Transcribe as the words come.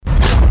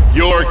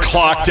You're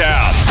clocked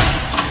out.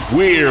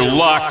 We're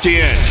locked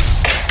in.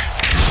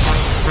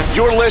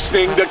 You're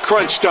listening to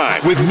Crunch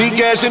Time with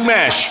Miguez and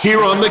Mesh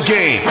here on The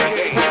Game.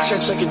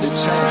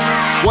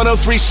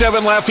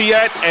 103.7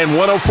 Lafayette and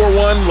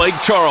 104.1 Lake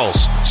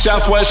Charles,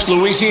 Southwest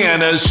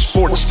Louisiana's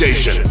sports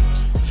station.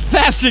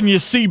 Fasten your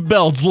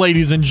seatbelts,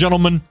 ladies and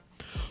gentlemen.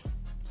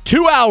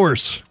 2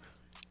 hours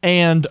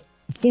and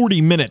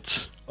 40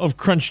 minutes of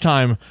Crunch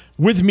Time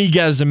with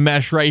Miguez and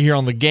Mesh right here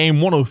on The Game.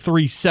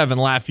 103.7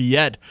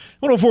 Lafayette,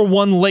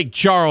 104.1 Lake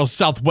Charles,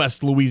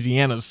 Southwest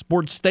Louisiana's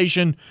sports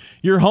station.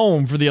 Your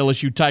home for the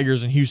LSU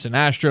Tigers and Houston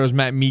Astros.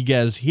 Matt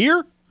Miguez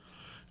here.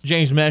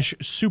 James Mesh,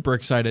 super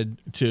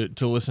excited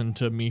to listen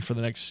to me for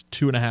the next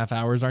 2.5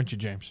 hours, aren't you,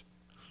 James?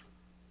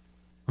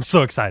 I'm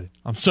so excited.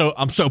 I'm so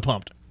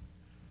pumped.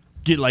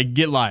 Get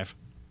live.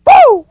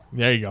 Woo!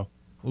 There you go.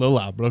 A little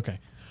loud, but okay.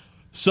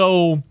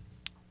 So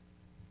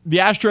the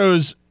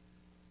Astros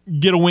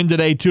get a win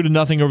today,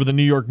 2-0 over the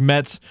New York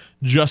Mets.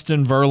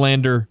 Justin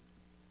Verlander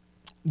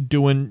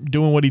doing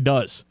what he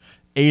does.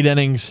 8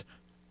 innings,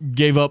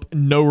 gave up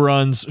no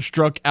runs,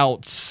 struck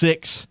out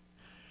 6.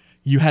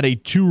 You had a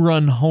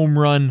 2-run home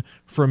run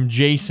from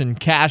Jason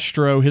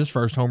Castro, his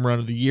first home run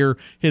of the year,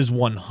 his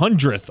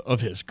 100th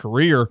of his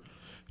career,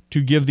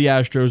 to give the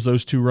Astros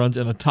those 2 runs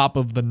in the top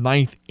of the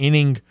 9th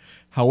inning.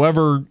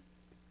 However,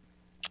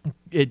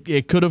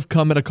 it could have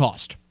come at a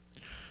cost.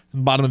 In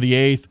the bottom of the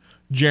 8th,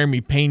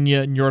 Jeremy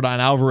Pena and Yordan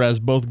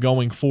Alvarez both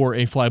going for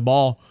a fly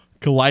ball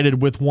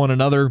collided with one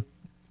another.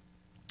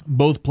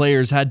 Both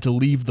players had to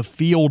leave the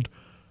field.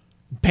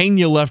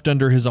 Pena left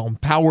under his own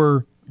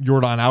power.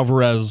 Yordan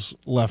Alvarez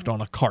left on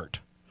a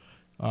cart.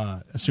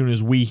 As soon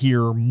as we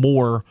hear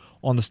more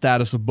on the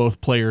status of both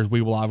players,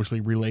 we will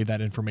obviously relay that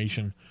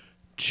information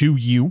to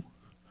you.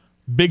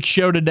 Big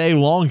show today,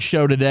 long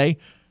show today.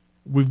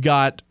 We've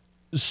got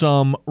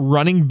some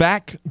running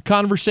back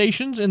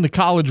conversations in the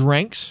college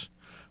ranks.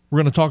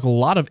 We're going to talk a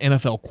lot of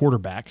NFL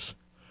quarterbacks.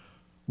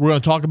 We're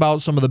going to talk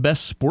about some of the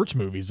best sports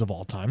movies of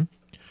all time.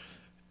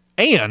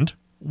 And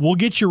we'll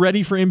get you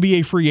ready for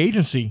NBA free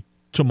agency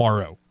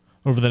tomorrow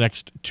over the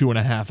next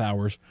 2.5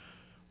 hours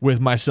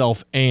with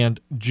myself and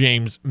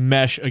James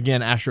Mesh.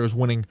 Again, Astros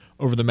winning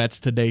over the Mets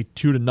today,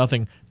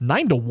 2-0,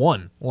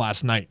 9-1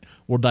 last night.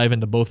 We'll dive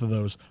into both of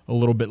those a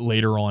little bit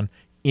later on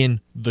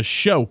in the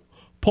show.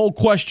 Poll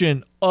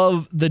question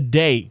of the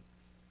day.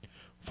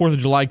 4th of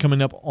July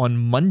coming up on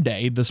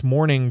Monday. This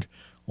morning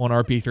on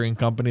RP3 and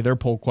Company, their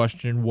poll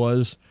question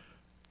was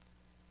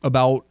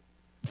about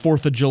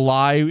 4th of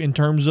July in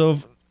terms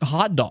of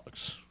hot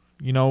dogs.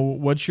 You know,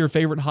 what's your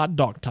favorite hot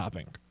dog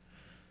topping?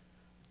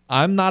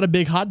 I'm not a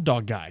big hot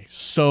dog guy,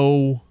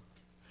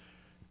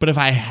 but if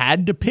I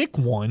had to pick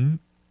one,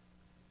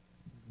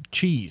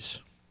 cheese.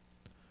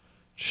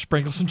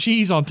 Sprinkle some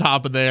cheese on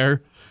top of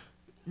there.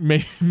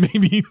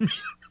 Maybe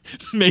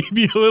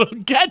a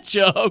little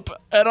ketchup,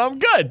 and I'm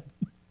good.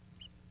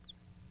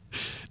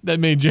 That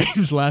made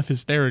James laugh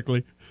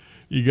hysterically.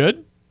 You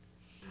good?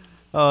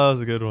 Oh, that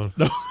was a good one.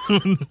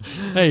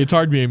 Hey, it's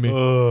hard being me.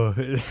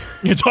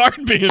 It's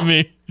hard being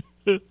me.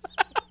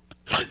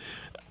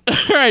 All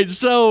right,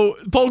 so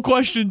poll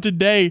question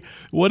today.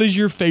 What is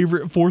your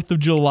favorite 4th of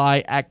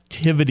July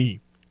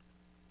activity?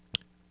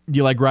 Do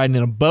you like riding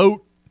in a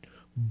boat,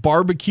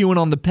 barbecuing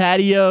on the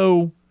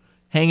patio,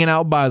 hanging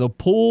out by the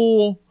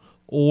pool,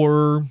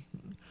 or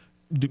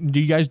do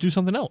you guys do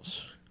something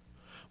else?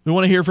 We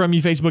want to hear from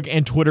you, Facebook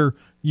and Twitter.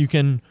 You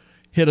can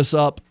hit us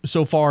up.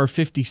 So far,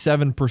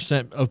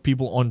 57% of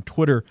people on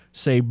Twitter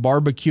say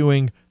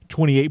barbecuing,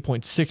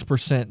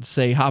 28.6%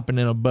 say hopping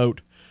in a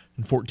boat,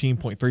 and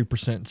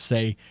 14.3%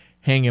 say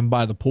hanging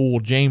by the pool.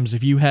 James,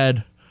 if you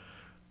had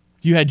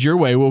your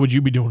way, what would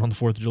you be doing on the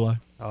 4th of July?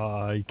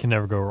 You can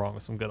never go wrong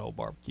with some good old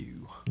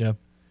barbecue. Yeah.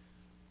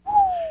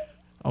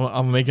 I'm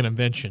gonna make an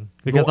invention.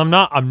 Because I'm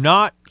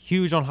not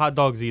huge on hot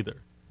dogs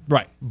either.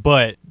 Right.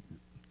 But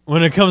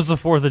when it comes to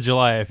 4th of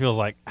July, it feels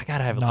like I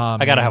gotta have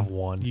gotta have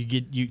one. You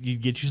get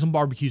you some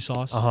barbecue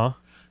sauce.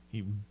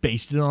 You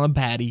baste it on a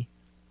patty.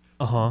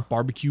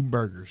 Barbecue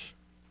burgers.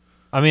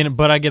 I mean,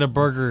 but I get a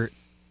burger,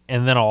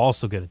 and then I'll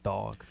also get a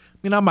dog. I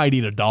mean, I might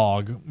eat a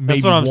dog.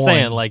 That's what I'm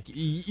saying. Like,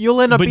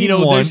 you'll end up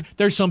eating one.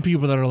 There's some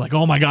people that are like,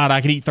 oh my God,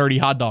 I could eat 30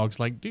 hot dogs.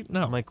 Like, dude,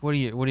 no. I'm like, what are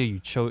you,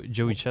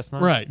 Joey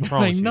Chestnut? Right. What's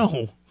wrong with you?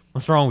 No.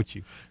 What's wrong with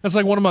you? That's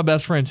like one of my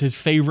best friends. His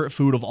favorite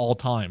food of all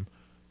time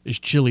is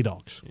chili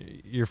dogs.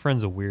 Your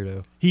friend's a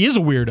weirdo. He is a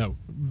weirdo.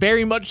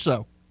 Very much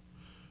so.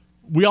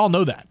 We all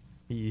know that.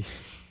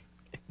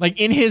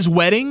 Like, in his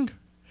wedding,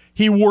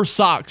 he wore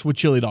socks with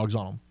chili dogs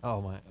on them.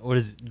 Oh my! What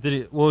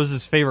was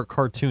his favorite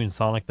cartoon?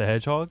 Sonic the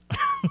Hedgehog?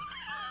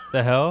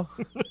 The hell?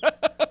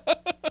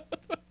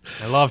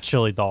 I love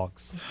chili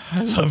dogs.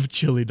 I love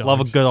chili dogs.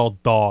 Love a good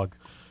old dog.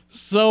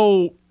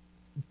 So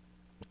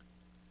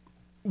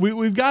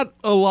we've got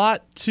a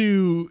lot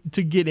to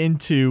get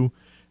into,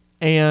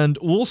 and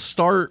we'll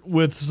start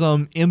with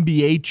some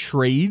NBA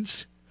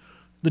trades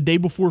the day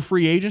before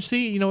free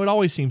agency. You know, it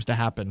always seems to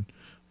happen.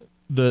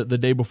 The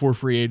day before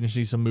free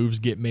agency, some moves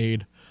get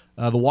made.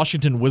 The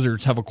Washington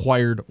Wizards have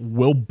acquired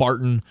Will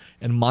Barton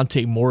and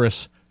Monte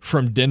Morris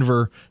from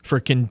Denver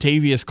for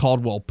Kentavious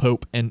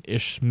Caldwell-Pope and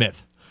Ish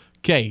Smith.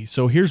 Okay,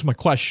 so here's my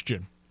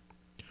question.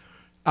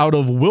 Out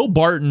of Will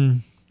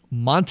Barton,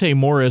 Monte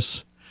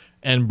Morris,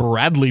 and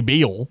Bradley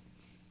Beal,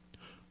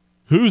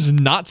 who's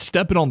not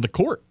stepping on the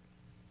court?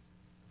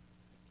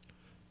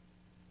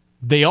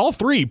 They all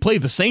three play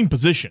the same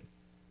position.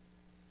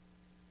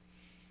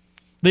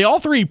 They all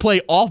three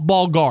play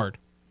off-ball guard.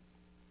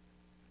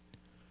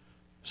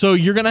 So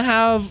you're gonna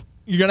have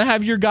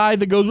your guy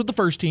that goes with the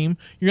first team.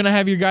 You're gonna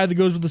have your guy that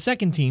goes with the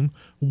second team.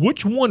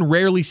 Which one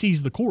rarely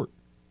sees the court?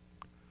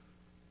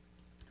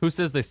 Who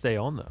says they stay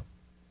on though?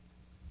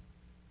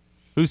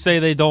 Who say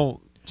they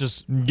don't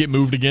just Get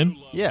moved again?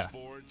 yeah?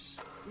 Sports.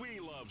 We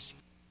love sports.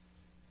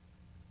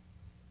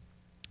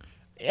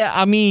 Yeah,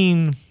 I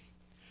mean,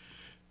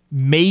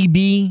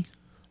 maybe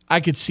I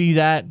could see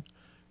that.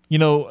 You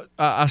know,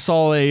 I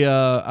saw a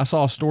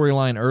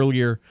storyline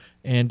earlier,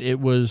 and it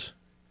was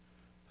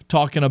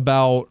talking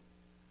about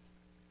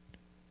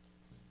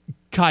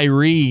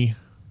Kyrie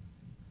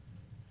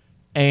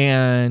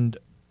and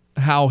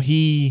how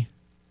he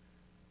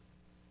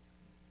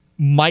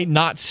might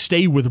not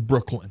stay with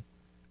Brooklyn,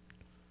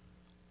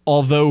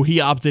 although he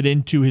opted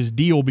into his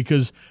deal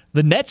because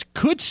the Nets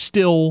could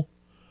still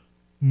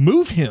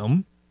move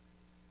him.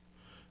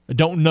 I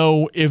don't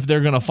know if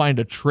they're going to find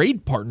a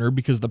trade partner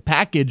because the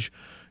package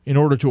in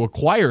order to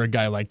acquire a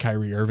guy like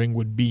Kyrie Irving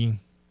would be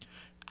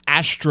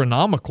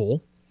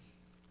astronomical.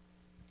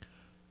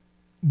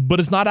 But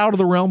it's not out of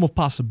the realm of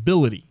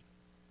possibility.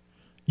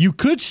 You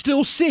could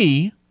still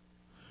see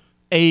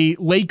a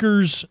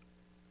Lakers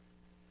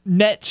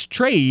Nets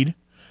trade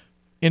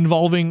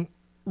involving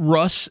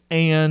Russ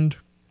and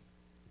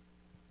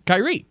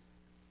Kyrie.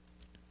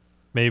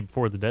 Maybe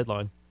before the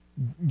deadline.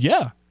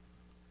 Yeah.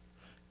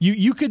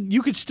 You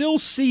could still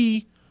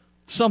see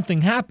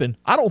something happen.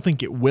 I don't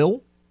think it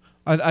will.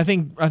 I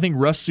think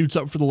Russ suits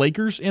up for the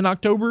Lakers in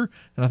October,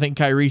 and I think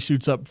Kyrie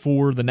suits up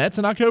for the Nets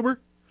in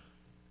October.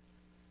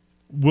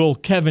 Will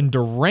Kevin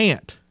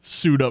Durant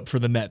suit up for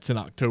the Nets in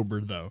October,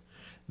 though?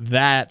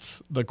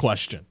 That's the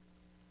question.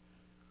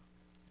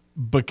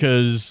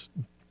 Because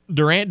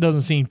Durant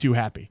doesn't seem too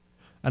happy.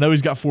 I know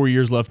he's got 4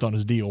 years left on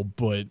his deal,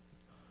 but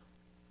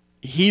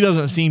he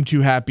doesn't seem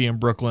too happy in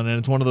Brooklyn, and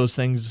it's one of those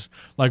things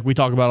like we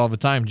talk about all the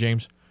time,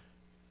 James.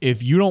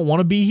 If you don't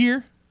want to be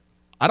here,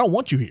 I don't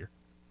want you here.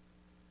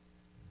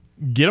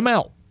 Get him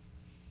out.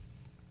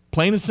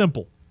 Plain and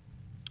simple.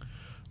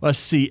 Let's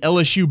see.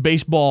 LSU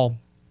baseball.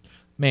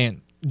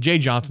 Man, Jay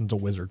Johnson's a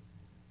wizard.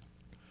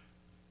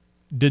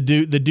 The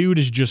dude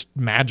is just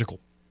magical.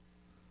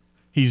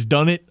 He's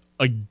done it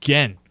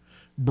again,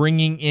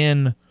 bringing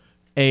in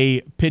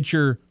a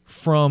pitcher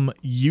from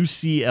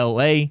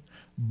UCLA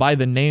by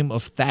the name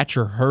of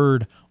Thatcher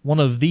Hurd, one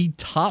of the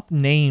top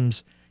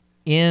names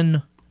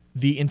in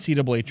the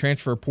NCAA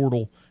transfer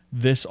portal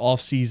this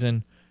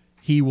offseason.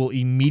 He will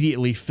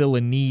immediately fill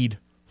a need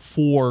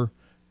for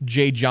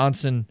Jay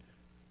Johnson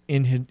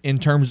in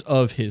terms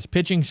of his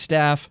pitching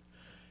staff.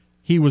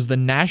 He was the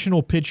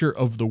National Pitcher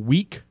of the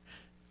Week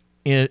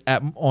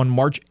on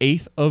March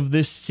 8th of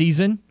this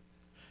season.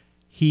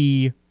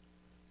 He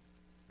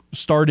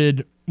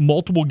started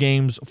multiple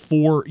games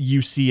for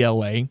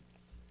UCLA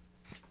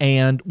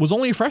and was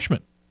only a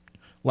freshman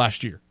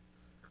last year.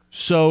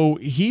 So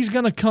he's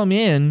going to come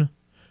in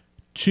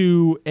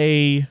to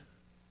a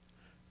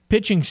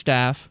pitching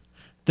staff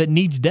that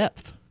needs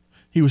depth.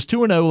 He was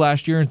 2-0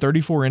 last year in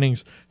 34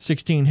 innings,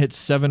 16 hits,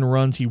 7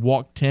 runs. He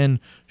walked 10,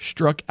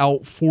 struck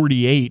out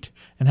 48,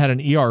 and had an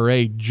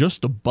ERA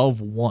just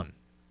above 1.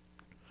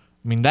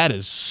 I mean, that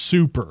is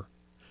super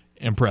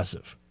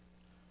impressive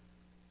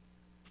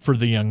for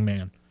the young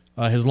man.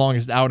 His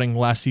longest outing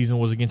last season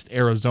was against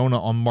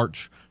Arizona on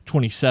March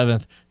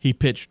 27th. He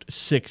pitched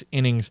 6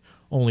 innings,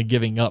 only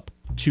giving up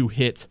 2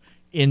 hits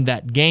in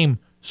that game.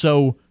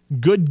 So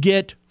good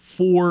get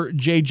for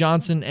Jay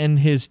Johnson and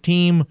his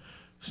team.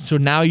 So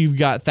now you've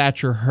got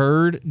Thatcher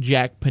Hurd,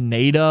 Jack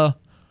Pineda,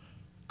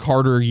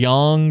 Carter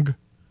Young.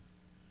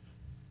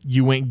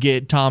 You went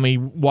get Tommy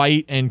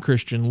White and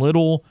Christian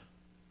Little.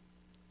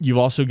 You've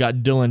also got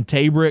Dylan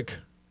Tabrick.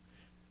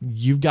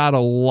 You've got a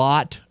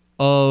lot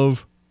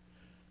of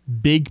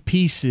big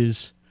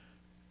pieces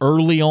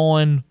early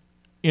on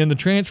in the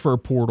transfer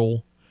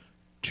portal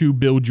to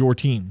build your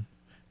team.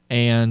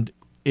 And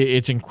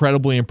it's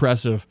incredibly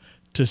impressive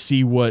to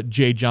see what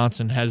Jay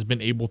Johnson has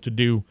been able to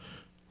do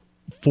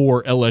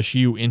for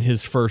LSU in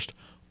his first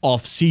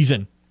off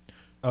season.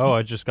 Oh,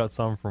 I just got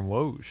some from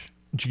Woj.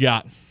 What you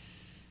got?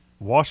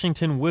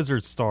 Washington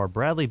Wizards star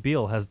Bradley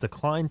Beal has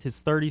declined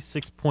his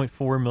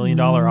 $36.4 million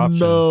option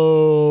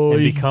No. and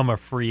become a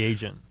free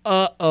agent.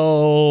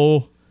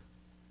 Uh-oh.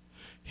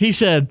 He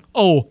said,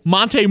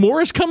 Monte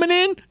Morris coming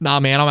in? Nah,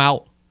 man, I'm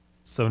out.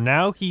 So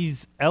now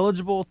he's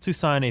eligible to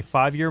sign a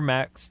 5-year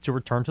max to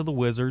return to the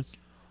Wizards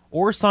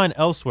or sign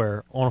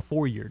elsewhere on a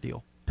 4-year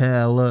deal.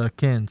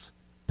 Pelicans.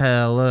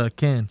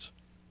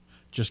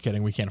 Just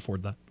kidding. We can't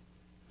afford that.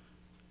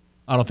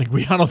 I don't think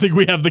we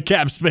have the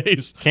cap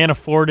space. Can't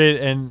afford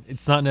it, and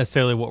it's not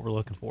necessarily what we're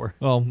looking for.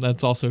 Well,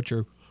 that's also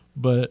true.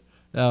 But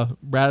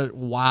Bradley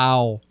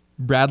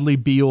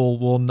Beal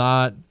will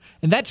not.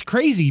 And that's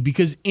crazy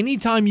because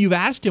anytime you've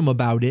asked him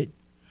about it,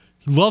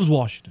 he loves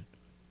Washington.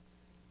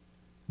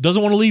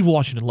 Doesn't want to leave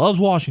Washington. Loves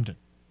Washington.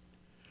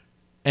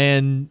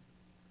 And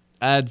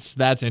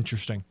that's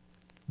interesting.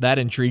 That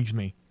intrigues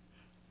me.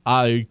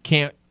 I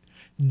can't.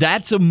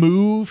 That's a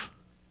move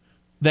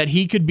that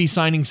he could be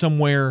signing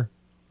somewhere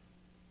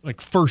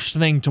like first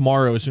thing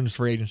tomorrow as soon as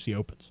free agency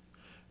opens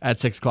at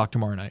 6 o'clock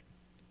tomorrow night.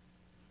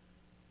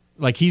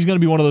 Like he's going to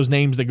be one of those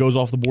names that goes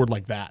off the board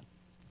like that.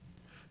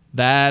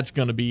 That's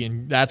going to be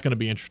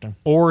interesting.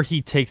 Or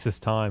he takes his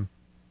time.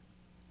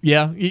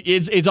 Yeah,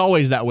 it's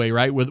always that way,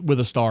 right? With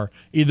a star,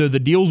 either the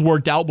deal's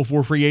worked out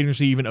before free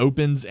agency even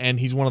opens, and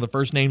he's one of the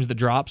first names that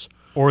drops,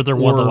 or they're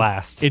one of the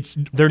last.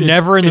 They're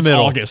never in the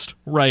middle. August,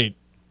 right?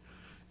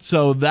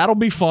 So that'll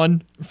be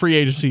fun. Free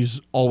agency's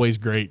always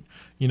great.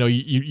 You know,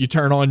 you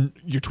turn on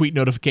your tweet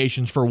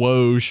notifications for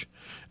Woj,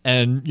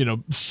 and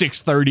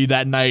 6:30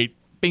 that night,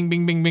 bing,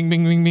 bing, bing, bing,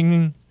 bing, bing,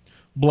 bing,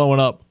 blowing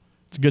up.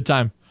 It's a good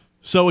time.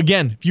 So,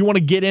 again, if you want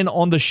to get in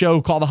on the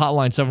show, call the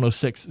hotline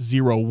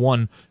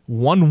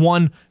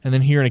 706-0111. And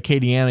then here in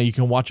Acadiana, you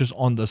can watch us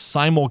on the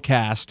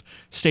simulcast,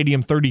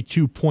 Stadium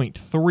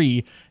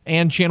 32.3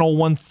 and Channel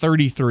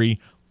 133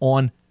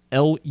 on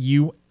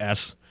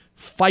LUS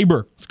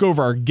Fiber. Let's go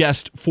over our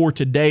guest for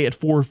today at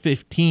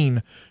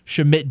 4:15.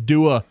 Shamit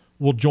Dua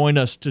will join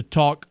us to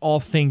talk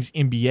all things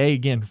NBA.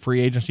 Again,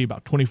 free agency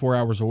about 24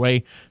 hours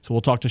away. So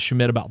we'll talk to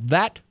Shamit about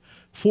that.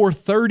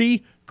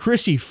 4:30,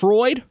 Chrissy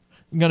Freud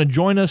going to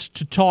join us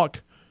to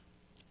talk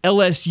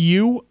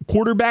LSU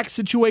quarterback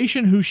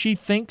situation, who she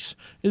thinks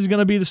is going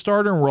to be the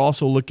starter. And we'll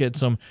also look at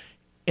some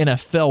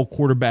NFL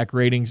quarterback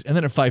ratings. And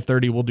then at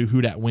 5:30, we'll do Who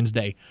Dat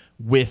Wednesday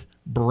with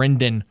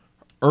Brendan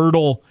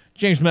Ertle.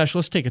 James Mesh,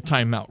 let's take a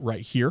timeout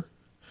right here.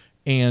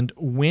 And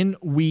when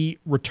we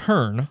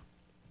return,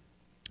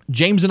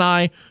 James and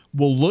I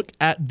will look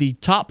at the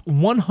top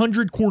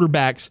 100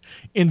 quarterbacks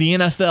in the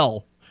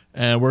NFL.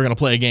 And we're going to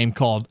play a game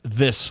called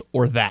This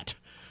or That.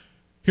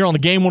 Here on the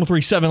game,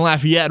 103.7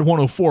 Lafayette,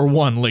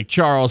 104.1 Lake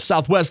Charles,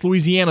 Southwest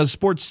Louisiana's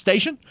sports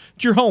station.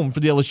 It's your home for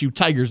the LSU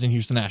Tigers and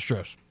Houston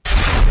Astros.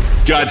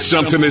 Got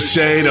something to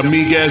say to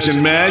Miguez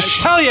and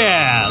Mesh? Hell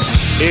yeah!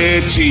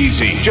 It's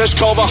easy. Just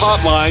call the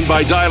hotline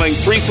by dialing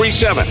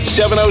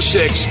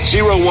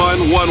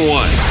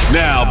 337-706-0111.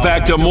 Now,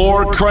 back to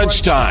more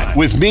Crunch Time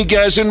with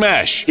Miguez and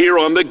Mesh here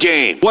on the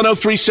game.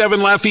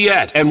 103.7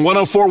 Lafayette and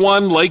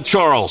 104.1 Lake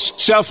Charles,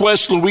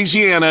 Southwest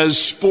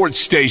Louisiana's sports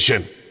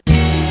station.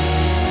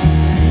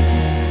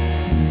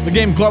 The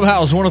Game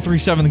Clubhouse,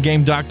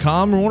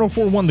 1037thegame.com or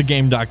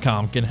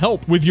 1041thegame.com can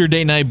help with your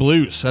day-night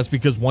blues. That's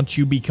because once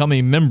you become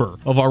a member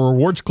of our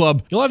rewards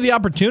club, you'll have the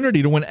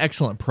opportunity to win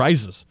excellent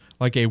prizes,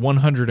 like a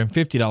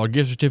 $150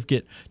 gift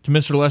certificate to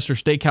Mr. Lester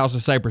Steakhouse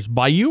of Cypress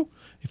Bayou,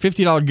 a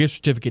 $50 gift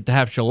certificate to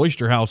Half Shell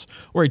Oyster House,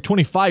 or a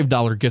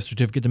 $25 gift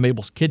certificate to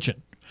Mabel's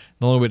Kitchen.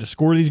 The only way to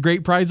score these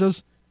great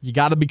prizes, you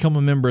got to become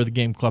a member of the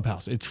Game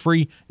Clubhouse. It's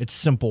free. It's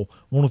simple.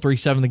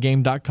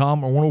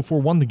 1037thegame.com or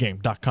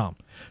 1041thegame.com.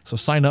 So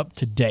sign up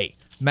today.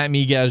 Matt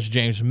Miguez,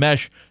 James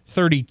Mesh,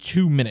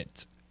 32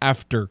 minutes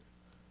after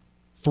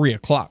 3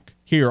 o'clock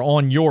here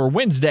on your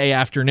Wednesday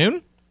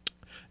afternoon.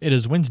 It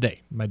is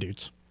Wednesday, my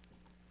dudes.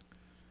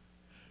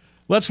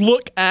 Let's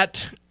look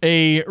at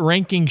a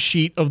ranking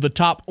sheet of the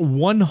top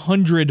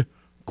 100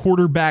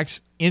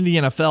 quarterbacks in the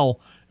NFL.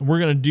 And we're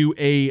going to do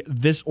a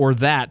this or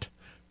that.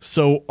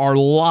 So our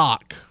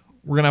lock,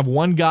 we're going to have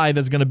one guy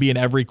that's going to be in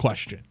every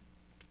question.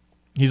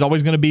 He's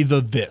always going to be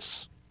the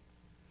this.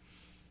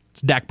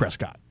 It's Dak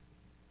Prescott.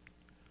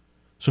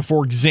 So,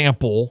 for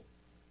example,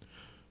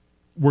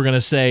 we're going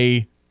to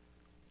say,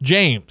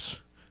 James,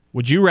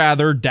 would you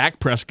rather Dak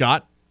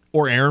Prescott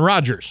or Aaron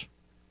Rodgers?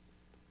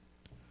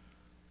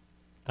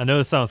 I know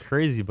it sounds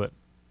crazy, but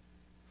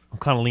I'm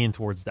kind of leaning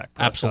towards Dak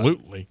Prescott.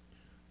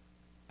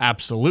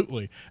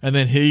 Absolutely. And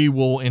then he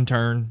will, in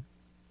turn,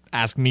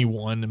 ask me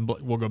one, and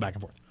we'll go back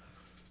and forth.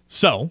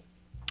 So,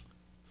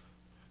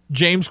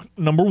 James,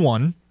 number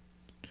one,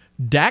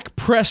 Dak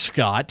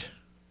Prescott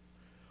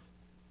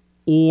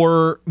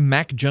or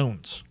Mac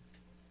Jones?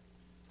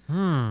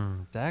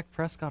 Dak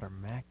Prescott or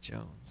Mac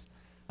Jones?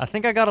 I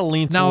think I got to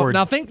lean towards...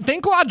 Now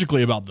think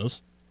logically about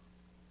this.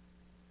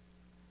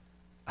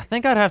 I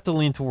think I'd have to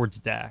lean towards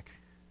Dak.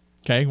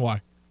 Okay,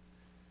 why?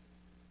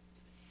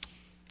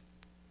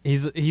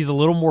 He's a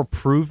little more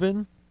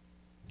proven,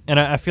 and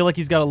I feel like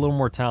he's got a little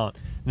more talent.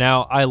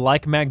 Now, I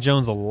like Mac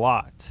Jones a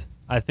lot.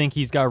 I think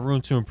he's got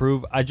room to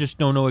improve. I just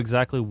don't know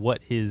exactly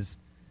what his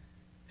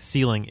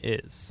ceiling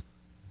is.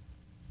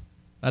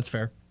 That's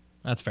fair.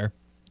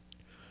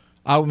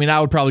 I mean, I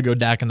would probably go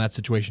Dak in that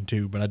situation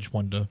too, but I just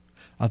wanted to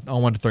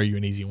throw you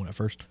an easy one at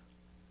first.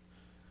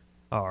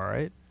 All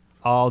right.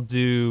 I'll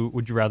do,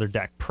 would you rather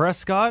Dak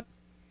Prescott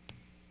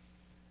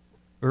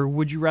or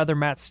would you rather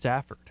Matt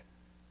Stafford?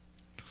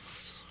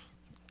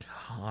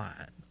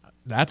 God,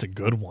 that's a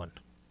good one.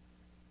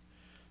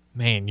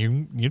 Man,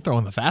 you're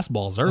throwing the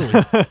fastballs early.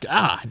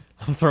 God.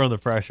 I'm throwing the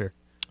pressure.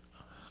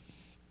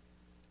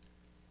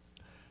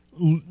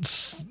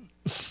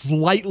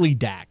 Slightly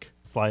Dak.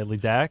 Slightly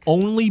Dak.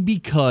 Only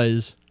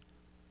because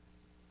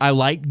I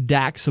like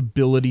Dak's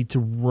ability to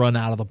run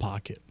out of the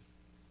pocket.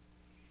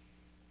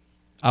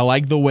 I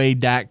like the way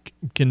Dak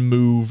can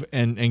move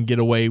and get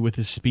away with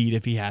his speed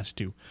if he has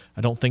to.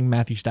 I don't think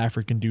Matthew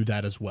Stafford can do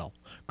that as well.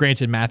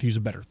 Granted, Matthew's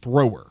a better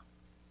thrower.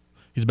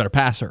 He's a better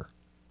passer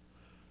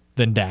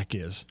than Dak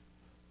is.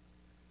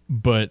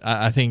 But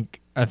I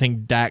think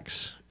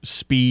Dak's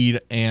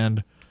speed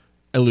and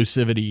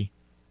elusivity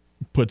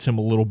puts him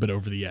a little bit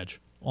over the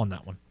edge on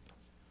that one.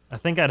 I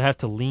think I'd have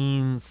to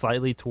lean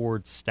slightly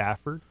towards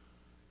Stafford.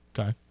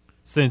 Okay.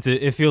 Since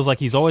it feels like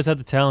he's always had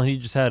the talent, he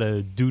just had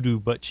a doo-doo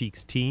butt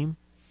cheeks team.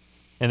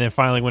 And then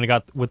finally when he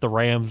got with the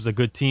Rams, a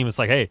good team, it's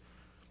like, hey,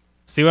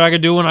 see what I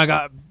can do when I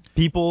got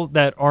people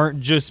that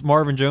aren't just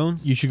Marvin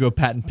Jones? You should go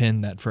patent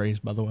pen that phrase,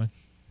 by the way.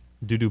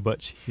 Doo-doo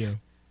butt cheeks.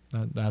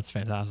 Yeah, that's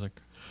fantastic.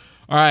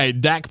 All right,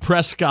 Dak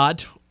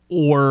Prescott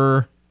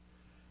or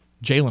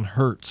Jalen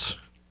Hurts?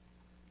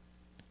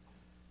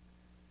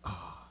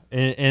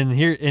 And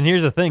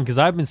here's the thing, because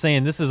I've been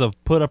saying this is a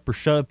put up or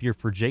shut up year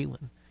for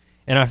Jalen.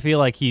 And I feel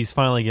like he's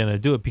finally going to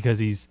do it because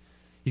he's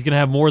going to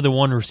have more than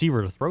one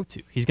receiver to throw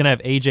to. He's going to have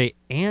AJ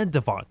and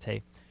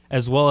Devontae,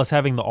 as well as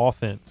having the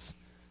offense.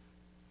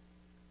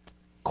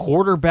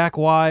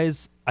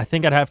 Quarterback-wise, I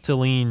think I'd have to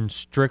lean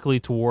strictly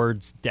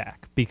towards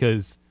Dak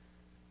because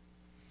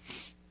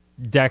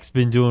Dak's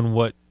been doing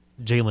what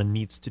Jalen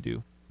needs to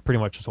do pretty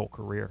much his whole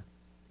career.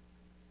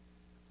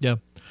 Yeah.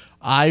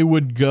 I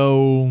would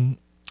go,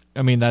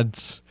 I mean,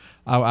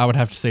 I would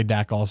have to say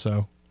Dak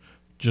also,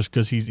 just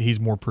because he's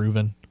more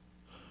proven.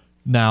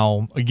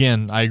 Now,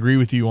 again, I agree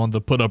with you on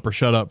the put up or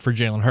shut up for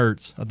Jalen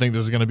Hurts. I think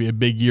this is going to be a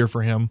big year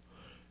for him,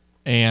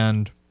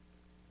 and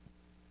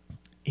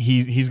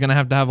he's going to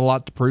have a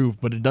lot to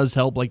prove. But it does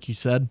help, like you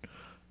said.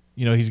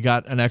 You know, he's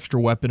got an extra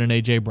weapon in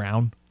A.J.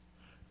 Brown.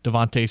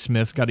 Devontae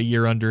Smith's got a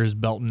year under his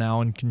belt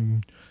now and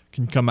can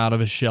come out of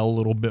his shell a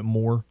little bit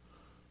more.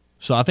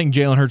 So I think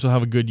Jalen Hurts will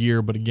have a good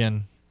year, but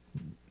again,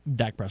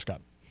 Dak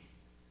Prescott.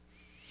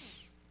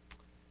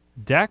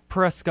 Dak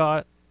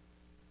Prescott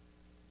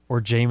or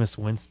Jameis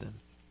Winston?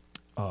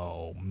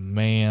 Oh,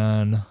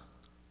 man.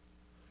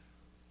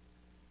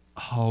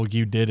 Oh,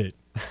 you did it.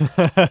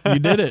 You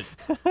did it.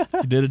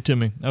 You did it to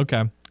me.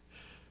 Okay.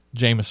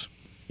 Jameis.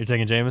 You're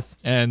taking Jameis?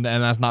 And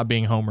that's not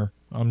being Homer.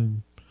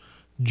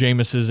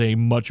 Jameis is a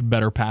much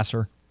better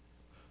passer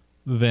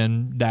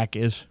than Dak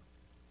is.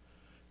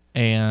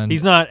 And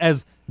he's not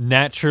as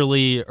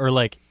naturally, or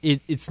like,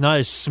 it's not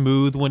as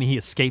smooth when he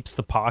escapes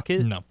the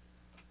pocket. No.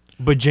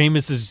 But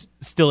Jameis is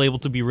still able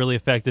to be really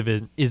effective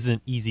and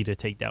isn't easy to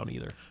take down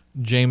either.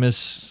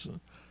 Jameis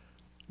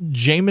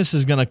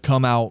is going to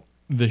come out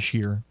this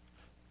year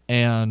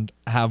and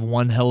have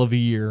one hell of a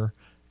year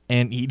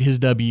and eat his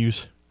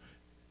W's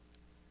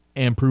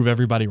and prove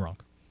everybody wrong.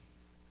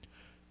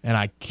 And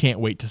I can't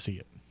wait to see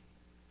it.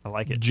 I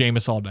like it.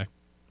 Jameis all day.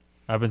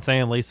 I've been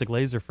saying LASIK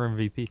laser for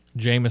MVP.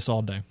 Jameis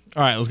all day.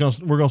 All right,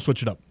 we're going to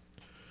switch it up.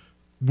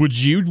 Would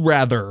you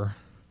rather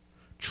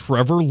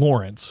Trevor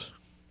Lawrence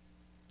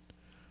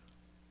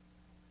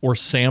or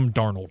Sam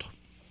Darnold?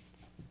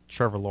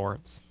 Trevor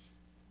Lawrence.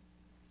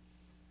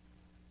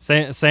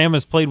 Sam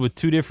has played with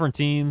two different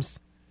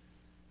teams,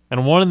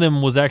 and one of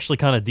them was actually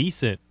kind of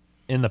decent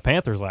in the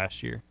Panthers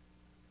last year.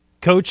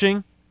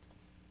 Coaching,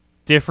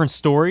 different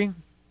story,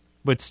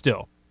 but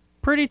still.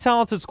 Pretty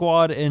talented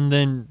squad, and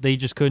then they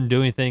just couldn't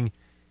do anything.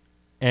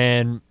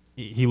 And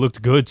he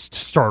looked good to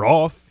start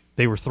off.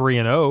 They were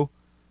 3-0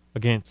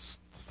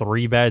 against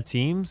three bad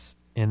teams.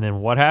 And then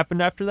what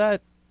happened after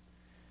that?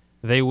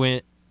 They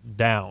went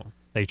down.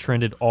 They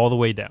trended all the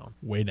way down.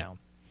 Way down.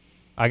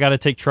 I got to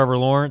take Trevor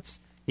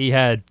Lawrence. He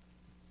had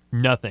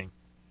nothing.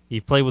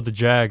 He played with the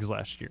Jags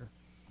last year.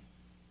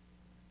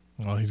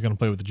 Well, he's going to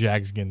play with the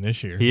Jags again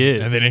this year. He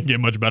is. And they didn't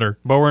get much better.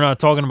 But we're not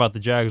talking about the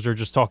Jags. We're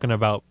just talking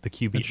about the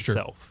QB That's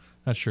itself.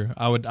 True. That's true.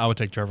 I would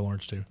take Trevor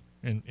Lawrence too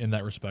in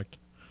that respect.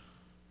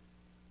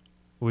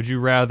 Would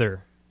you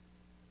rather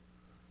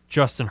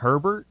Justin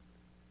Herbert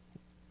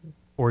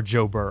or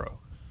Joe Burrow?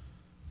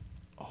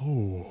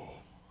 Oh,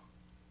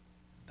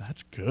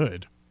 that's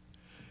good.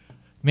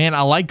 Man,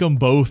 I like them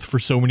both for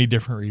so many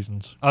different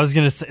reasons. I was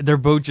going to say, they're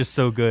both just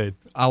so good.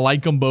 I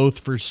like them both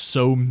for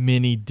so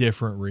many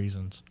different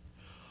reasons.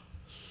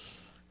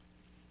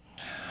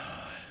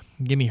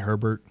 Give me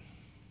Herbert.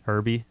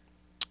 Herbie?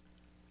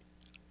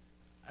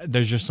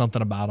 There's just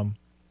something about him.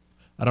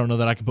 I don't know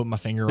that I can put my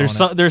finger on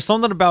it. There's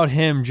something about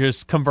him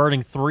just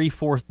converting 3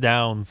 4th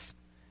downs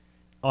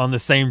on the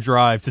same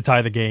drive to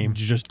tie the game.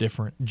 Just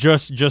different.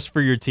 Just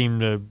for your team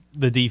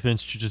the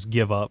defense to just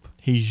give up.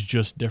 He's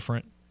just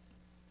different.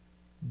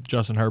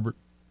 Justin Herbert.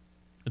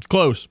 It's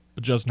close,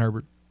 but Justin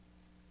Herbert.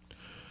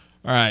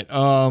 All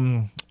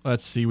right.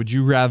 Let's see. Would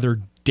you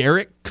rather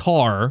Derek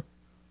Carr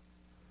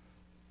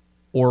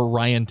or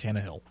Ryan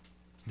Tannehill?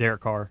 Derek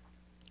Carr.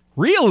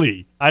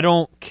 Really? I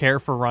don't care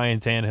for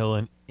Ryan Tannehill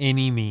in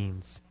any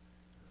means.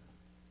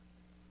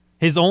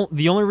 The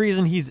only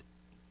reason he's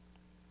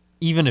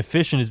even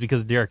efficient is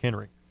because of Derrick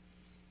Henry.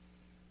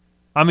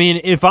 I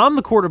mean, if I'm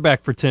the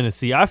quarterback for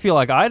Tennessee, I feel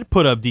like I'd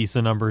put up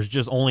decent numbers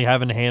just only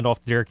having to hand off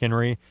to Derrick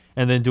Henry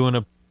and then doing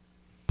a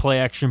play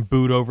action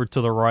boot over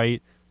to the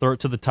right, throw it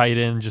to the tight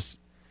end, just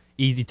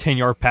easy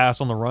 10-yard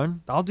pass on the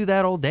run. I'll do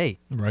that all day.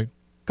 Right.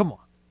 Come on.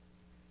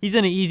 He's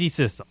in an easy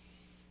system.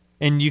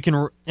 And you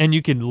can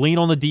lean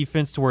on the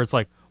defense to where it's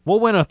like,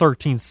 we'll win a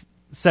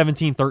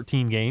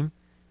 17-13 game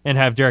and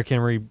have Derrick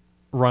Henry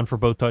run for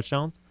both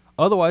touchdowns.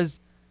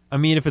 Otherwise, I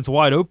mean, if it's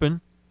wide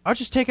open, I'll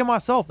just take it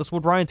myself. That's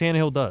what Ryan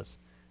Tannehill does.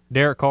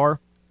 Derek Carr,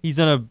 he's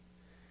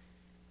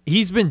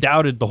been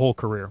doubted the whole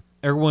career.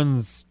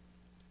 Everyone's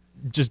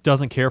just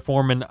doesn't care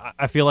for him, and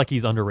I feel like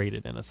he's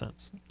underrated in a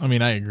sense. I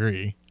mean, I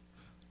agree.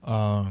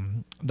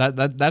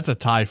 That's a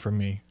tie for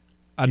me.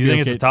 You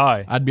think it's a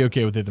tie? I'd be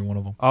okay with either one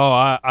of them.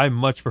 Oh, I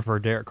much prefer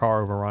Derek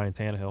Carr over Ryan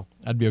Tannehill.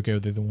 I'd be okay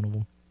with either one of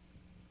them.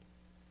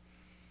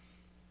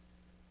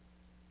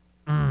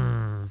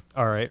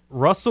 All right.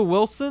 Russell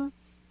Wilson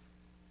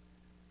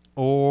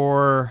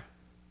or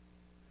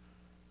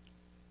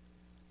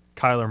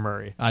Kyler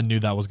Murray? I knew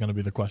that was going to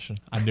be the question.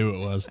 I knew it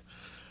was.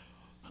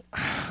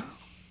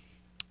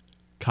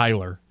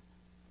 Kyler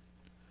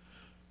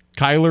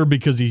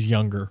because he's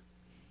younger.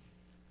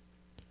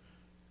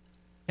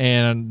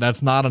 And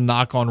that's not a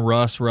knock on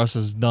Russ. Russ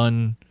has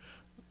done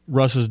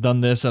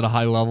this at a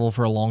high level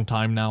for a long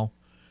time now.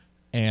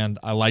 And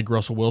I like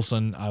Russell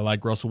Wilson. I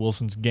like Russell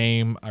Wilson's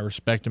game. I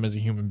respect him as a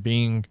human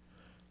being.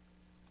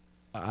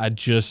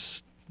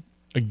 It's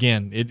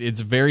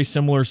a very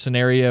similar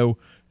scenario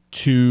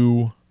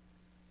to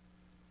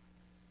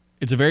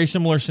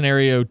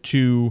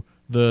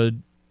the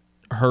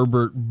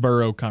Herbert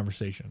Burrow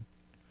conversation.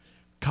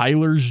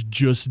 Kyler's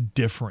just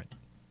different.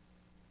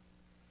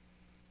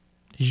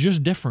 He's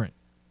just different.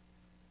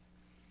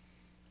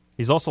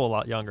 He's also a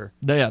lot younger.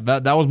 Yeah,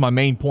 that was my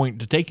main point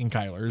to taking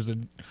Kyler, is that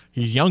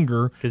he's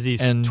younger. Because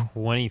he's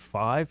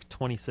 25,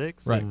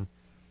 26, right. And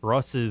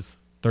Russ is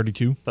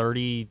 32.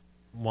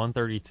 31,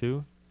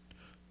 32.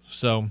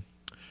 So, all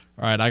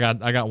right, I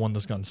got one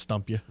that's going to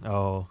stump you.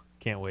 Oh,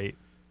 can't wait.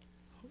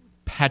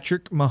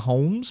 Patrick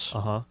Mahomes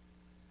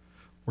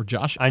or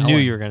Josh Allen? I knew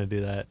you were going to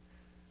do that.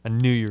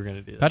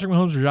 Patrick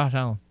Mahomes or Josh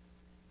Allen?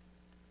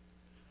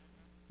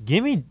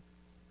 Give me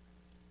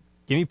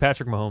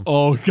Patrick Mahomes.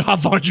 Oh, God, I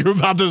thought you were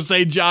about to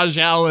say Josh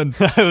Allen.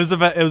 it was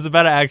about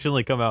to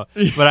actually come out.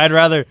 But I'd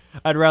rather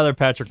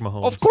Patrick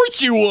Mahomes. Of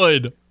course you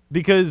would.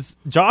 Because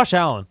Josh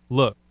Allen,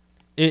 look,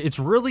 it's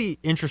really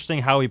interesting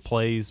how he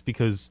plays,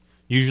 because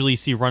usually you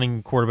see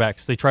running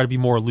quarterbacks, they try to be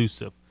more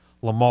elusive.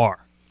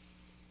 Lamar,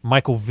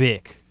 Michael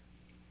Vick.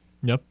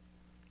 Yep.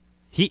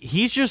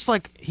 He's just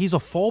like, he's a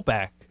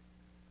fullback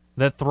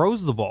that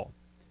throws the ball.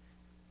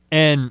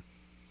 And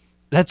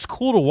that's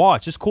cool to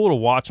watch. It's cool to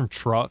watch him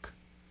truck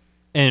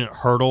and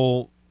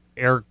hurdle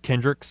Eric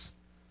Kendricks.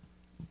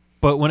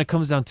 But when it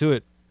comes down to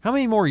it, how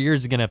many more years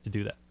is he going to have to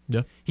do that?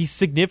 Yeah. He's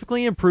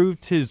significantly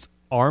improved his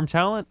arm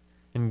talent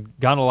and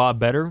gotten a lot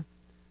better.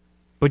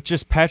 But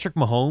just Patrick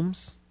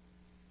Mahomes,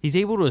 he's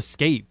able to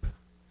escape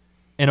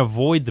and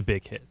avoid the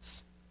big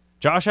hits.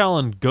 Josh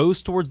Allen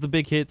goes towards the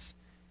big hits,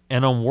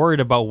 and I'm worried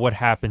about what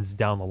happens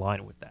down the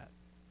line with that.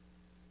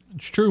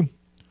 It's true.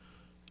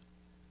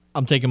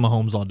 I'm taking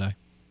Mahomes all day.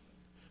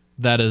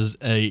 That is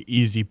a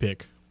easy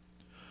pick.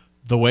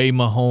 The way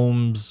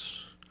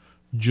Mahomes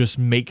just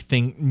make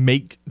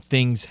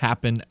things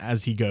happen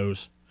as he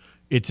goes,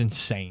 it's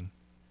insane.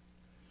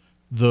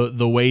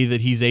 The way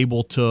that he's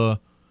able to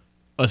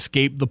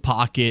escape the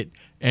pocket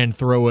and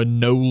throw a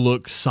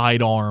no-look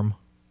sidearm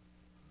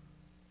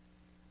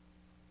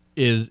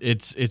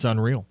it's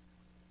unreal.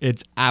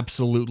 It's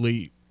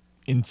absolutely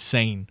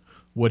insane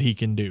what he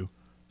can do.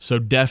 So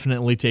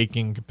definitely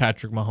taking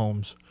Patrick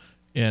Mahomes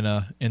in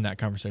that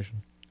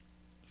conversation.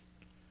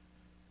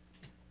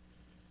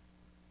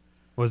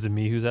 Was it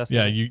me who's asking?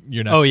 Yeah,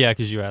 you're not. Oh, yeah,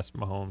 because you asked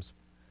Mahomes.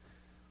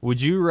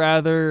 Would you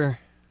rather...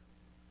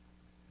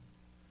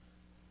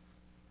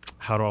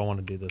 How do I want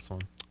to do this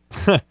one?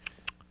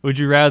 Would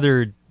you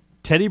rather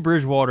Teddy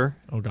Bridgewater...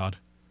 Oh, God.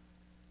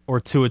 Or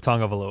Tua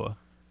Tagovailoa?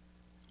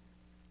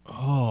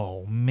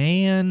 Oh,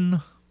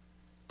 man.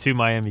 2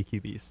 Miami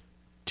QBs.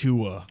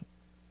 Tua.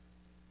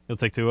 You'll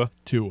take Tua?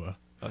 Tua.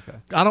 Okay.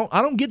 I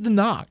don't get the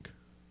knock.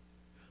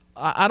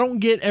 I don't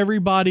get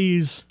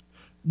everybody's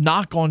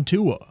knock on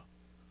Tua.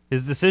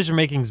 His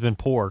decision-making's been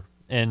poor,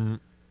 and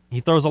he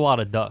throws a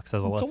lot of ducks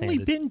as a left-handed. It's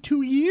only been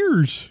 2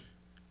 years.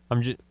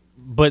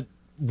 But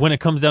when it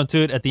comes down to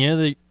it, at the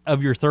end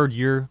of your third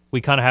year, we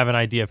kind of have an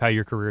idea of how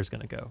your career is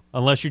going to go,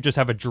 unless you just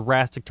have a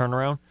drastic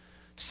turnaround.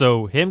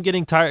 So him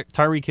getting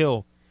Tyreek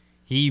Hill,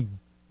 he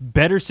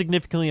better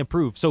significantly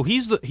improve. So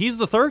he's the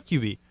third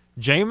QB.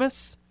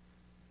 Jameis,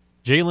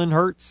 Jalen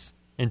Hurts,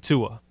 and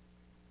Tua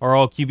are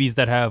all QBs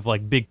that have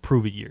like big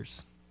prove-it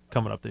years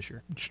coming up this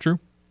year. It's true.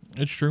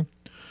 It's true.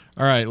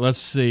 All right, let's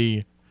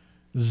see.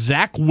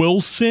 Zach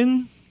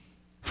Wilson.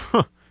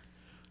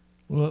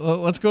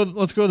 Let's go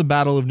to the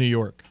Battle of New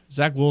York.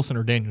 Zach Wilson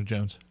or Daniel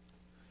Jones?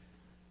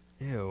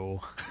 Ew.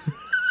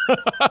 This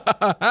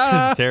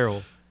is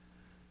terrible.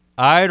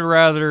 I'd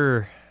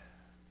rather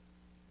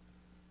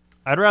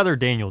I'd rather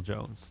Daniel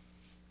Jones.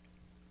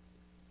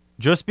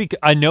 Just because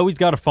I know he's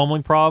got a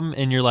fumbling problem,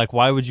 and you're like,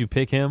 why would you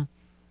pick him?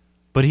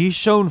 But he's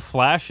shown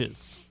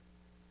flashes.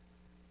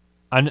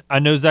 I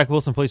know Zach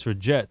Wilson plays for the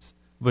Jets,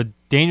 but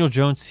Daniel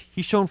Jones,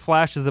 he's shown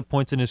flashes at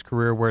points in his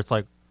career where it's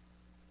like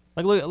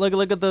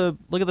look at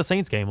the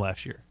Saints game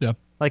last year. Yeah.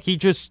 Like he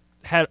just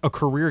had a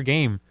career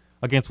game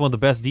against one of the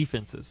best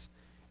defenses.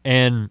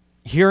 And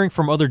hearing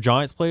from other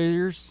Giants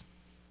players,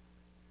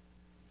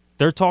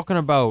 they're talking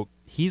about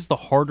he's the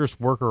hardest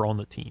worker on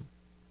the team.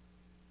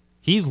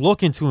 He's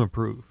looking to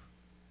improve.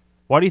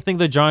 Why do you think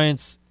the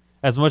Giants,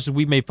 as much as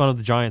we made fun of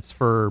the Giants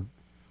for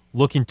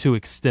looking to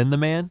extend the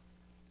man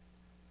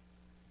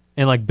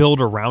and like build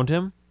around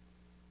him,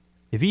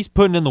 if he's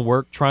putting in the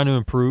work trying to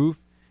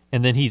improve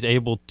and then he's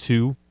able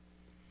to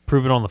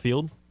prove it on the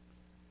field,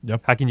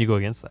 Yep. how can you go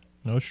against that?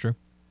 No, it's true.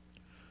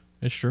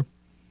 It's true.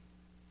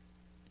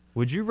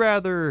 Would you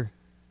rather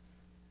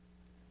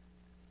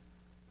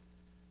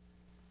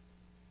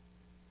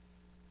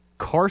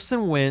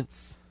Carson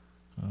Wentz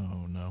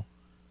Oh, no.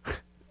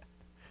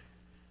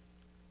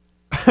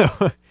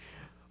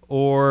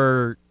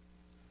 or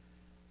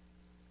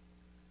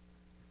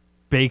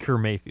Baker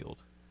Mayfield?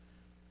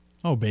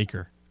 Oh,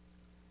 Baker.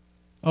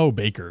 Oh,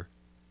 Baker.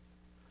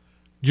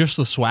 Just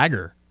the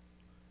swagger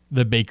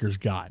that Baker's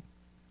got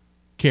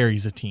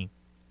carries a team.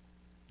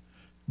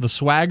 The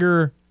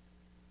swagger,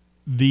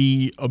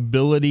 the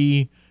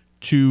ability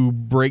to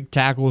break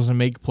tackles and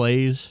make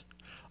plays.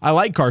 I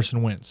like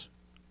Carson Wentz.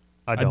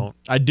 I don't.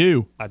 I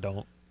do. I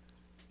don't.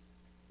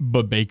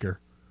 But Baker.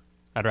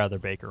 I'd rather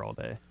Baker all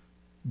day.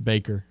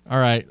 Baker. All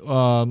right.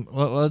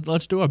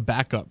 Let's do a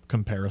backup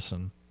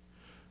comparison.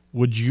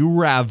 Would you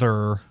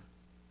rather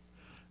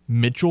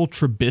Mitchell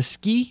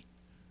Trubisky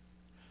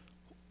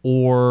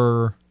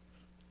or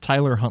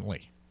Tyler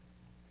Huntley?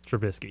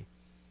 Trubisky.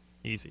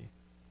 Easy.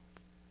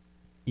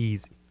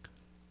 Easy.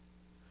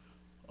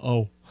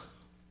 Oh.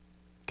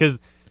 Because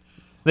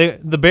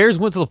the Bears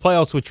went to the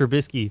playoffs with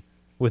Trubisky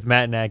with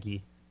Matt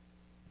Nagy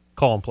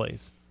calling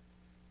plays.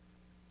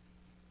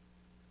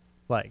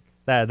 Like,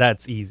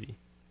 that's easy.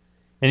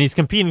 And he's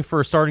competing for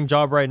a starting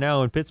job right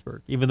now in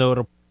Pittsburgh, even though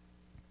it'll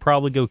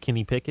probably go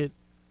Kenny Pickett.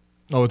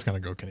 Oh, it's going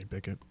to go Kenny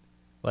Pickett.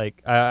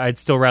 Like, I'd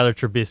still rather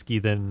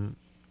Trubisky than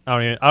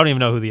I don't even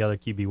know who the other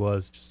QB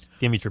was. Just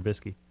give me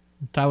Trubisky.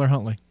 Tyler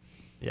Huntley.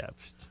 Yeah.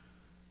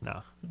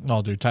 No.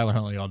 I'll do Tyler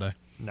Huntley all day.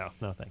 No,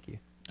 thank you.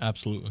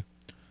 Absolutely.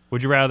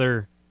 Would you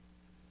rather...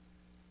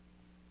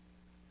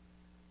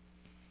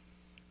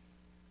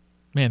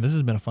 Man, this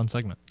has been a fun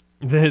segment.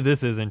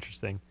 This is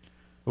interesting.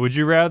 Would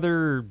you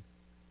rather...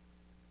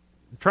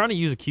 I'm trying to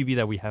use a QB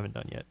that we haven't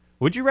done yet.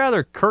 Would you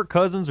rather Kirk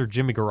Cousins or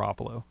Jimmy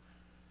Garoppolo?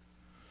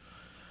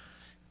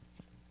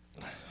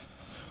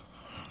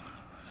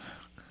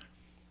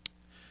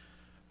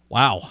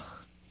 Wow.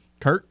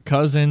 Kirk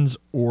Cousins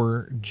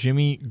or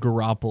Jimmy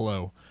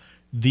Garoppolo,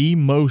 the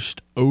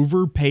most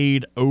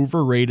overpaid,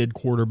 overrated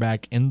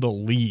quarterback in the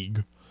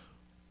league,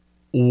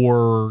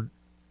 or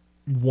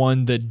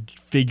one that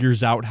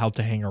figures out how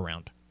to hang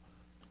around?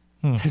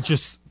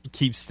 Just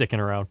keeps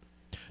sticking around.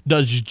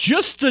 Does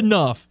just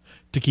enough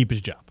to keep his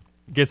job.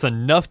 Gets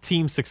enough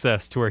team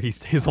success to where he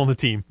stays on the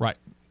team. Right.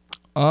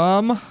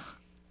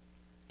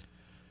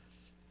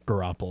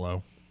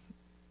 Garoppolo,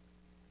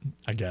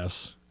 I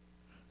guess.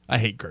 I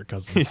hate Kirk He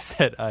Cousins.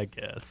 said, I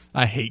guess.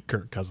 I hate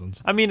Kirk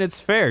Cousins. I mean,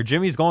 it's fair.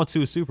 Jimmy's going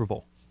to a Super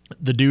Bowl.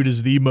 The dude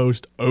is the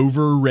most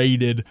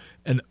overrated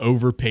and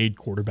overpaid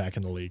quarterback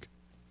in the league.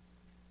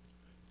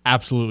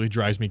 Absolutely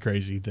drives me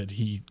crazy that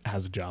he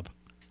has a job.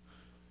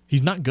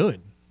 He's not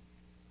good.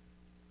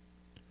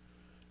 I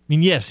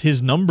mean, yes,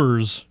 his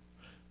numbers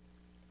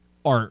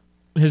are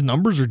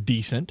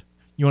decent.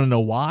 You want to know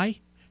why?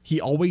 He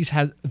always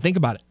has, think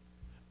about it.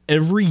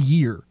 Every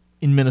year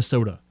in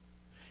Minnesota,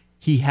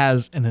 he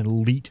has an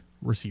elite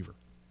receiver.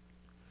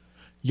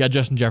 You got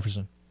Justin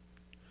Jefferson.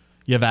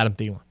 You have Adam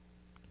Thielen.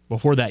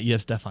 Before that, you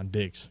have Stephon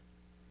Diggs.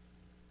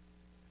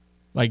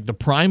 Like, the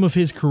prime of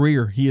his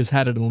career, he has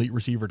had an elite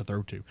receiver to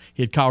throw to.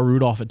 He had Kyle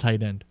Rudolph at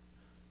tight end.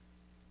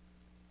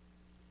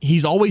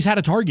 He's always had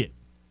a target.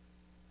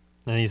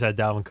 And he's had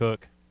Dalvin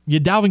Cook. You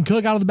had Dalvin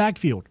Cook out of the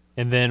backfield.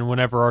 And then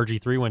whenever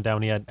RG3 went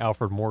down, he had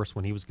Alfred Morris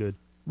when he was good.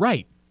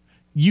 Right.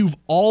 You've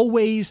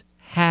always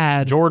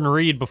had Jordan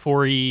Reed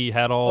before he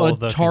had all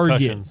the target.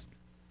 concussions.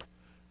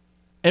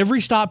 Every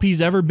stop he's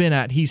ever been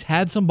at, he's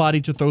had somebody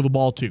to throw the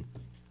ball to.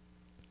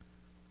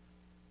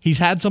 He's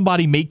had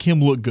somebody make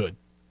him look good.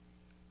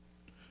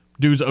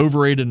 Dude's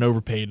overrated and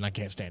overpaid, and I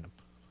can't stand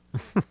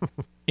him.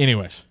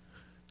 Anyways,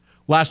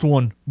 last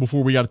one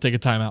before we got to take a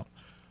timeout.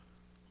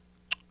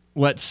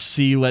 Let's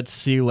see.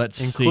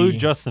 Include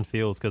Justin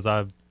Fields because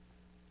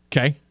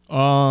Okay.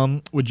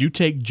 Would you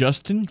take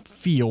Justin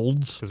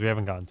Fields we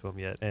haven't gotten to him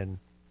yet, and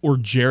or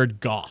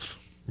Jared Goff?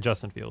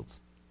 Justin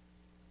Fields.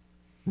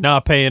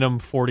 Not paying him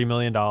 $40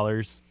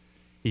 million.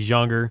 He's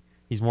younger.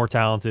 He's more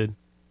talented.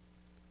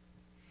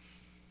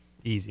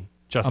 Easy.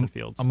 Justin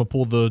Fields. I'm gonna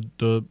pull the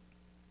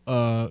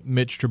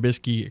Mitch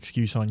Trubisky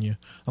excuse on you.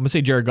 I'm gonna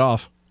say Jared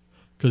Goff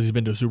because he's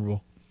been to a Super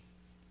Bowl.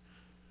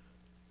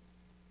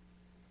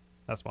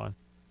 That's fine.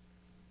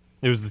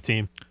 It was the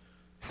team.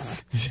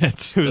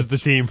 It was the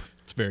team.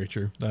 It's very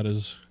true. That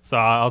is. So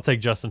I'll take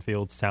Justin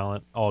Fields'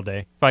 talent all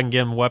day. If I can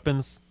give him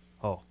weapons,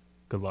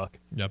 good luck.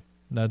 Yep.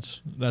 That's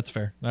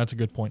fair. That's a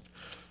good point.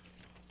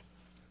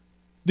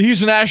 The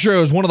Houston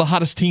Astros, one of the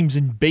hottest teams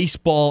in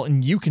baseball,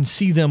 and you can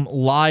see them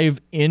live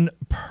in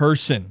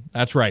person.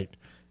 That's right.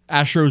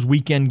 Astros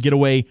weekend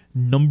getaway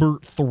number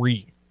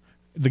 3.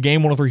 The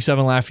game,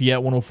 103.7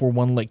 Lafayette,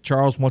 104.1 Lake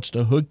Charles, wants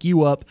to hook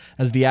you up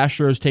as the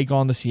Astros take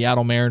on the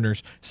Seattle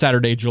Mariners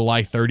Saturday,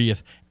 July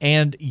 30th.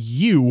 And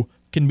you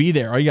can be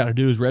there. All you got to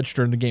do is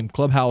register in the game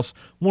clubhouse,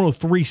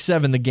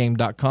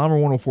 1037thegame.com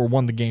or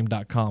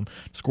 1041thegame.com.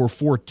 Score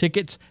 4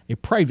 tickets, a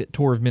private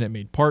tour of Minute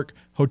Maid Park,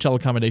 hotel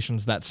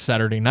accommodations that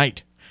Saturday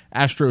night.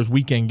 Astros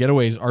weekend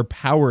getaways are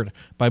powered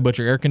by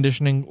Butcher Air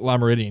Conditioning, La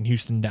Meridian,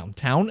 Houston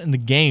downtown, and the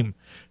game,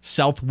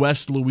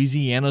 Southwest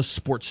Louisiana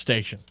Sports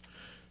Station.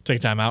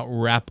 Take time out,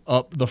 wrap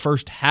up the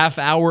first half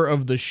hour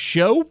of the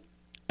show,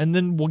 and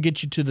then we'll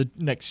get you to the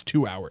next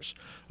 2 hours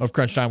of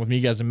Crunch Time with me,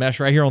 guys, and Mesh,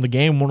 right here on the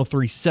game,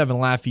 103.7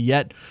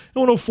 Lafayette,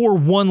 and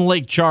 104.1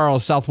 Lake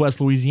Charles, Southwest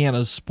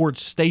Louisiana's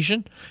sports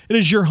station. It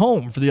is your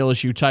home for the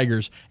LSU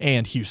Tigers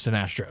and Houston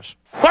Astros.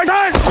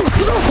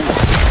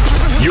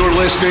 You're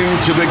listening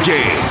to The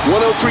Game,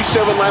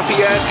 103.7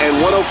 Lafayette and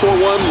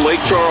 104.1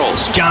 Lake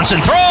Charles. Johnson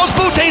throws.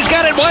 Butte's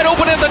got it wide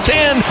open at the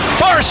 10.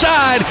 Far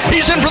side.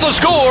 He's in for the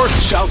score.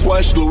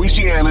 Southwest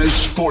Louisiana's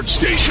sports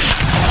station.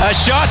 A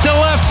shot to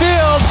left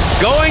field.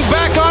 Going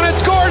back on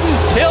it's Gordon.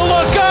 He'll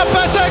look up.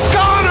 It's a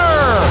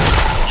goner.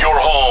 Your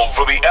home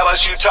for the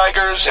LSU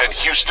Tigers and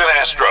Houston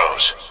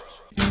Astros.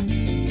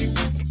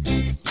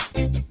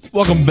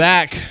 Welcome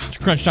back to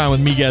Crunch Time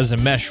with Miguez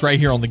and Mesh right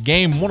here on the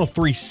game,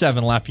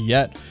 103.7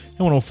 Lafayette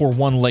and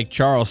 104.1 Lake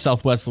Charles,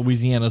 Southwest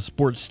Louisiana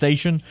sports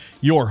station,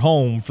 your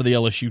home for the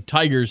LSU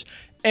Tigers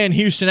and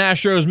Houston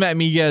Astros. Matt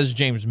Miguez,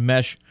 James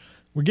Mesh.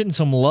 We're getting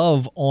some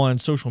love on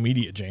social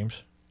media,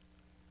 James.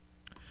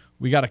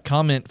 We got a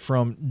comment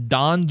from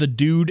Don the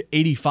Dude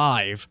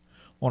 85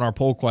 on our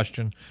poll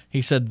question.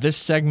 He said, this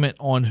segment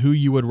on who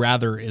you would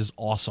rather is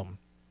awesome.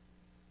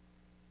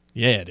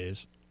 Yeah, it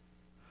is.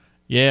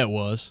 Yeah, it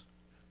was.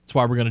 That's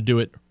why we're going to do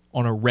it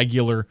on a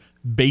regular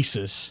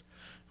basis.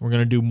 We're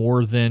going to do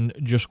more than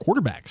just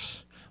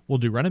quarterbacks. We'll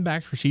do running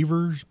backs,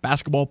 receivers,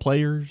 basketball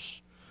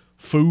players,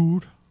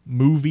 food,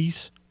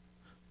 movies.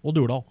 We'll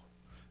do it all.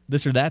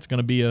 This or that's going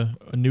to be a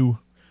new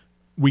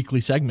weekly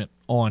segment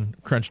on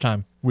Crunch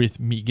Time with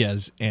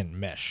Miguez and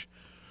Mesh.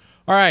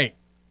 All right,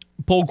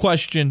 poll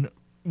question.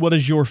 What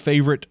is your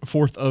favorite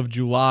 4th of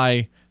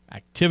July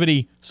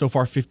activity? So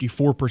far,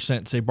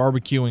 54% say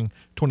barbecuing,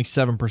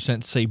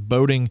 27% say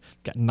boating,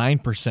 got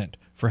 9%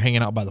 for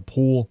hanging out by the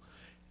pool,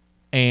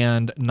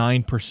 and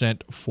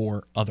 9%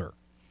 for other.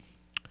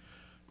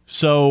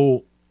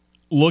 So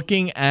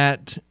looking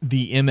at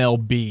the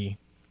MLB,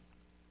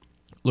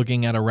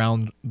 looking at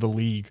around the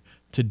league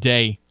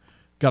today,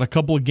 got a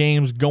couple of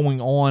games going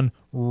on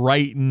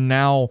right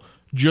now.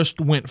 Just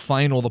went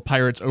final, the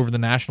Pirates over the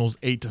Nationals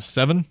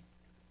 8-7.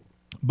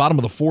 Bottom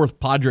of the 4th,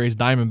 Padres,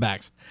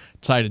 Diamondbacks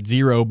tied at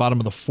 0. Bottom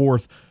of the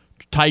 4th,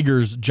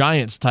 Tigers,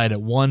 Giants tied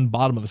at 1.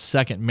 Bottom of the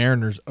 2nd,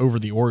 Mariners over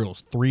the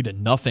Orioles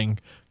 3-0.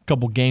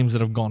 Couple games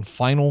that have gone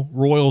final.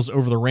 Royals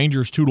over the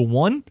Rangers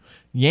 2-1.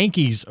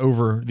 Yankees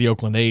over the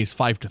Oakland A's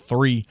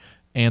 5-3.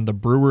 And the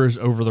Brewers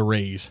over the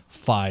Rays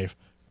 5-3.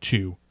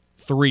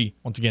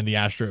 Once again, the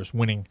Astros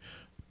winning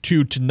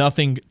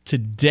 2-0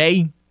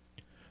 today.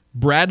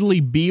 Bradley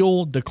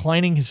Beal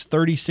declining his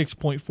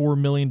 $36.4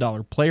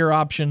 million player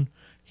option.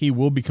 He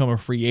will become a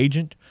free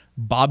agent.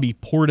 Bobby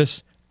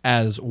Portis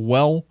as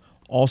well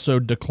also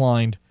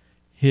declined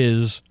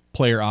his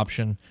player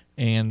option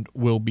and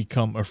will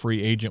become a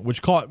free agent,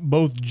 which caught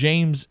both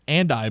James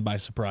and I by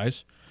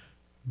surprise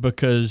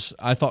because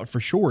I thought for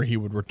sure he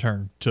would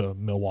return to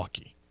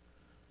Milwaukee.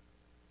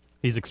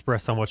 He's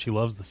expressed how much he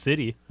loves the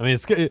city. I mean,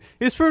 it's pretty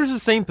much the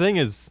same thing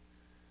as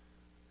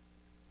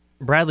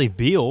Bradley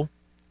Beal.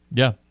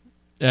 Yeah.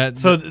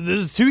 So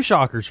there's 2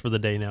 shockers for the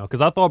day now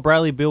because I thought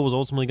Bradley Beal was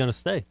ultimately going to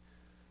stay,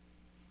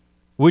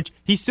 which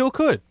he still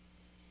could.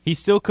 He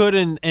still could,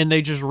 and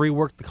they just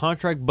reworked the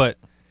contract, but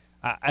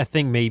I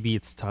think maybe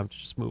it's time to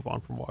just move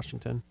on from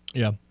Washington.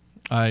 Yeah,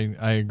 I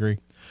agree.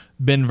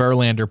 Ben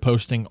Verlander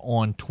posting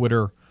on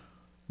Twitter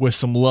with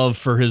some love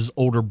for his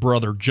older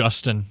brother,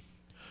 Justin.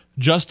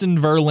 Justin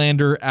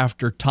Verlander,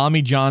 after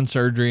Tommy John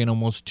surgery and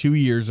almost 2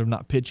 years of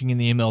not pitching in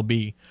the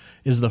MLB,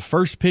 is the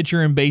first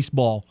pitcher in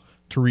baseball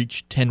to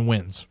reach 10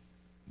 wins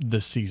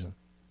this season.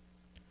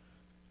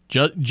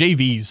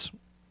 JV's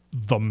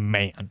the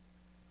man.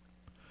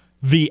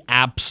 The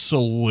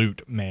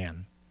absolute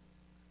man.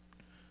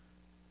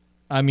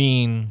 I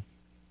mean,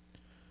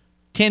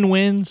 10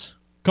 wins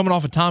coming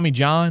off of Tommy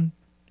John,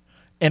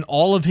 and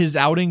all of his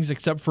outings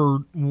except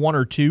for 1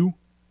 or 2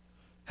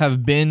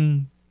 have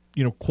been,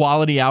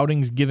 quality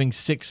outings giving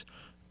 6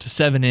 to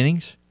 7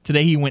 innings.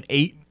 Today he went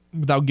 8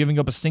 without giving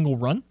up a single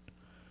run.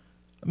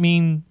 I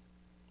mean,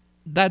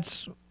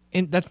 that's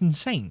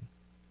insane.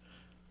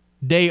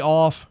 Day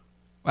off.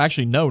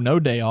 Actually, no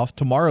day off.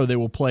 Tomorrow they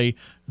will play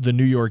the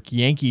New York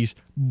Yankees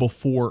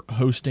before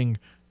hosting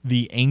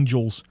the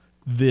Angels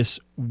this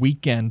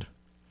weekend.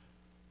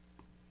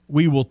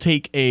 We will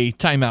take a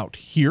timeout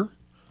here.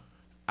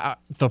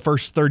 The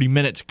first 30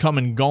 minutes come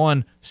and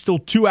gone. Still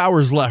 2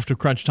 hours left of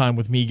Crunch Time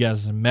with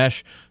Miguez and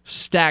Mesh.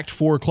 Stacked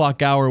 4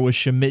 o'clock hour with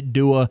Shamit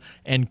Dua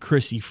and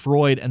Chrissy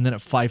Freud. And then at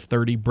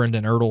 5:30,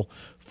 Brendan Ertl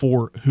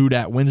for Who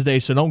Dat Wednesday.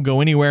 So don't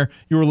go anywhere.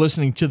 You are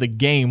listening to The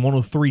Game,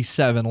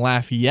 103.7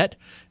 Lafayette,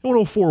 and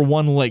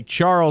 104.1 Lake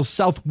Charles,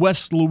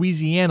 Southwest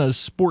Louisiana's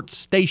sports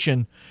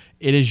station.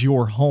 It is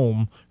your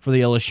home for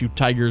the LSU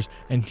Tigers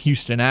and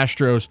Houston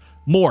Astros.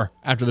 More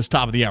after this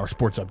top of the hour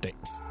sports update.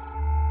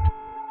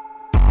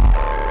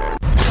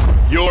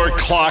 You're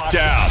clocked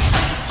out.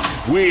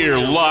 We're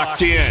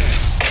locked in.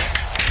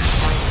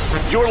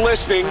 You're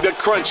listening to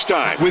Crunch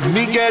Time with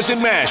Miguez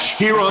and Mesh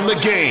here on The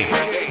Game.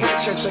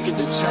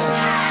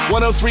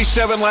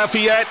 103.7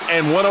 Lafayette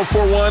and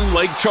 104.1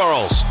 Lake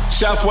Charles,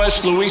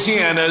 Southwest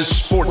Louisiana's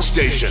sports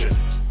station.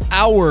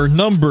 Hour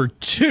number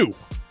 2,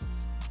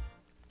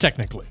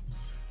 technically.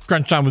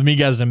 Crunch Time with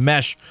Miguez and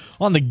Mesh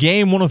on The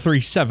Game,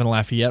 103.7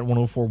 Lafayette,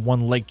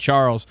 104.1 Lake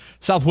Charles,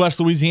 Southwest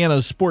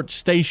Louisiana's sports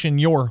station,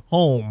 your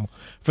home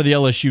for the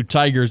LSU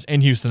Tigers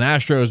and Houston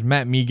Astros.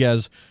 Matt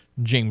Miguez,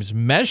 James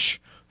Mesh,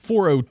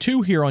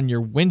 4:02 here on your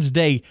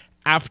Wednesday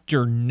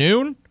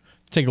afternoon.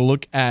 Take a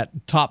look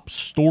at top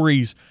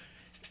stories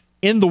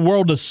in the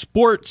world of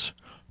sports.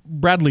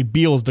 Bradley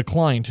Beal has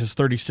declined his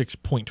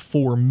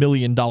 $36.4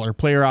 million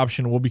player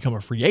option and will become a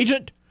free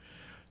agent.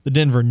 The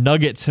Denver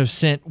Nuggets have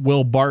sent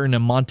Will Barton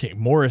and Monte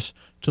Morris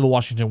to the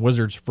Washington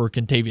Wizards for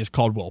Kentavious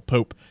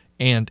Caldwell-Pope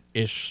and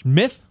Ish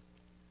Smith.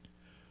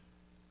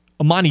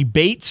 Amani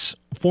Bates,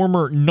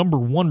 former number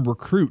 1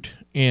 recruit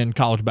in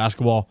college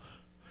basketball,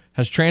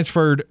 has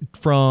transferred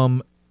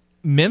from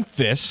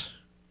Memphis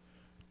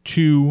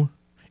to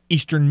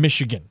Eastern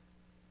Michigan.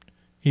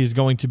 He is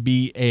going to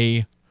be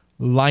a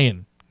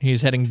Lion. He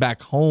is heading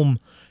back home.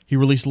 He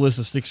released a list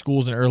of 6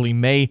 schools in early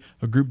May,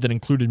 a group that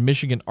included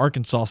Michigan,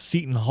 Arkansas,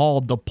 Seton Hall,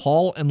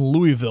 DePaul, and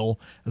Louisville,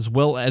 as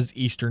well as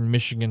Eastern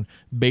Michigan.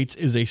 Bates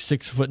is a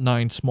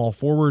 6'9" small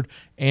forward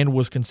and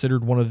was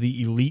considered one of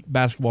the elite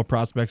basketball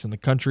prospects in the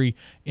country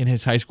in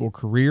his high school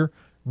career,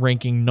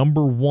 ranking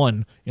number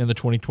 1 in the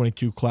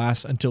 2022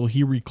 class until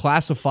he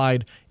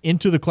reclassified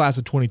into the class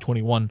of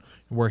 2021,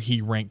 where he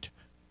ranked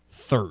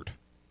 3rd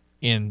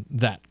in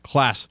that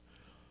class.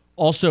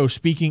 Also,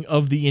 speaking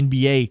of the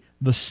NBA,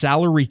 the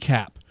salary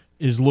cap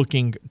is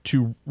looking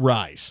to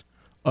rise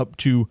up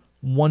to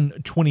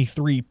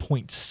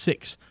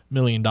 $123.6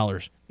 million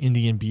in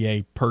the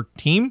NBA per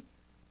team.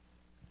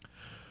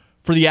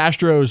 For the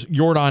Astros,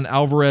 Yordan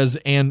Alvarez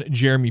and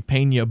Jeremy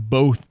Pena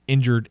both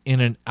injured in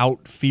an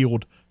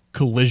outfield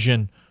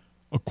collision.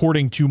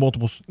 According to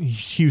multiple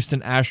Houston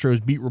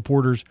Astros beat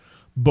reporters,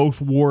 both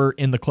were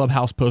in the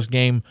clubhouse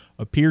post-game,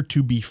 appeared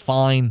to be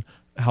fine.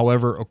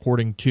 However,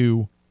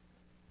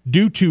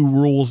 due to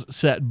rules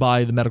set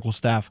by the medical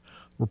staff,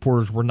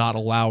 reporters were not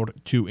allowed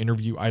to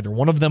interview either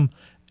one of them,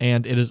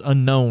 and it is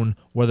unknown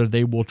whether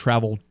they will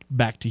travel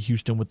back to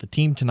Houston with the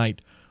team tonight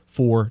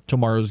for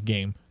tomorrow's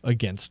game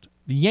against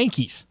the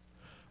Yankees.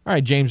 All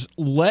right, James,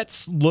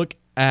 let's look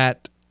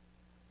at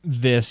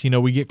this.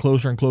 We get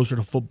closer and closer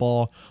to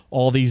football.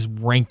 All these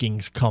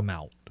rankings come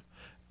out,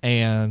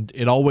 and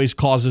it always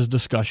causes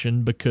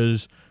discussion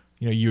because,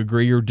 you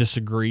agree or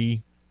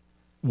disagree,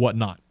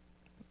 whatnot.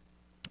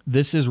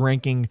 This is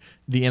ranking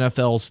the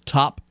NFL's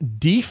top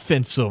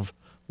defensive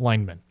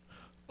linemen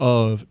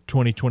of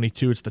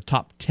 2022. It's the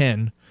top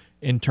 10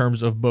 in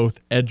terms of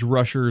both edge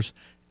rushers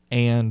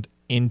and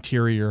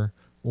interior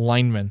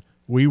linemen.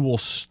 We will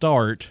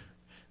start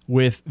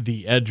with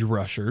the edge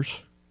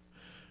rushers.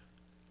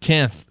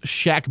 10th,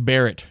 Shaq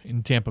Barrett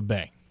in Tampa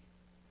Bay.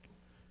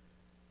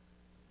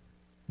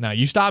 Now,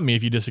 you stop me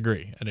if you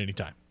disagree at any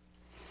time.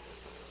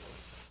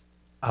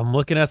 I'm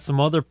looking at some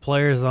other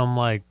players. I'm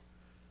like,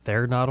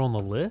 they're not on the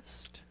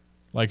list?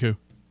 Like who?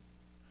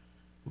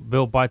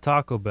 Built by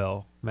Taco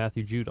Bell,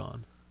 Matthew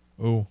Judon.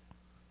 Oh,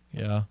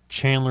 yeah.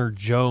 Chandler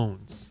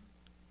Jones.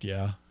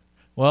 Yeah.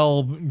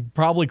 Well,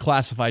 probably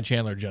classified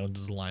Chandler Jones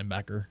as a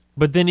linebacker.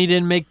 But then he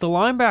didn't make the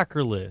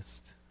linebacker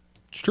list.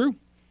 It's true.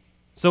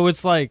 So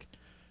it's like,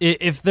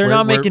 if they're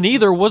not making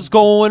either, what's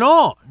going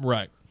on?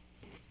 Right.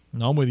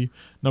 No, I'm with you.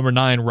 Number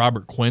 9,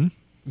 Robert Quinn.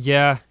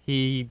 Yeah,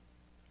 he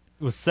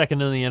was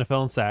second in the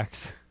NFL in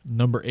sacks.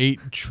 Number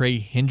 8,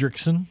 Trey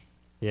Hendrickson.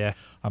 Yeah.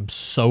 I'm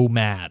so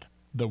mad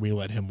that we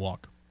let him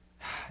walk.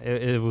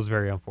 It was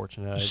very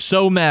unfortunate.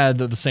 So mad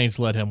that the Saints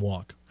let him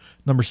walk.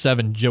 Number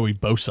 7, Joey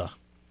Bosa.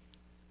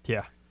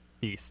 Yeah,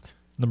 beast.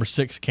 Number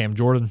 6, Cam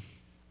Jordan.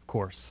 Of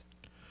course.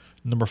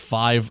 Number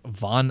 5,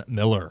 Von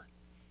Miller.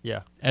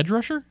 Yeah. Edge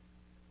rusher?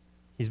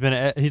 He's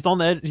on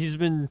the edge. He's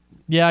been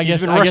he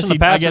rushing the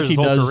passer his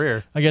whole does.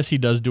 career. I guess he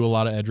does do a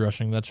lot of edge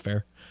rushing. That's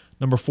fair.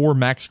 Number 4,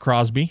 Max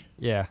Crosby.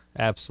 Yeah,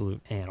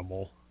 absolute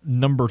animal.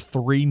 Number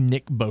 3,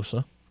 Nick Bosa.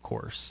 Of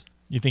course.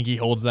 You think he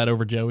holds that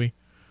over Joey?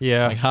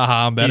 Yeah. Like,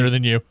 haha, I'm better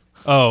than you.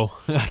 Oh.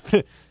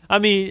 I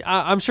mean,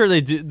 I'm sure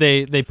they do.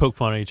 They poke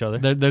fun at each other.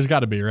 There's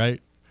got to be,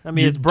 right? I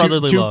mean, it's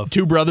brotherly love.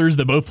 Two brothers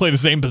that both play the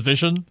same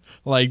position.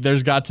 Like,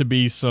 there's got to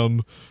be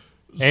some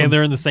and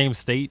they're in the same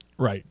state.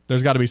 Right.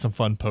 There's got to be some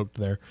fun poked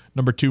there.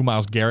 Number 2,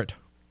 Myles Garrett.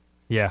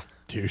 Yeah.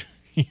 Dude.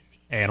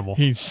 Animal.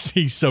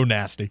 He's so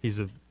nasty. He's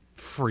a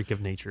freak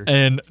of nature.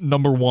 And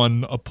number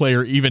 1, a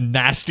player even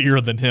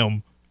nastier than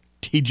him,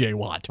 TJ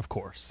Watt. Of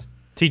course.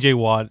 TJ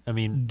Watt, I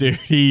mean, dude,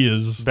 he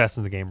is best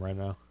in the game right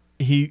now.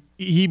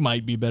 He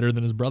might be better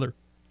than his brother.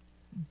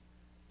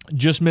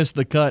 Just missed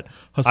the cut.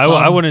 I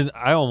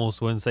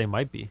almost wouldn't say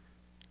might be.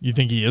 You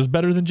think he is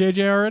better than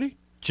JJ already?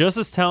 Just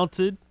as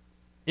talented,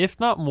 if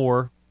not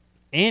more,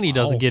 and he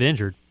doesn't get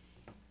injured.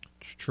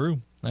 It's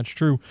true. That's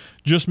true.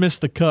 Just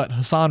missed the cut.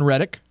 Hassan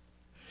Reddick,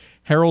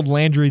 Harold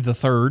Landry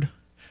III,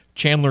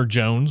 Chandler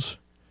Jones,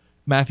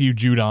 Matthew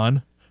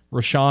Judon,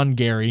 Rashawn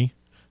Gary,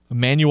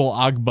 Emmanuel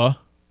Agba,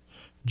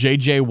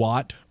 J.J.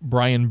 Watt,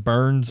 Brian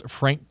Burns,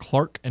 Frank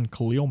Clark, and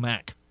Khalil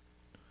Mack.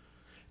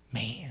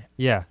 Man.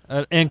 Yeah,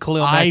 and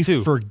Khalil Mack,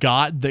 too. I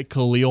forgot that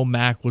Khalil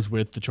Mack was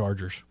with the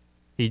Chargers.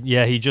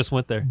 He just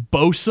went there.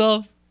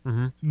 Bosa,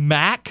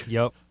 Mack.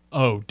 Yep.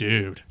 Oh,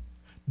 dude.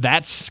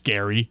 That's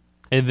scary.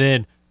 And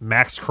then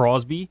Max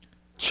Crosby,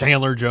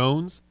 Chandler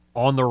Jones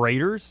on the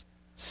Raiders.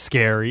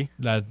 Scary.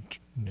 That's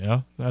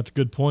a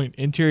good point.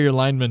 Interior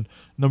lineman,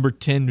 number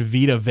 10,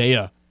 Vita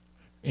Vea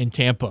in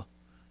Tampa.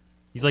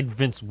 He's like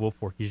Vince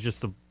Wilfork. He's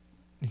just a...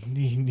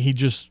 He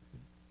just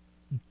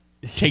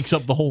takes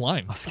up the whole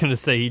line. I was going to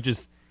say, he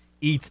just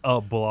eats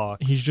up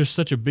blocks. He's just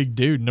such a big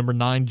dude. Number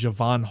 9,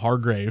 Javon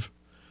Hargrave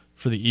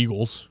for the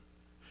Eagles.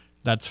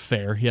 That's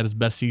fair. He had his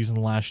best season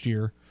last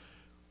year.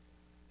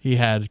 He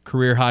had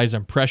career highs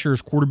in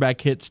pressures,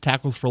 quarterback hits,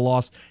 tackles for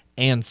loss,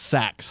 and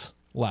sacks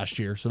last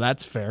year. So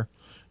that's fair.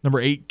 Number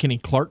 8, Kenny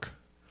Clark.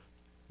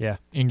 Yeah.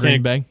 In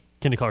Green Bay.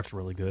 Kenny Clark's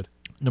really good.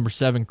 Number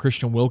 7,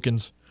 Christian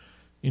Wilkins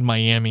in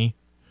Miami.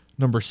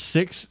 Number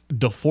 6,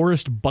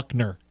 DeForest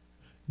Buckner.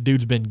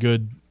 Dude's been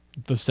good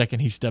the second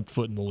he stepped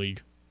foot in the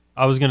league.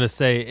 I was going to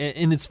say,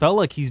 and it's felt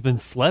like he's been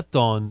slept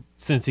on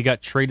since he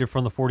got traded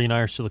from the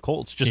 49ers to the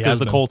Colts, just because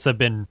the Colts have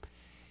been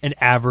an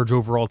average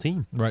overall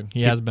team. Right,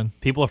 he has been.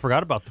 People have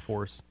forgot about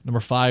DeForest. Number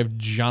 5,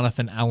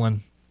 Jonathan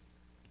Allen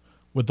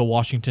with the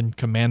Washington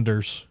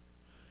Commanders.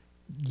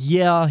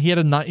 Yeah, he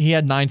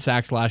had 9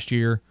 sacks last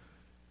year,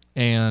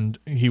 and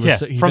he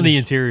from the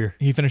interior.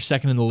 He finished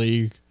second in the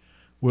league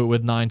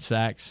with 9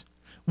 sacks.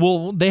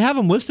 Well, they have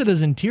him listed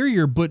as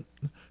interior, but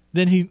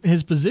then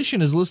his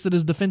position is listed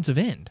as defensive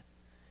end.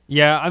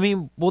 Yeah, I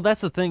mean, well,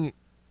 that's the thing.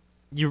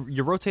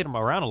 You rotate him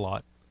around a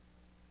lot.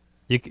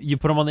 You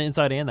put him on the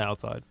inside and the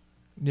outside.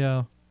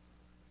 Yeah,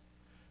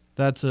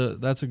 that's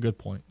a good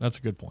point. That's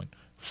a good point.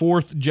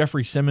 4th,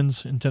 Jeffrey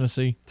Simmons in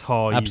Tennessee.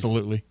 Oh,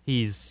 absolutely.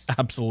 He's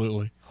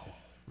absolutely.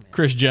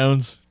 Chris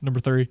Jones,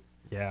 number 3.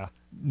 Yeah,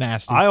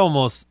 nasty. I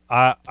almost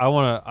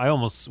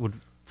would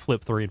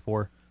flip 3 and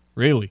 4.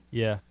 Really?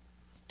 Yeah.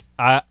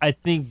 I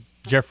think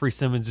Jeffrey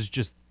Simmons is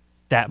just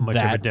that much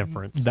of a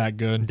difference. That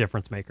good.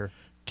 Difference maker.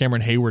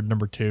 Cameron Hayward,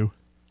 number 2.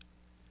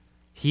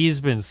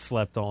 He's been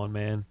slept on,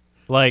 man.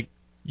 Like,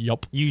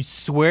 yup. You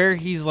swear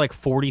he's like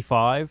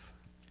 45.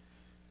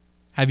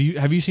 Have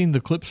you seen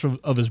the clips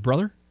of his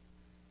brother?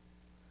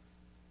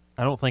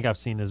 I don't think I've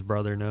seen his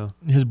brother, no.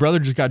 His brother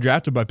just got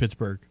drafted by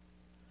Pittsburgh.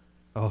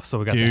 Oh, so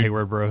we got the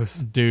Hayward Bros.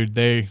 Dude,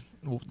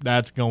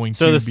 that's going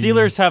so to the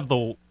Steelers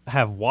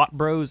have Watt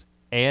Bros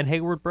and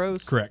Hayward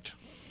Bros? Correct.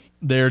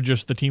 They're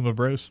just the team of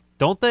bros.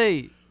 Weren't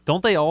they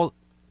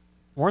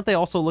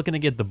also looking to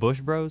get the Bush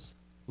Bros?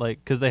 Like,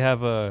 because they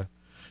have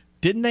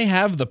Didn't they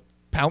have both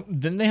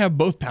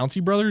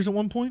Pouncey brothers at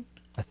one point?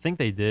 I think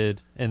they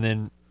did. And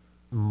then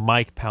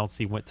Mike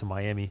Pouncey went to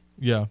Miami.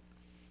 Yeah.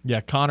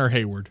 Yeah, Connor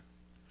Hayward.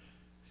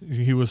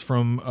 He was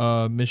from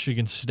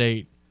Michigan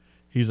State.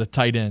 He's a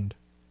tight end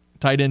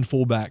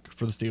fullback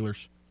for the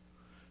Steelers.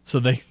 So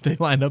they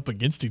line up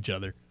against each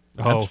other.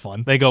 That's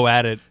fun. They go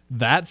at it.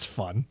 That's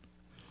fun.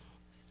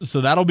 So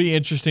that'll be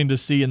interesting to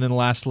see. And then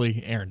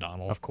lastly, Aaron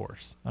Donald. Of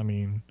course. I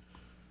mean,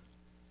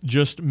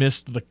 just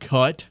missed the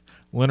cut.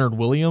 Leonard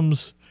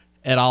Williams,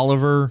 Ed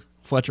Oliver,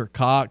 Fletcher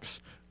Cox,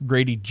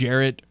 Grady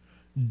Jarrett,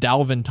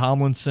 Dalvin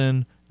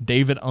Tomlinson,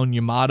 David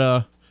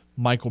Onyemata,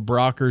 Michael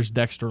Brockers,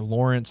 Dexter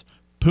Lawrence,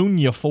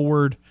 Punya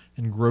Ford,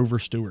 and Grover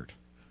Stewart.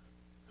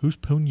 Who's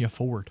Punya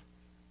Ford?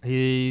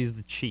 He's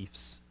the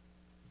Chiefs,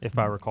 if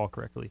I recall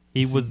correctly.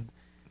 He was...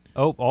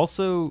 Oh,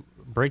 also,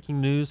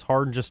 breaking news,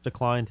 Harden just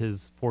declined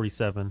his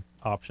 47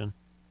 option.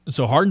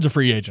 So Harden's a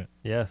free agent?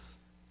 Yes.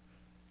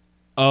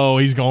 Oh,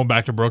 he's going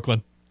back to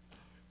Brooklyn.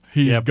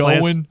 He's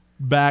going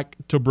back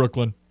to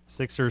Brooklyn.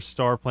 Sixers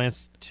star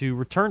plans to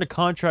return to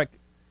contract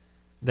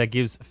that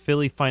gives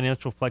Philly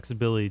financial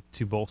flexibility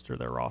to bolster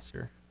their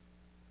roster.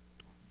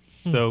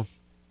 So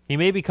he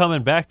may be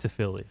coming back to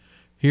Philly.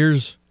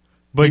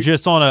 But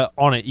just on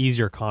an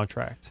easier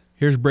contract.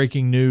 Here's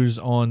breaking news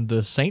on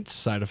the Saints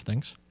side of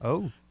things.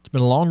 Oh. It's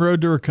been a long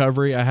road to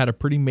recovery. I had a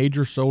pretty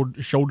major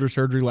shoulder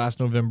surgery last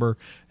November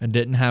and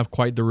didn't have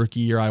quite the rookie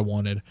year I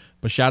wanted.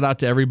 But shout out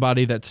to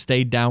everybody that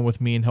stayed down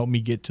with me and helped me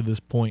get to this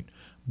point.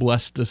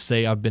 Blessed to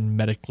say I've been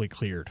medically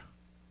cleared.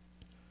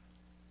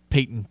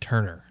 Peyton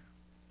Turner.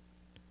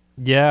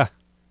 Yeah.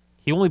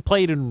 He only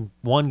played in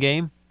one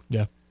game,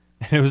 Yeah.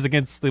 and it was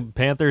against the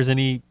Panthers, and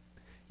he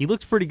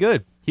looked pretty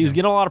good. He was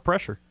getting a lot of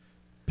pressure.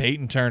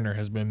 Peyton Turner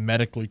has been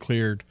medically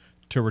cleared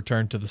to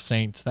return to the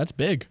Saints. That's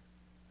big.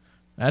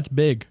 That's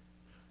big.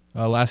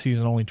 Last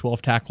season, only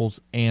 12 tackles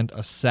and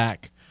a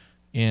sack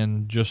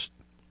in just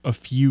a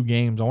few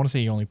games. I want to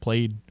say he only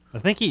played. I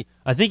think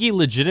he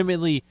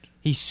legitimately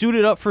he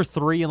suited up for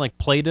 3 and like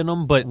played in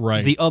them, but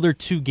Right. the other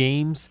 2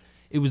 games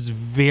it was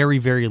very,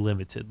 very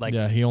limited. Like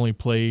Yeah, he only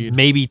played.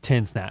 maybe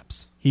 10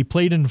 snaps. He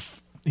played in.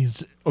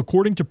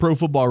 According to Pro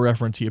Football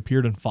Reference, he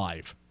appeared in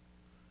 5.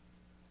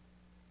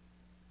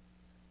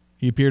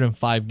 He appeared in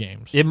 5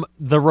 games.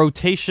 The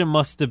rotation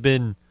must have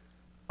been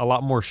a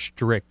lot more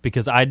strict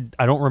because I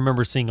don't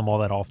remember seeing him all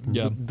that often.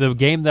 Yeah. The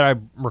game that I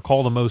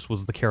recall the most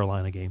was the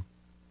Carolina game.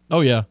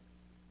 Oh yeah,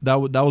 that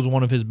was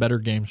one of his better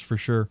games for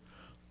sure.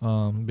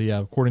 But yeah,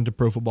 according to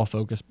Pro Football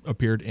Focus,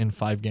 appeared in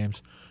 5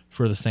 games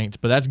for the Saints.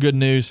 But that's good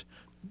news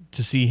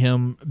to see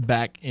him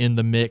back in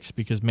the mix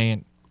because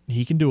man,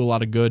 he can do a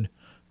lot of good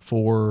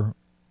for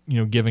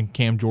giving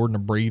Cam Jordan a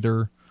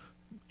breather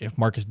if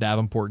Marcus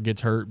Davenport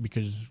gets hurt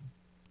because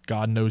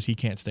God knows he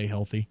can't stay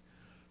healthy.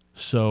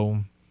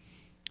 So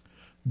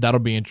that'll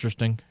be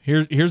interesting.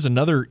 Here's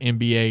another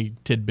NBA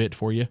tidbit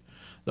for you.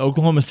 The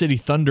Oklahoma City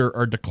Thunder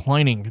are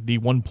declining the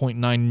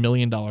 $1.9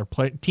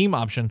 million team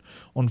option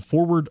on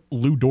forward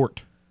Lou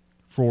Dort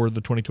for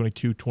the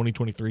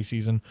 2022-2023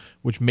 season,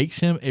 which makes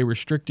him a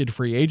restricted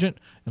free agent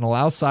and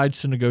allows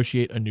sides to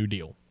negotiate a new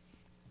deal.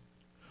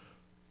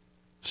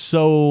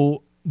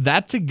 So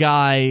that's a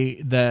guy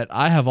that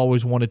I have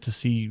always wanted to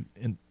see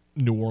in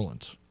New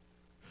Orleans.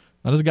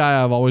 That is a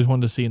guy I've always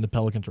wanted to see in the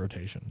Pelicans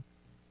rotation.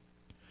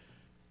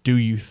 Do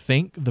you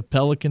think the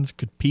Pelicans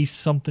could piece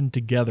something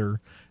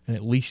together and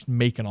at least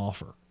make an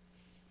offer?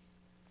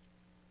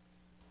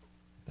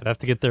 They'd have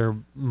to get their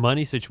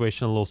money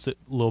situation a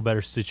little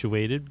better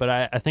situated, but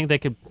I think they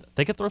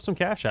could throw some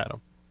cash at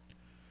them.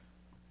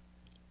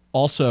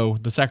 Also,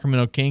 the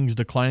Sacramento Kings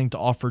declining to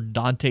offer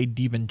Dante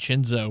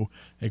DiVincenzo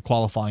a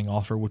qualifying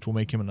offer, which will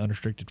make him an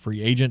unrestricted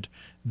free agent.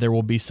 There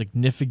will be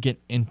significant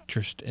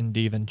interest in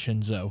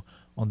DiVincenzo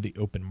on the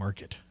open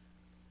market.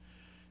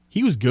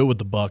 He was good with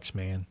the Bucks,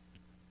 man.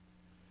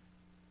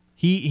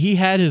 He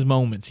had his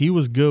moments. He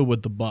was good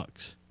with the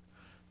Bucks.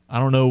 I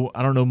don't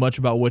know much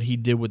about what he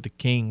did with the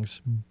Kings,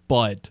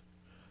 but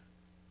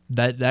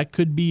that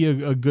could be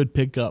a good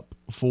pickup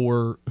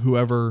for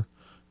whoever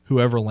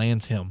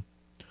lands him.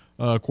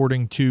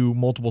 According to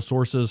multiple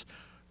sources,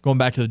 going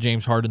back to the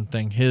James Harden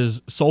thing,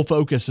 his sole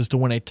focus is to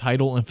win a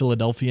title in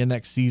Philadelphia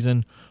next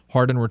season.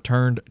 Harden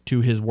returned to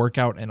his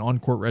workout and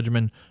on-court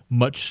regimen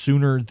much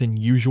sooner than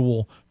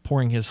usual,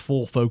 pouring his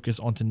full focus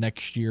onto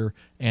next year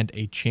and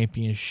a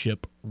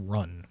championship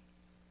run.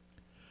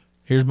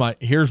 Here's my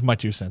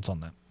 2 cents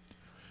on that.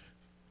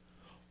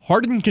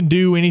 Harden can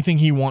do anything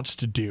he wants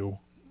to do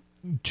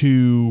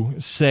to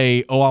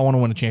say, I want to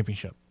win a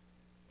championship.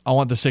 I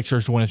want the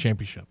Sixers to win a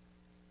championship.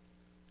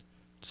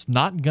 It's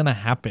not going to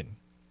happen.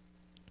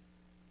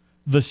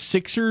 The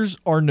Sixers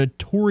are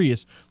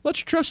notorious. Let's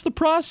trust the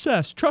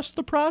process. Trust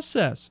the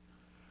process.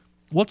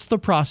 What's the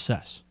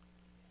process?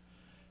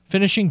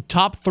 Finishing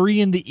top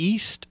 3 in the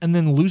East and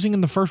then losing in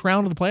the first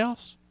round of the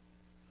playoffs?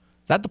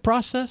 Is that the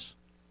process?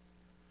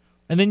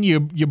 And then you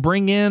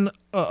bring in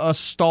a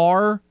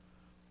star,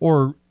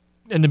 or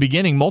in the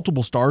beginning,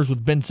 multiple stars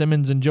with Ben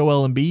Simmons and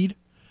Joel Embiid,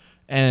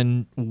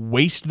 and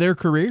waste their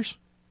careers?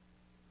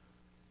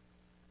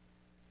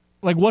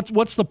 Like,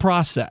 what's the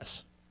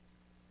process?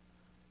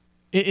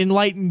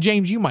 Enlighten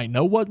James, you might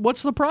know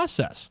what's the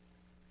process,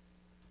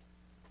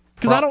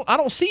 because I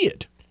don't see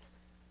it.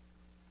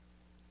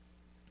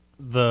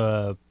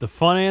 The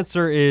fun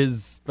answer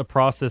is the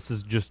process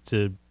is just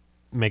to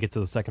make it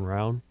to the second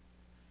round.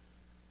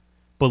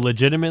 But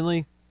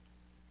legitimately,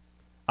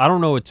 I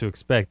don't know what to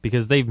expect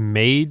because they've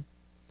made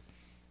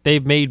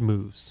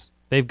moves.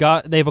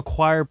 They've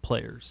acquired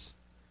players,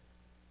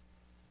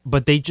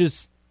 but they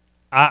just.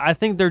 I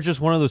think they're just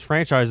one of those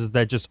franchises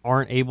that just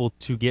aren't able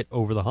to get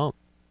over the hump.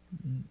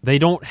 They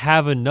don't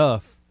have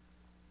enough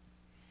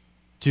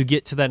to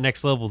get to that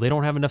next level. They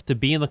don't have enough to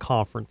be in the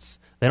conference.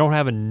 They don't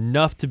have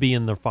enough to be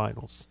in the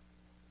finals.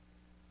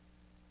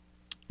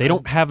 They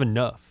don't have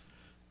enough.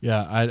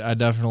 Yeah, I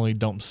definitely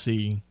don't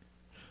see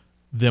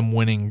them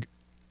winning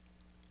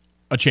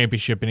a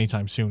championship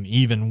anytime soon,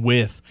 even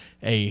with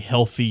a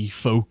healthy,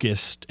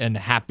 focused, and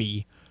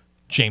happy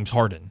James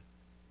Harden.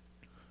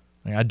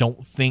 I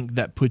don't think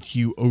that puts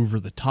you over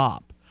the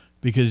top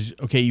because,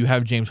 okay, you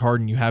have James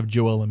Harden, you have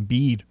Joel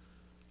Embiid,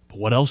 but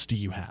what else do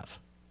you have?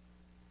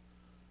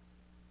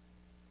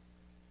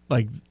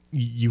 Like,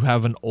 you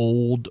have an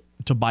old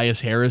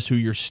Tobias Harris who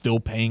you're still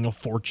paying a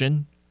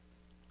fortune.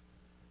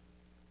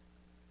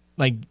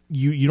 Like,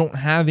 you don't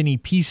have any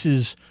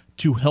pieces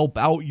to help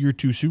out your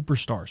 2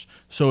 superstars.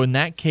 So in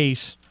that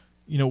case,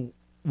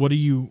 what are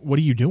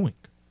you doing?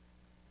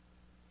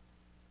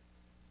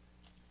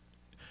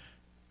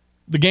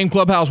 The Game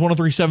Clubhouse,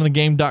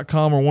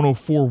 1037thegame.com or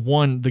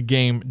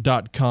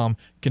 1041thegame.com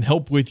can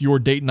help with your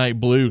date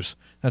night blues.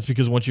 That's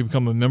because once you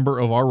become a member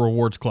of our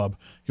rewards club,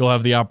 you'll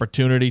have the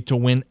opportunity to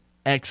win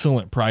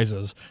excellent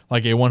prizes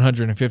like a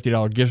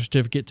 $150 gift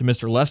certificate to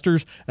Mr.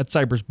 Lester's at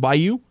Cypress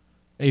Bayou,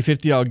 a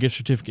 $50 gift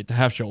certificate to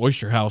Half Shell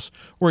Oyster House,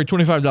 or a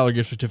 $25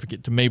 gift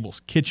certificate to Mabel's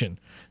Kitchen.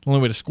 The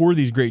only way to score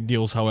these great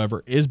deals,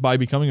 however, is by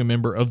becoming a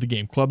member of the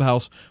Game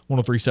Clubhouse,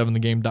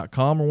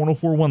 1037thegame.com or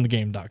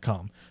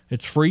 1041thegame.com.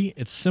 It's free,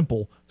 it's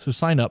simple, so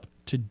sign up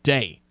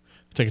today.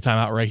 Take a time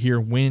out right here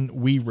when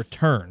we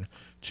return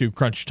to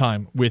Crunch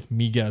Time with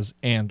Miguez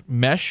and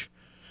Mesh.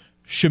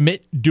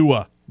 Shamit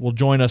Dua will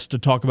join us to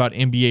talk about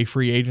NBA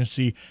free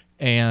agency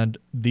and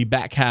the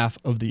back half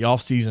of the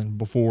offseason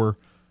before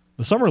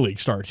the Summer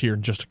League starts here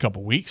in just a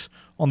couple weeks.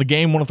 On the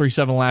Game,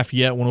 1037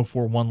 Lafayette,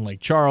 1041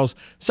 Lake Charles,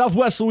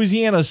 Southwest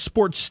Louisiana's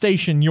sports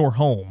station, your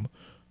home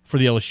for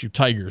the LSU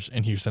Tigers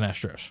and Houston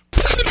Astros.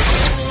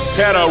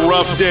 Had a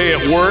rough day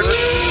at work?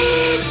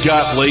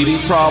 Got lady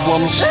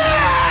problems?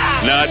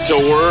 Not to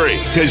worry,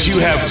 because you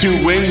have two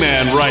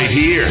wingmen right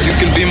here. You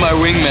can be my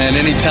wingman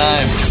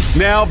anytime.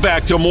 Now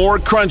back to more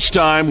Crunch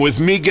Time with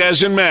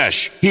Miguez and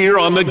Mesh here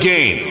on The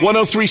Game.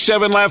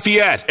 1037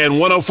 Lafayette and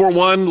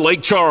 1041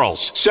 Lake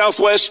Charles,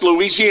 Southwest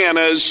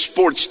Louisiana's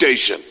sports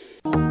station.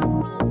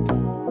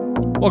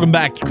 Welcome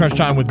back to Crunch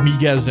Time with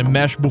Miguez and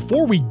Mesh.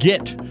 Before we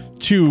get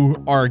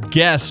to our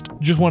guest,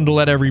 just wanted to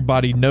let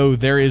everybody know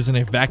there is an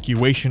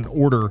evacuation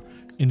order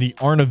in the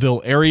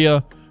Arnaville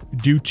area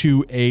due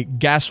to a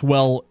gas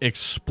well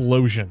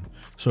explosion.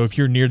 So if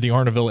you're near the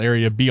Arnaville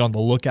area, be on the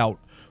lookout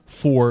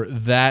for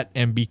that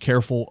and be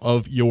careful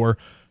of your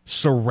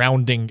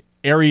surrounding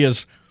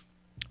areas.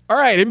 All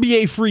right,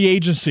 NBA free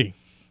agency,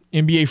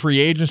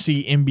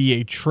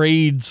 NBA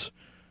trades.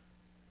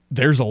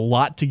 There's a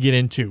lot to get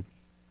into.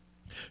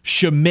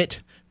 Shamit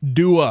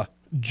Dua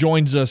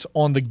joins us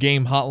on the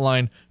Game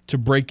hotline to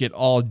break it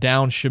all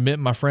down. Shamit,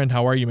 my friend,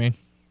 how are you, man?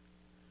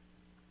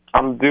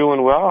 I'm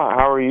doing well.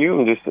 How are you?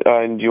 I'm just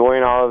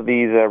enjoying all of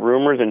these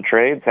rumors and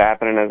trades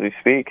happening as we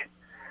speak.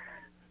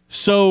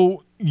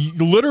 So,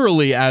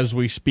 literally as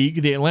we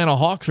speak, the Atlanta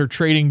Hawks are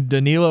trading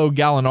Danilo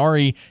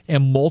Gallinari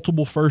and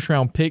multiple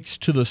first-round picks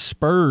to the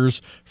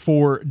Spurs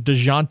for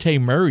DeJounte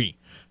Murray.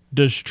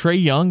 Does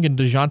Trae Young and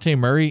DeJounte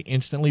Murray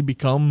instantly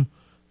become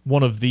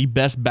one of the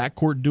best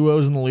backcourt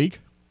duos in the league?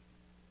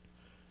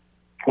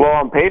 Well,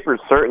 on paper,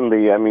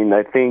 certainly. I mean,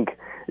 I think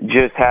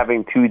just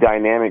having two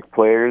dynamic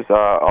players,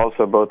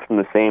 also both from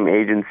the same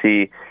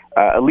agency,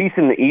 at least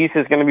in the East,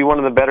 is going to be one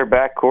of the better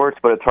backcourts,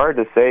 but it's hard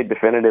to say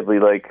definitively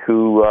like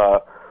who's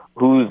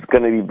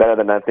going to be better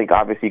than. I think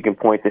obviously you can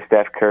point to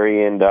Steph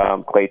Curry and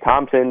Klay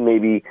Thompson,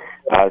 maybe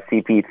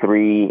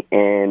CP3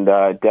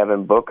 and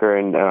Devin Booker,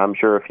 and I'm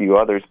sure a few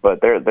others,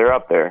 but they're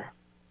up there.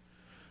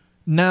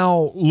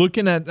 Now,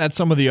 looking at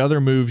some of the other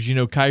moves,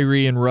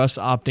 Kyrie and Russ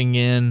opting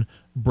in,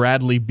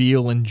 Bradley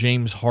Beal and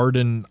James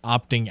Harden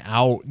opting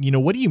out.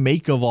 What do you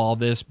make of all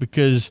this?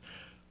 Because,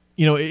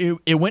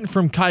 it went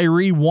from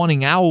Kyrie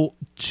wanting out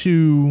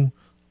to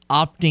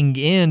opting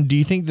in. Do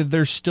you think that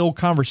there's still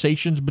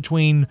conversations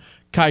between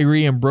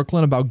Kyrie and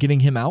Brooklyn about getting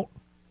him out?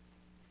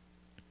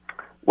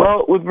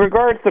 Well, with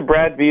regards to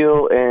Brad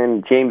Beal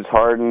and James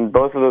Harden,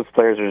 both of those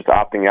players are just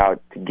opting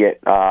out to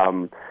get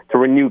to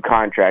renew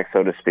contracts,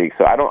 so to speak.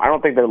 So I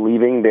don't think they're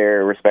leaving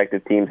their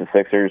respective teams, the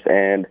Sixers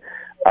and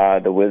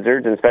the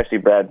Wizards, and especially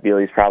Brad Beal.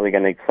 He's probably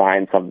going to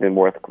sign something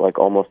worth like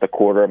almost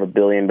 $250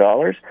 million.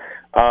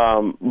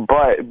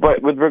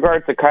 But with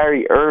regards to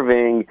Kyrie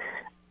Irving,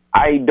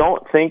 I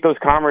don't think those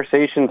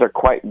conversations are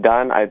quite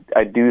done.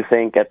 I do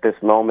think at this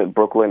moment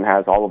Brooklyn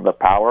has all of the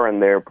power, and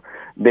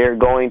they're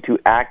going to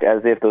act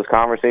as if those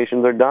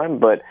conversations are done.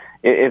 But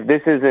if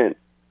this isn't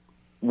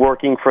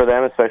working for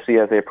them, especially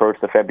as they approach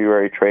the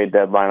February trade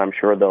deadline, I'm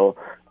sure they'll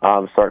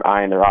start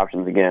eyeing their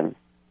options again.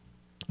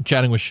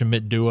 Chatting with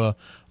Shamit Dua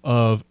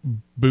of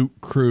Boot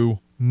Crew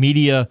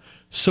Media.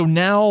 So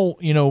now,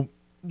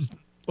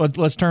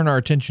 let's turn our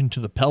attention to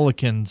the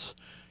Pelicans.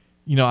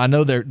 I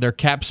know their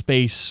cap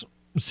space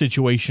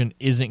situation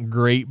isn't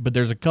great, but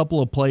there's a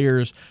couple of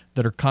players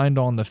that are kind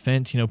of on the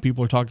fence.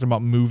 People are talking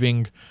about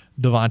moving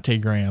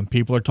Devontae Graham.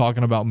 People are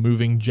talking about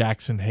moving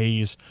Jackson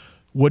Hayes.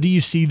 What do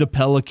you see the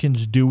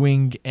Pelicans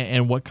doing,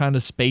 and what kind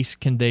of space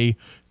can they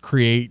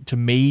create to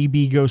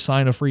maybe go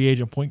sign a free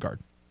agent point guard?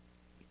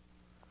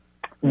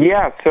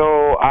 Yeah,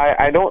 so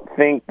I don't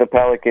think the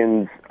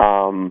Pelicans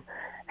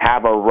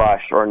have a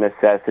rush or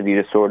necessity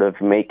to sort of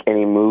make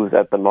any moves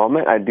at the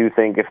moment. I do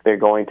think if they're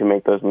going to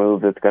make those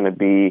moves, it's going to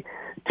be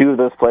two of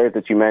those players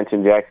that you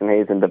mentioned, Jackson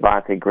Hayes and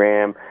Devontae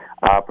Graham,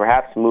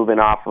 perhaps moving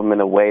off them in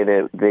a way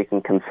that they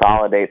can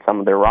consolidate some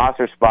of their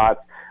roster spots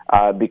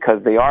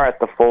because they are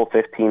at the full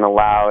 15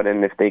 allowed,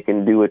 and if they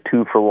can do a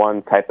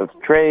 2-for-1 type of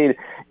trade,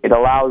 it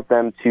allows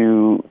them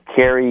to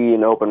carry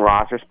an open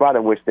roster spot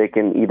in which they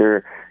can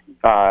either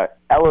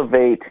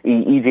elevate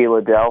E.J.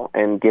 Liddell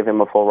and give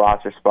him a full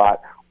roster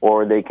spot,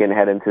 or they can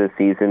head into the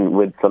season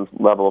with some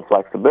level of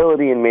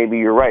flexibility. And maybe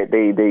you're right,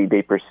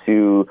 they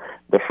pursue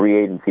the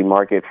free agency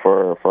market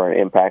for an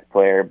impact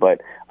player.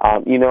 But I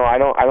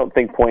don't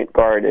think point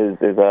guard is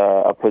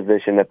a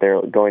position that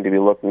they're going to be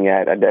looking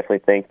at. I definitely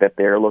think that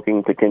they're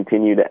looking to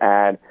continue to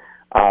add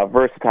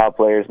versatile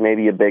players,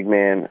 maybe a big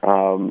man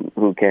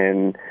who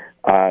can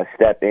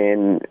step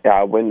in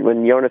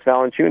when Jonas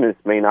Valanciunas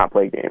may not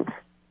play games.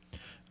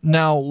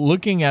 Now,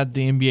 looking at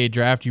the NBA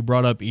draft, you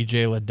brought up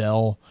E.J.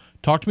 Liddell.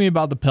 Talk to me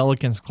about the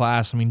Pelicans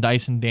class. I mean,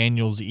 Dyson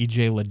Daniels,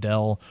 E.J.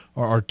 Liddell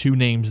are two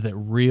names that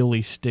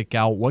really stick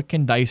out. What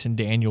can Dyson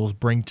Daniels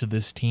bring to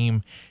this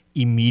team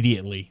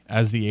immediately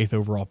as the 8th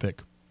overall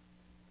pick?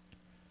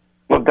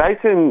 Well,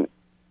 Dyson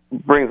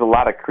brings a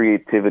lot of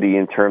creativity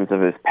in terms of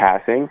his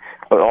passing,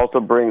 but also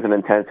brings an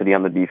intensity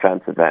on the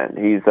defensive end.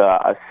 He's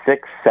a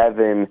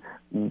 6'7"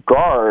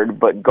 guard,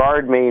 but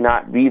guard may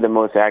not be the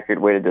most accurate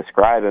way to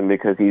describe him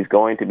because he's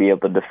going to be able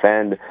to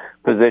defend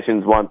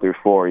positions 1 through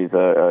 4. He's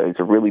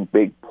a really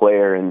big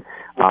player, and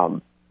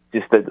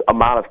just the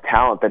amount of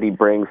talent that he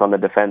brings on the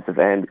defensive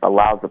end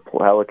allows the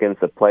Pelicans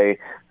to play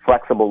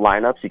flexible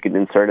lineups. You can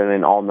insert it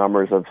in all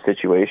numbers of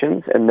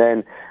situations, and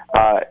then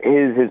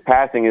his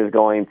passing is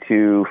going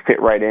to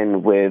fit right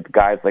in with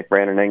guys like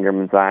Brandon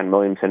Ingram and Zion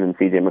Williamson and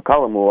C.J.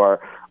 McCollum, who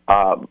are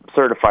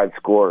certified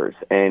scorers,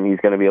 and he's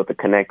going to be able to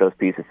connect those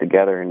pieces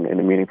together in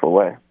a meaningful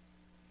way.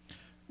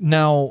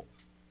 Now,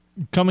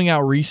 coming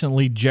out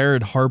recently,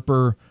 Jared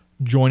Harper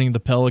joining the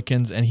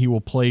Pelicans, and he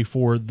will play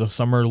on the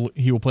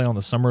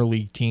summer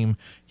league team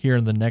here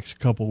in the next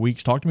couple of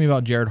weeks. Talk to me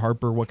about Jared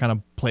Harper. What kind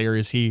of player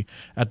is he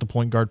at the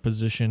point guard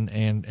position,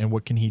 and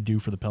what can he do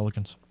for the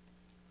Pelicans?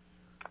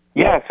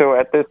 Yeah, so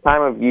at this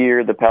time of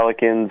year, the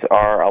Pelicans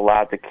are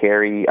allowed to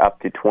carry up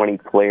to 20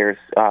 players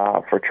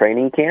for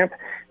training camp,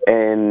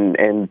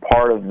 and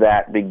part of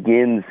that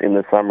begins in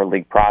the summer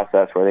league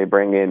process where they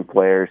bring in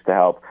players to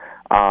help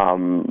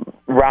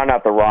round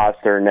out the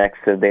roster next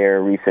to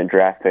their recent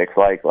draft picks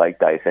like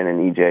Dyson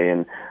and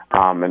EJ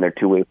and their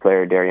two-way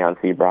player Darion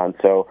Sebron.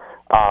 So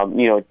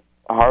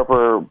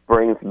Harper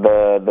brings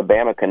the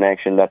Bama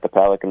connection that the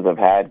Pelicans have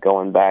had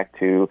going back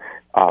to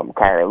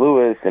Kyra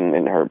Lewis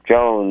and Herb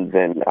Jones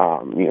and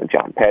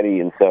John Petty,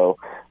 and so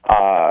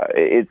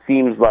it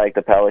seems like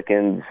the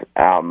Pelicans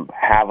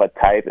have a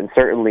type, and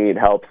certainly it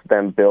helps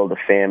them build a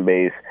fan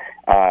base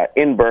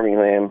in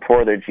Birmingham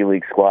for their G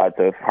League squad.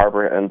 So if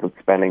Harper ends up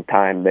spending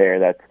time there,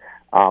 that's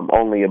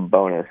only a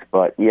bonus.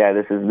 But yeah,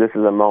 this is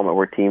a moment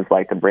where teams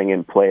like to bring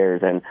in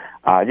players and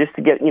just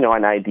to get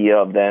an idea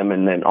of them,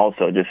 and then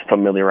also just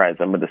familiarize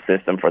them with the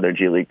system for their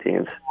G League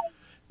teams.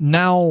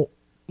 Now,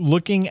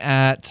 looking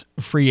at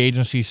free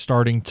agency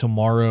starting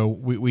tomorrow,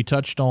 we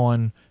touched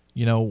on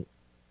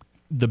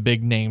the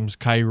big names,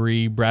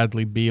 Kyrie,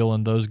 Bradley Beal,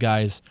 and those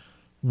guys.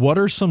 What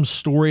are some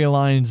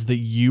storylines that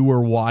you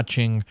are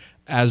watching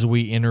as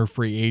we enter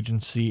free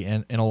agency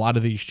and a lot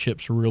of these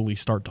chips really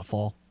start to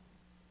fall?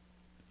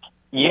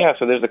 Yeah,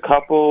 so there's a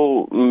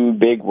couple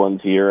big ones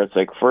here. It's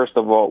like, first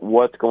of all,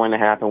 what's going to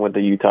happen with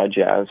the Utah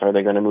Jazz? Are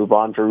they going to move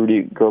on for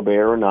Rudy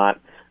Gobert or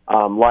not?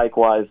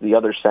 Likewise, the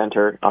other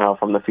center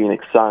from the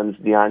Phoenix Suns,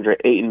 DeAndre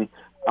Ayton,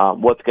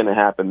 what's going to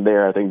happen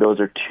there? I think those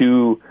are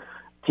two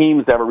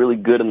teams that were really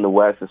good in the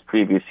West this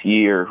previous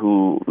year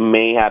who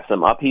may have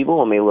some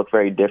upheaval and may look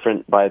very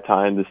different by the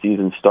time the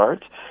season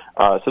starts.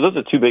 So those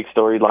are two big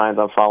storylines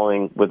I'm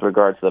following with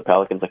regards to the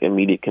Pelicans, like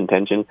immediate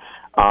contention.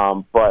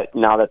 But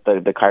now that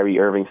the Kyrie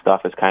Irving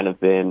stuff has kind of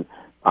been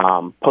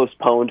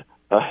postponed,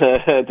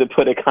 to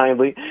put it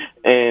kindly.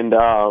 And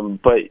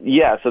but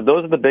yeah, so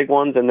those are the big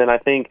ones. And then I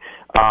think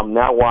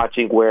now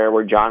watching where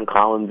John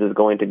Collins is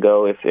going to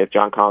go, if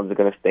John Collins is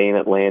going to stay in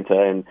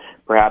Atlanta, and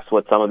perhaps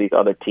what some of these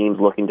other teams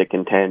looking to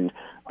contend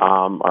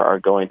are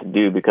going to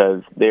do,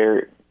 because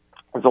there's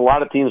a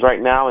lot of teams right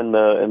now in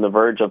the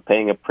verge of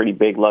paying a pretty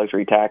big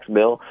luxury tax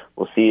bill.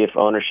 We'll see if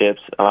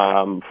ownerships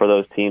for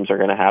those teams are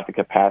going to have the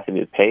capacity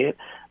to pay it,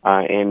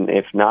 and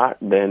if not,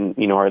 then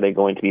are they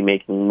going to be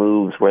making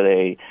moves where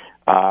they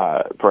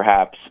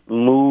perhaps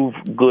move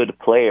good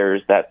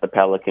players that the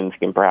Pelicans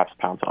can perhaps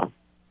pounce on.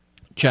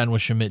 Chatting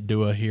with Shamit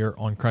Dua here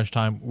on Crunch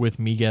Time with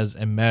Miguez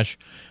and Mesh.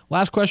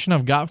 Last question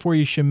I've got for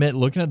you, Shamit.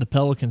 Looking at the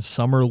Pelicans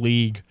Summer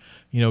League,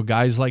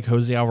 guys like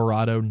Jose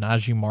Alvarado,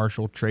 Najee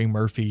Marshall, Trey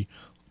Murphy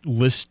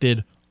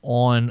listed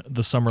on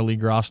the Summer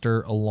League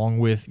roster, along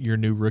with your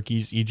new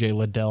rookies, E.J.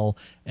 Liddell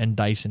and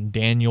Dyson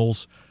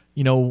Daniels.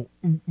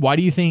 Why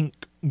do you think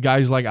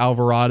guys like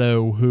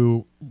Alvarado,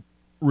 who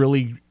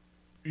really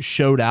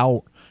showed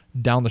out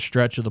down the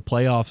stretch of the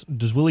playoffs,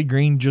 does Willie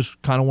Green just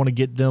kind of want to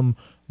get them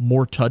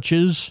more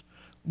touches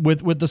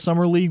with the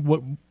Summer League?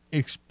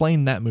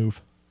 Explain that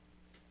move.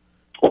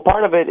 Well,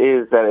 part of it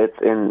is that it's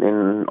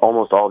in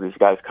almost all these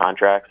guys'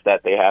 contracts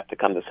that they have to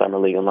come to Summer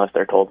League unless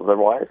they're told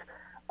otherwise.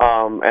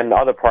 And the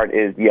other part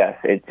is, yes,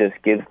 it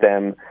just gives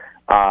them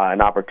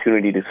an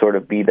opportunity to sort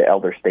of be the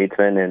elder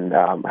statesman and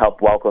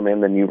help welcome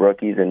in the new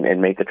rookies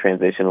and make the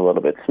transition a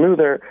little bit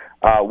smoother,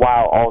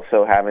 while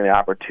also having the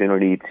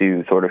opportunity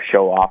to sort of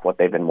show off what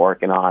they've been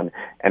working on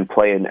and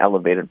play an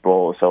elevated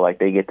role. So, like,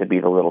 they get to be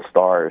the little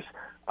stars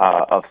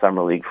of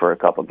summer league for a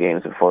couple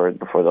games before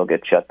they'll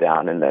get shut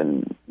down,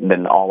 and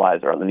then all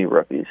eyes are on the new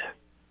rookies.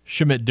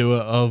 Shamit Dua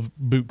of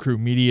Boot Crew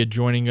Media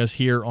joining us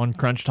here on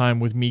Crunch Time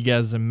with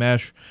Miguez and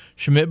Mesh.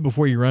 Shamit,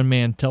 before you run,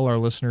 man, tell our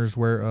listeners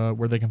where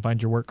they can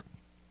find your work.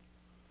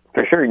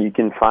 For sure. You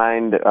can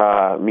find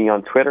me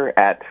on Twitter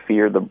at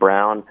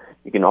FearTheBrown.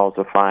 You can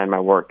also find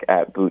my work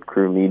at Boot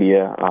Crew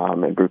Media at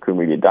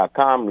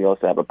bootcrewmedia.com. We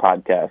also have a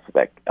podcast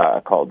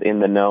called In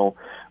the Know,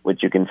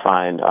 which you can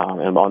find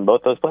on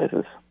both those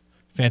places.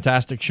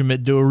 Fantastic,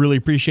 Shamit Dua. Really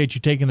appreciate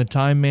you taking the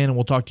time, man, and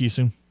we'll talk to you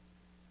soon.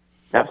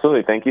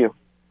 Absolutely. Thank you.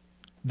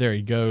 There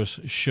he goes,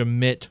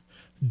 Shamit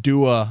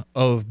Dua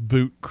of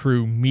Boot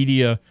Crew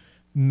Media.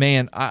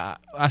 Man,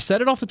 I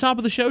said it off the top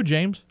of the show,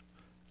 James.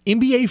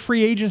 NBA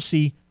free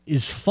agency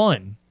is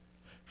fun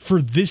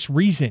for this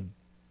reason.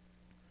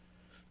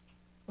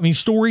 I mean,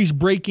 stories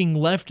breaking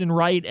left and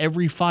right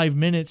every 5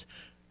 minutes.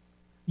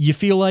 You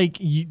feel like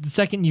the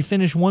second you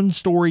finish one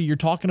story, you're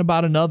talking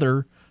about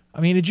another.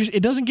 I mean,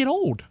 it doesn't get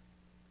old.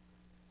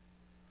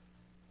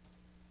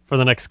 For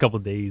the next couple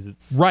of days,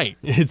 it's right.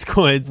 It's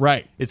going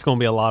to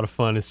be a lot of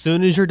fun. As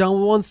soon as you're done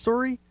with one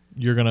story,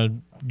 you're gonna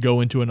go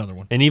into another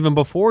one, and even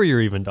before you're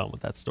even done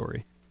with that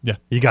story, yeah,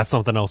 you got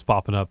something else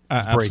popping up.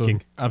 It's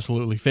breaking.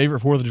 Absolutely.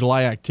 Favorite 4th of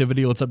July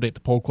activity. Let's update the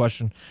poll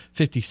question.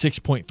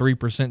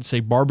 56.3% say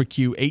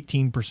barbecue.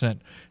 18%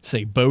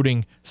 say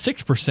boating.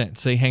 6%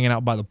 say hanging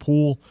out by the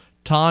pool.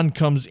 Ton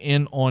comes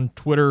in on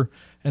Twitter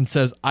and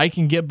says, I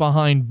can get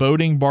behind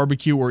boating,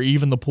 barbecue, or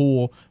even the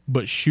pool,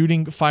 but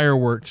shooting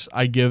fireworks,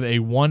 I give a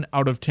 1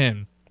 out of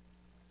 10.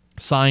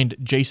 Signed,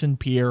 Jason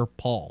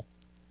Pierre-Paul.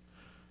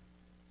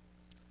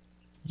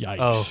 Yikes.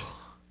 Oh.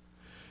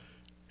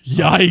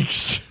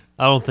 Yikes.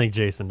 I don't think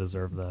Jason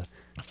deserved that.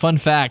 Fun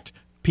fact,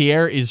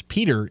 Pierre is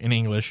Peter in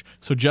English,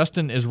 so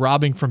Justin is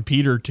robbing from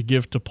Peter to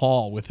give to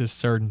Paul with his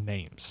certain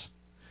names.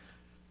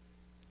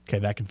 Okay,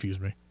 that confused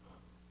me.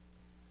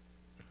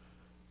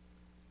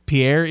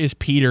 Pierre is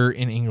Peter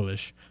in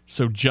English,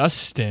 so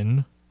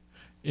Justin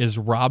is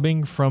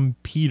robbing from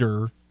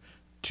Peter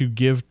to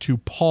give to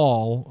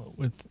Paul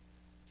with...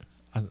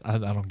 I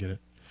don't get it.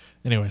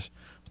 Anyways,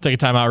 we'll take a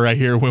time out right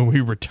here. When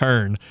we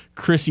return,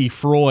 Chrissy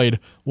Freud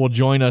will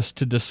join us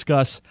to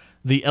discuss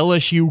the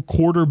LSU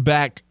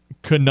quarterback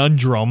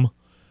conundrum,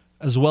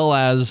 as well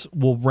as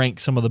we'll rank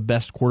some of the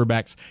best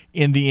quarterbacks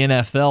in the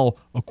NFL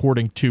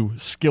according to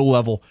skill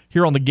level.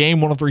 Here on the game,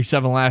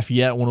 103.7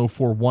 Lafayette,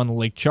 104.1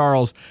 Lake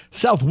Charles,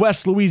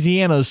 Southwest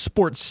Louisiana's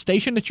sports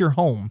station. It's your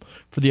home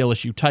for the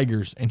LSU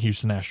Tigers and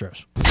Houston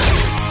Astros.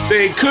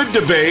 They could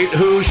debate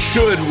who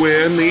should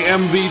win the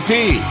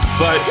MVP,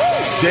 but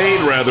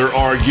they'd rather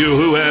argue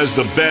who has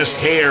the best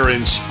hair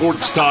in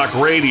sports talk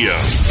radio.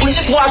 We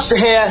just wash the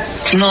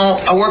hair. You know,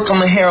 I work on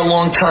my hair a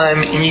long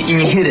time, and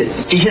you hit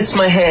it. It hits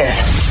my hair.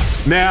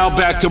 Now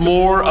back to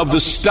more of the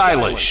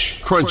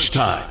stylish Crunch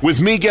Time with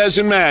Miguez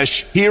and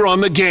Mash here on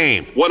the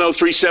game.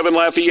 103.7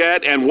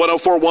 Lafayette and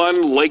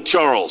 104.1 Lake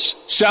Charles,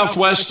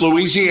 Southwest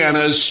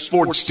Louisiana's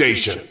sports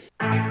station.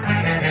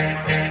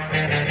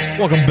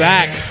 Welcome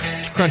back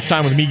to Crunch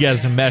Time with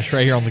Miguez and Mesh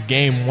right here on the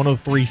game.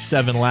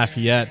 103.7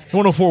 Lafayette,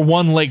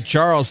 104.1 Lake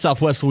Charles,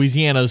 Southwest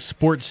Louisiana's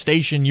sports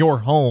station, your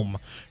home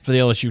for the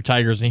LSU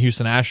Tigers and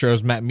Houston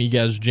Astros. Matt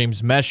Miguez,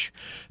 James Mesh.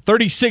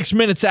 36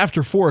 minutes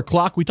after 4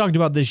 o'clock. We talked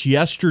about this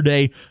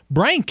yesterday.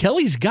 Brian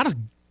Kelly's got a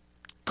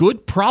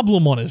good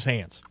problem on his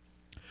hands.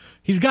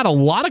 He's got a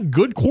lot of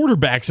good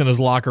quarterbacks in his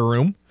locker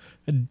room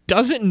and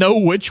doesn't know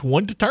which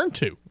one to turn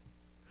to.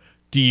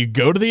 Do you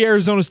go to the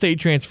Arizona State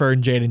transfer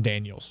and Jaden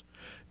Daniels?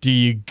 Do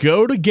you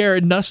go to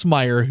Garrett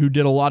Nussmeier, who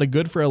did a lot of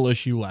good for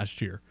LSU last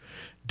year?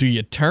 Do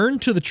you turn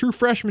to the true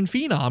freshman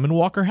phenom in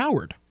Walker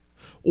Howard?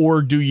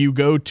 Or do you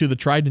go to the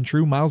tried and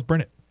true Miles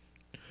Brennan?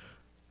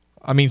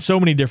 I mean, so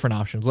many different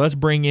options. Let's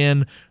bring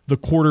in the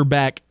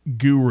quarterback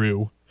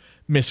guru,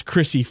 Miss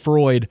Chrissy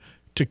Freud,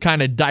 to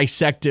kind of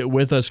dissect it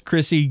with us.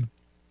 Chrissy,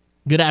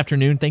 good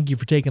afternoon. Thank you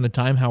for taking the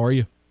time. How are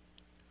you?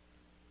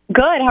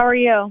 Good. How are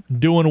you?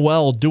 Doing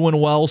well, doing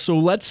well. So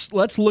let's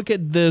look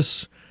at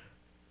this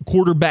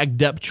quarterback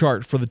depth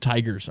chart for the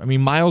Tigers. I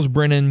mean, Miles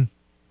Brennan,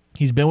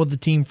 he's been with the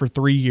team for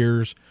 3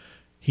 years.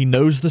 He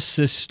knows the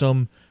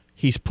system.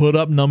 He's put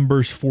up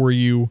numbers for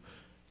you.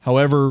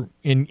 However,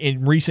 in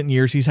recent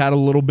years, he's had a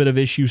little bit of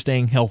issue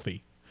staying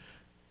healthy.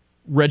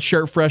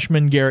 Redshirt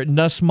freshman Garrett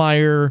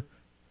Nussmeier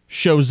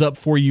shows up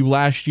for you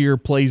last year,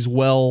 plays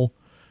well.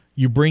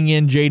 You bring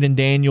in Jaden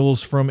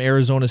Daniels from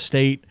Arizona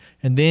State,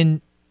 and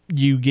then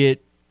you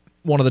get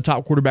one of the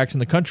top quarterbacks in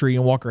the country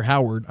in Walker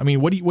Howard. I mean,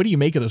 what do you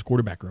make of this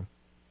quarterback room?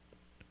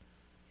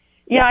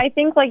 Yeah, I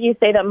think, like you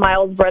say, that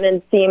Miles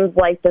Brennan seems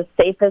like the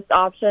safest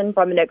option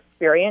from an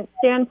experience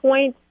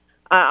standpoint.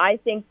 I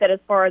think that as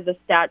far as the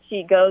stat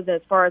sheet goes, and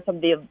as far as some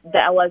of the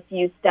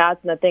LSU stats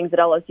and the things that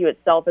LSU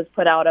itself has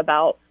put out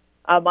about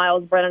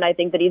Miles Brennan, I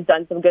think that he's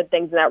done some good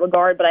things in that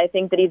regard, but I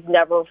think that he's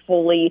never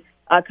fully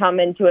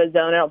come into his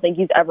own. I don't think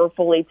he's ever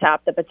fully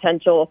tapped the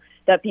potential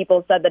that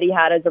people said that he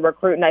had as a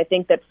recruit, and I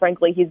think that,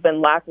 frankly, he's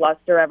been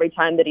lackluster every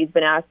time that he's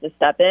been asked to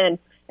step in.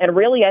 And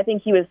really, I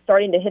think he was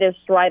starting to hit his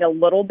stride a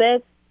little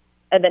bit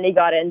and then he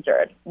got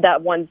injured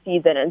that one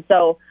season. And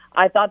so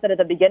I thought that at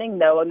the beginning,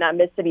 though, in that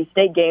Mississippi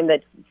State game,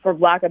 that for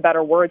lack of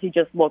better words, he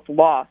just looked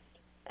lost.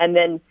 And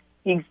then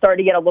he started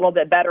to get a little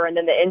bit better, and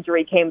then the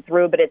injury came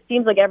through. But it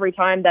seems like every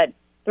time that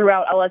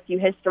throughout LSU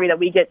history that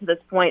we get to this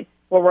point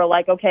where we're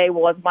like, okay,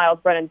 well, it's Miles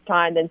Brennan's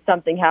time, then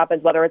something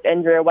happens, whether it's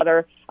injury or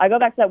whether I go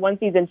back to that one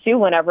season, too,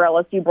 whenever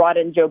LSU brought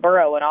in Joe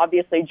Burrow. And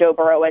obviously Joe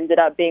Burrow ended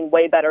up being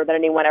way better than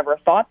anyone ever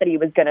thought that he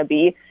was going to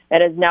be,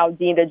 and is now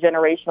deemed a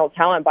generational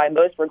talent by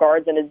most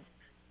regards, and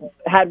has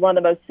had one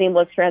of the most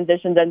seamless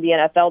transitions in the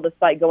NFL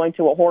despite going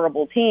to a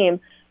horrible team.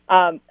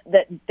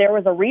 That there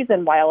was a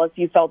reason why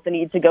LSU felt the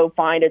need to go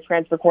find a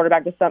transfer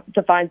quarterback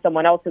to find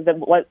someone else, because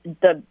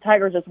the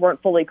Tigers just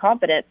weren't fully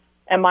confident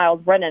in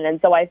Miles Brennan.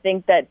 And so I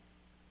think that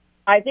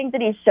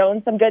he's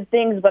shown some good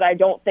things, but I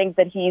don't think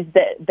that he's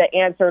the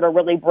answer to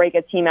really break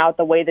a team out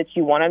the way that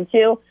you want him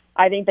to.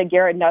 I think that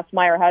Garrett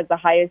Nussmeier has the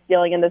highest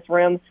ceiling in this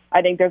room.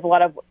 I think there's a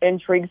lot of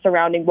intrigue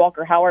surrounding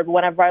Walker Howard. But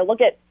whenever I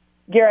look at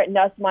Garrett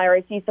Nussmeier,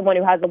 I see someone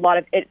who has a lot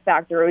of it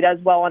factor, who does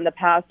well in the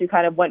past, who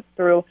kind of went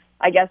through,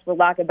 I guess, for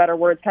lack of better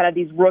words, kind of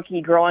these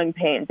rookie growing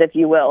pains, if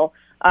you will,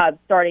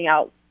 starting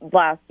out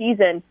last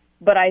season.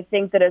 But I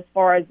think that as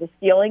far as the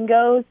ceiling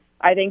goes,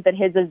 I think that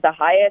his is the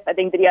highest. I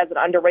think that he has an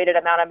underrated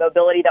amount of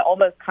mobility that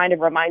almost kind of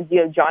reminds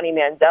you of Johnny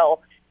Manziel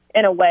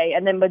in a way.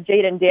 And then with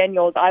Jaden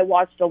Daniels, I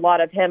watched a lot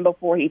of him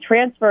before he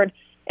transferred,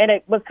 and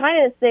it was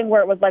kind of this thing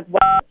where it was like,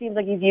 well, it seems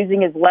like he's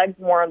using his legs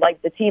more,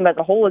 like the team as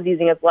a whole is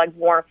using his legs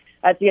more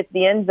as he gets to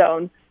the end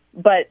zone.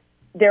 But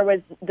there was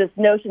this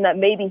notion that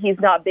maybe he's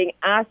not being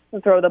asked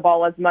to throw the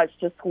ball as much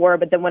to score,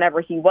 but then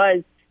whenever he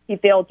was, he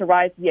failed to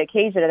rise to the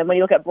occasion. And then when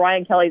you look at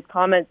Brian Kelly's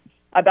comments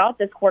about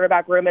this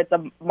quarterback room, it's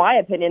my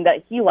opinion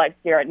that he likes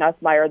Garrett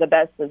Nussmeier the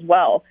best as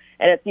well.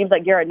 And it seems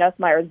like Garrett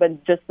Nussmeier has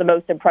been just the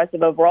most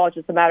impressive overall. It's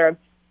just a matter of,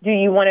 do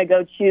you want to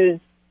go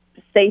choose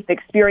safe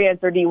experience,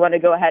 or do you want to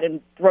go ahead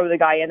and throw the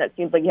guy in that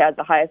seems like he has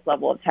the highest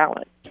level of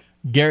talent?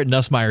 Garrett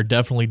Nussmeier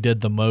definitely did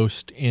the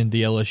most in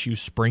the LSU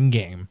spring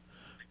game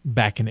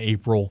back in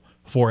April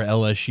for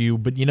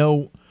LSU. But,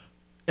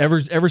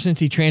 ever since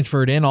he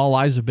transferred in, all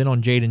eyes have been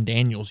on Jaden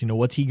Daniels.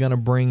 What's he going to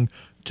bring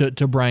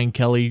to Brian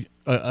Kelly,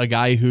 a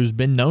guy who's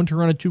been known to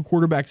run a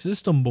two-quarterback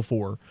system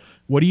before?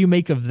 What do you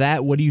make of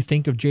that? What do you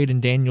think of Jaden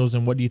Daniels,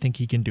 and what do you think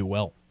he can do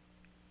well?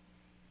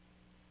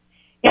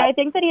 Yeah, I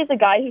think that he's a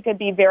guy who could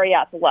be very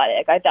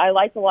athletic. I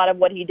liked a lot of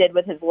what he did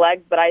with his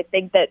legs, but I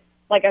think that,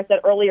 like I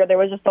said earlier, there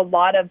was just a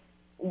lot of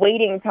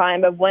waiting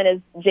time of when is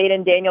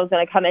Jaden Daniels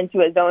going to come into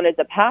his own as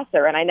a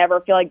passer, and I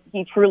never feel like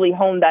he truly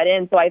honed that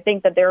in. So I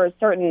think that there are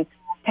certain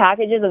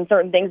packages and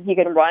certain things he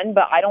can run,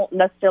 but I don't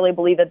necessarily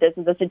believe that this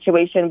is a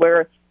situation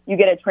where you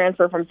get a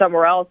transfer from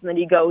somewhere else and then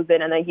he goes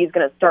in and then he's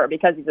going to start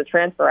because he's a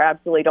transfer. I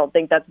absolutely don't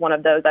think that's one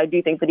of those. I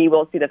do think that he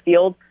will see the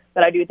field,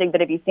 but I do think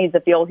that if he sees the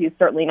field, he's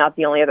certainly not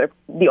the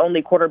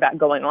only quarterback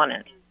going on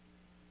it.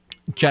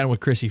 Chatting with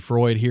Chrissy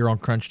Freud here on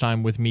Crunch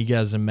Time with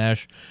Miguez and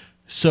Mesh.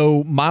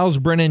 So Miles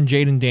Brennan,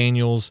 Jaden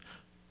Daniels,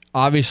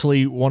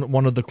 obviously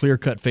one of the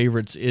clear-cut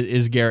favorites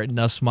is Garrett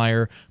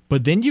Nussmeier,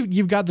 but then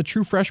you've got the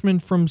true freshman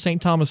from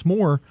St. Thomas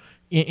More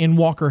in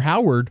Walker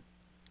Howard,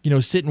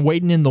 sitting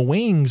waiting in the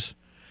wings.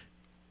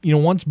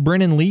 Once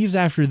Brennan leaves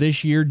after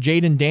this year,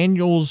 Jaden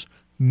Daniels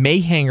may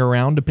hang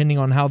around depending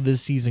on how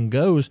this season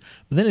goes,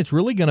 but then it's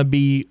really going to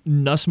be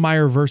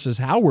Nussmeier versus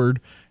Howard,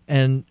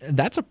 and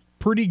that's a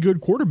pretty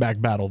good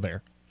quarterback battle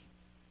there.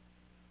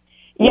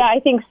 Yeah, I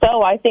think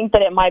so. I think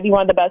that it might be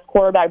one of the best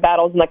quarterback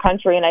battles in the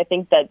country, and I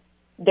think that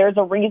there's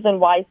a reason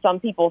why some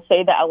people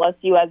say that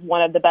LSU has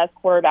one of the best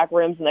quarterback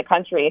rooms in the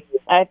country.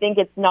 And I think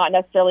it's not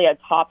necessarily a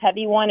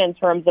top-heavy one in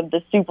terms of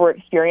the super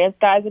experienced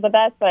guys are the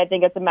best, but I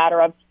think it's a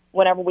matter of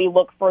whenever we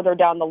look further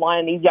down the line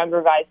and these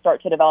younger guys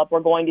start to develop,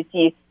 we're going to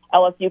see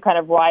LSU kind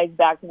of rise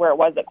back to where it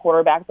was at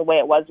quarterback the way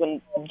it was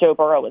when Joe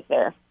Burrow was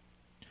there.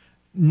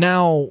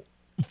 Now,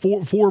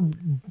 for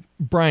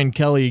Brian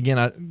Kelly,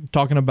 again,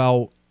 talking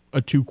about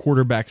a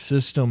two-quarterback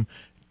system,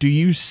 do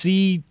you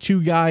see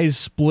two guys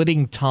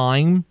splitting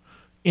time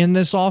in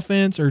this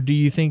offense, or do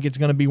you think it's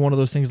going to be one of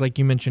those things like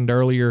you mentioned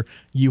earlier,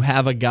 you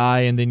have a guy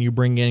and then you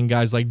bring in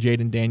guys like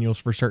Jaden Daniels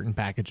for certain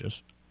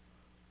packages?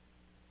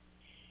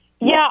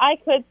 Yeah, I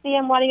could see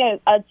him running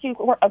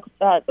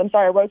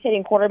a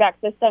rotating quarterback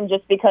system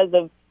just because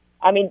of,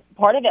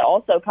 part of it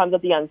also comes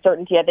with the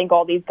uncertainty. I think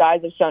all these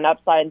guys have shown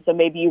upside, and so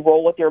maybe you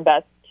roll with your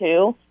best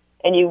two,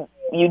 and you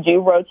do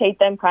rotate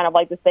them kind of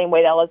like the same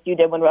way that LSU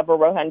did whenever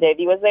Rohan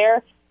Davey was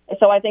there.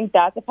 So I think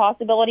that's a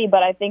possibility,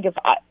 but I think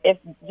if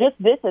just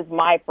this is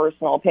my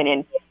personal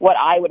opinion, what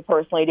I would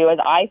personally do is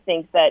I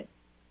think that,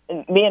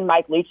 and me and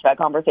Mike Leach had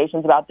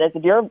conversations about this,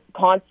 if you're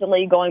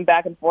constantly going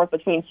back and forth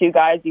between two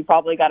guys, you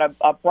probably got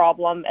a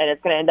problem, and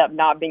it's going to end up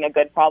not being a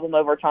good problem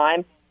over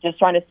time, just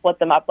trying to split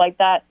them up like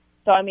that.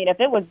 So, if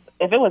it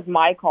was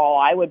my call,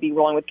 I would be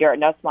rolling with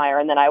Garrett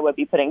Nussmeier, and then I would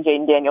be putting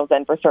Jaden Daniels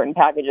in for certain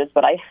packages,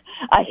 but I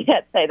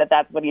can't say that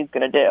that's what he's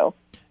going to do.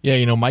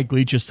 Yeah, Mike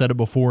Leach has said it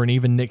before, and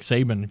even Nick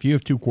Saban, if you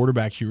have two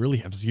quarterbacks, you really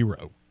have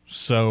zero.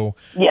 So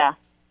yeah,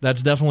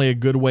 that's definitely a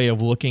good way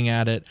of looking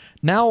at it.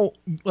 Now,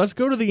 let's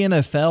go to the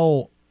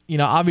NFL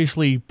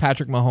obviously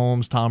Patrick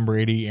Mahomes, Tom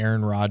Brady,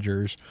 Aaron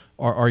Rodgers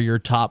are your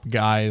top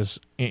guys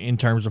in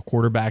terms of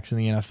quarterbacks in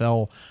the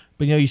NFL.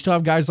 But, you still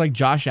have guys like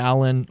Josh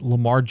Allen,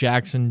 Lamar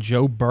Jackson,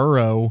 Joe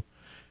Burrow.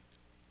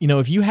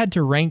 If you had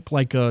to rank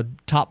like a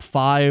top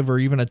 5 or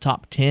even a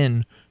top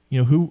 10,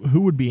 who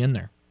would be in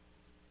there?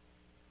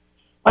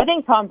 I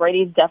think Tom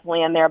Brady's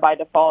definitely in there by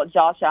default.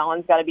 Josh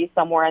Allen's got to be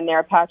somewhere in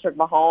there. Patrick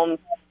Mahomes,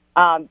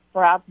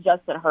 perhaps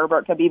Justin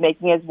Herbert could be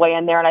making his way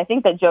in there. And I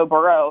think that Joe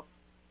Burrow,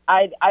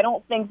 I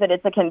don't think that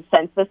it's a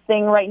consensus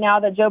thing right now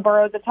that Joe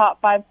Burrow is a top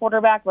 5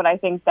 quarterback, but I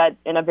think that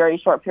in a very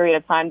short period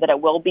of time that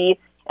it will be.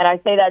 And I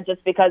say that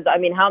just because,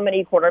 how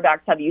many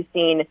quarterbacks have you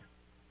seen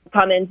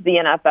come into the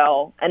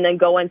NFL and then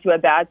go into a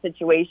bad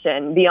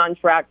situation, be on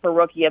track for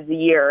Rookie of the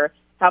Year,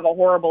 have a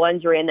horrible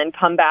injury, and then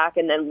come back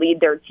and then lead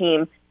their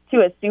team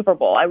to a Super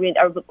Bowl? I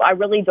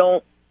really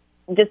don't,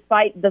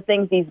 despite the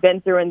things he's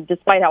been through and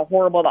despite how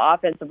horrible the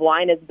offensive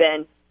line has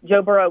been,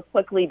 Joe Burrow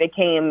quickly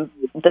became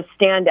the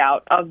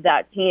standout of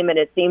that team, and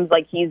it seems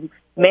like he's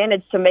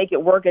managed to make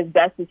it work as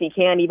best as he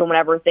can, even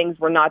whenever things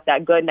were not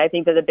that good. And I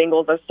think that the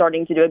Bengals are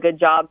starting to do a good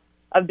job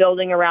of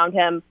building around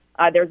him.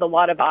 There's a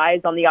lot of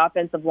eyes on the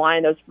offensive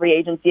line, those free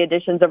agency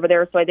additions over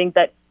there. So I think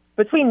that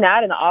between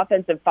that and the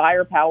offensive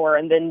firepower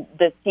and then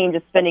this team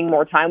just spending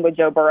more time with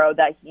Joe Burrow,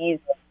 that he's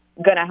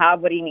going to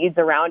have what he needs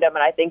around him.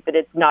 And I think that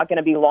it's not going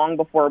to be long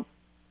before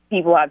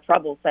people have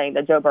trouble saying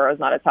that Joe Burrow is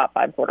not a top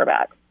 5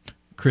 quarterback.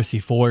 Chrissy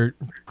Freud,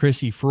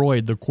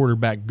 the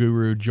quarterback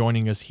guru,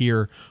 joining us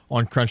here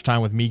on Crunch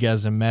Time with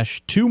Miguez and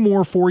Mesh. 2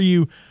 more for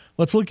you.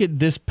 Let's look at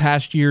this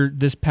past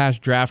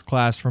draft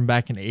class from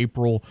back in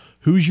April.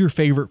 Who's your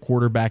favorite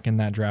quarterback in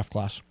that draft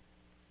class?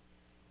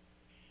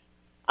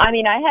 I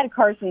had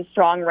Carson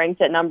Strong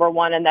ranked at number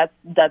 1, and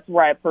that's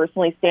where I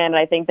personally stand.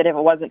 And I think that if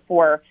it wasn't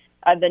for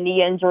the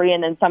knee injury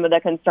and then some of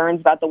the concerns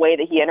about the way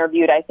that he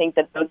interviewed, I think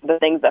that those are the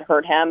things that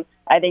hurt him.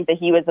 I think that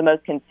he was the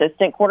most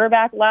consistent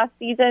quarterback last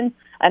season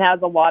and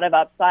has a lot of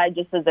upside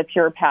just as a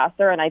pure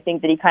passer, and I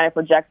think that he kind of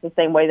projects the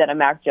same way that a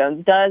Mac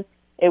Jones does.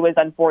 It was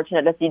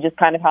unfortunate to see just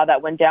kind of how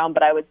that went down,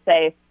 but I would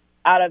say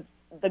out of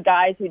the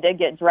guys who did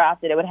get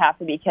drafted, it would have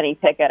to be Kenny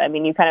Pickett.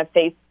 You kind of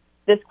face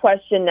this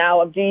question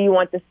now of do you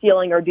want the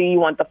ceiling or do you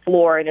want the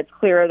floor, and it's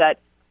clear that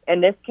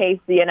in this case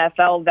the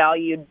NFL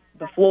valued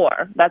the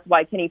floor. That's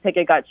why Kenny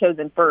Pickett got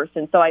chosen first.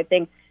 And so I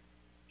think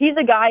he's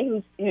a guy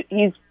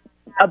he's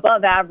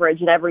above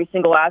average in every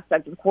single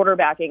aspect of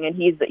quarterbacking, and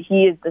he is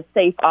the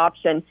safe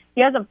option.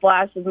 He hasn't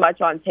flashed as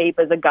much on tape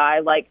as a guy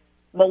like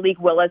Malik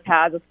Willis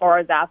has as far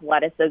as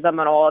athleticism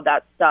and all of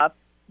that stuff.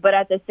 But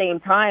at the same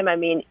time,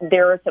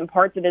 there are some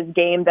parts of his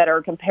game that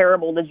are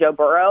comparable to Joe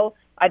Burrow.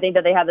 I think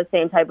that they have the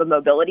same type of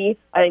mobility.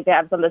 I think they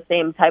have some of the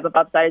same type of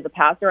upside as a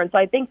passer. And so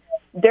I think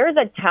there's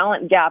a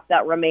talent gap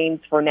that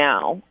remains for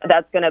now.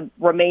 That's going to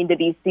remain to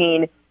be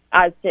seen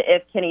as to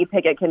if Kenny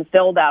Pickett can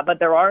fill that. But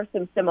there are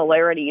some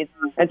similarities.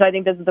 And so I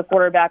think this is a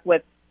quarterback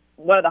with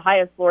one of the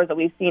highest floors that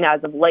we've seen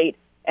as of late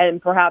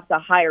and perhaps a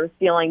higher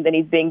ceiling than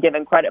he's being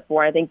given credit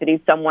for. I think that he's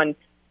someone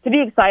to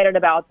be excited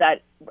about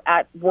that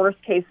at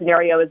worst case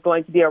scenario is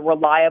going to be a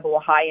reliable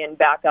high-end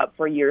backup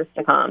for years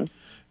to come.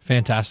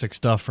 Fantastic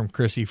stuff from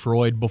Chrissy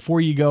Freud.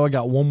 Before you go, I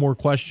got one more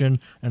question,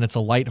 and it's a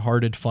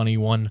lighthearted, funny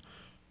one.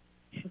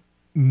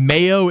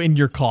 Mayo in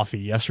your coffee,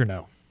 yes or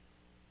no?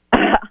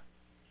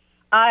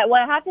 Well,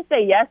 I have to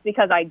say yes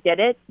because I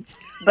did it,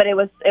 but it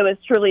was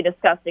truly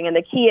disgusting. And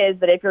the key is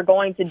that if you're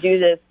going to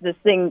do this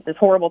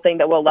horrible thing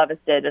that Will Levis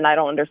did, and I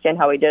don't understand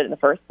how he did it in the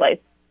first place,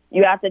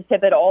 you have to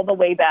tip it all the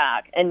way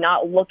back and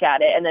not look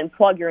at it and then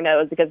plug your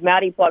nose, because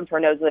Maddie plugged her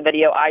nose in the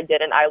video. I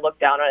didn't. I looked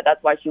down on it.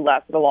 That's why she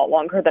lasted a lot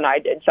longer than I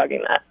did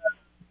chugging that.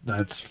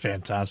 That's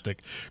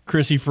fantastic.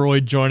 Chrissy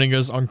Freud joining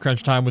us on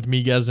Crunch Time with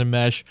Miguez and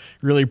Mesh.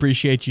 Really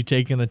appreciate you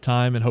taking the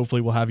time, and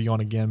hopefully we'll have you on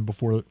again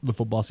before the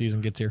football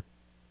season gets here.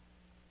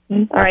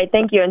 All right.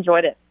 Thank you.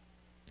 Enjoyed it.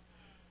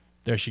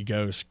 There she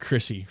goes,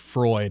 Chrissy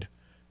Freud.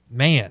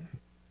 Man,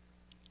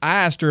 I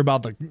asked her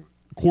about the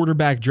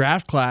quarterback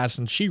draft class,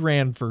 and she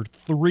ran for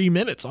 3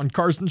 minutes on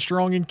Carson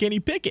Strong and Kenny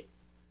Pickett.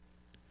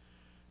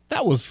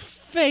 That was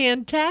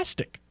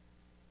fantastic.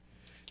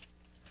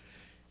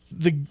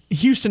 The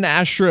Houston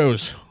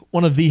Astros,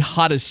 one of the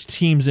hottest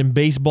teams in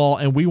baseball,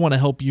 and we want to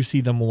help you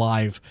see them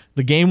live.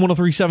 The Game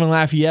 103.7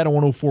 Lafayette and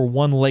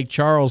 104.1 Lake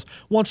Charles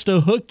wants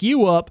to hook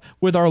you up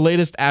with our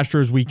latest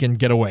Astros weekend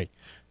getaway.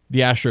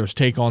 The Astros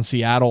take on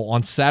Seattle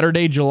on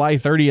Saturday, July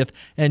 30th,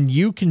 and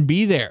you can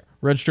be there.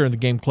 Register in the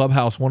Game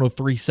Clubhouse,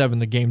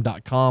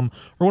 1037thegame.com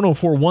or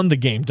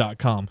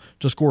 1041thegame.com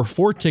to score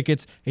 4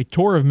 tickets, a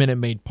tour of Minute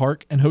Maid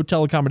Park, and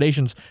hotel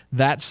accommodations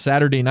that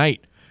Saturday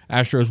night.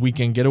 Astros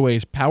Weekend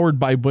Getaways powered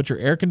by Butcher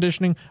Air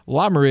Conditioning,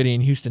 La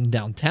Meridian Houston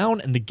Downtown,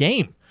 and The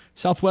Game,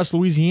 Southwest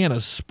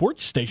Louisiana's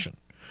sports station.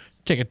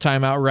 Take a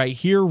timeout right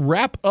here,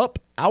 wrap up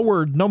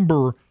hour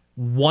number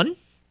 1, and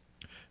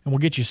we'll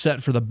get you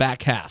set for the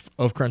back half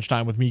of Crunch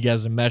Time with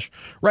Miguez and Mesh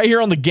right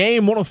here on The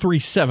Game,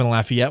 103.7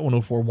 Lafayette,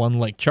 104.1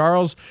 Lake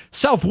Charles,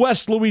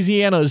 Southwest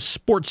Louisiana's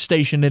sports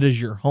station. It is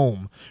your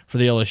home for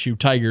the LSU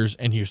Tigers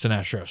and Houston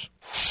Astros.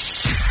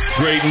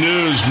 Great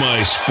news,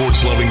 my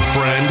sports-loving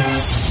friend.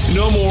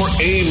 No more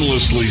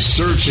aimlessly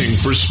searching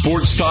for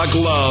sports talk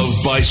love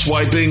by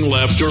swiping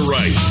left or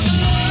right.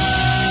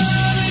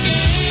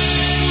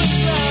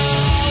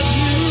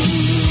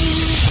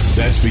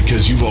 That's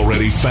because you've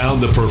already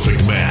found the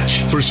perfect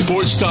match for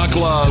sports talk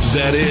love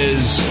that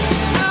is...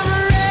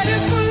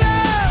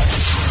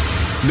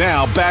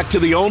 Now back to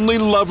the only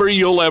lover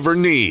you'll ever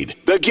need.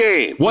 The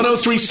Game.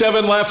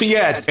 103.7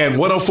 Lafayette and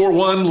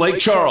 104.1 Lake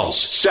Charles,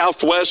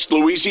 Southwest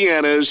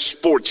Louisiana's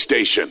sports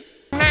station.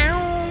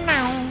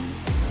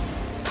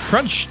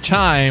 Crunch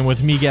time with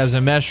Miguez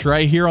and Mesh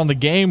right here on The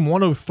Game.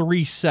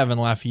 103.7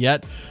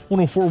 Lafayette,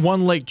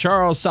 104.1 Lake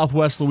Charles,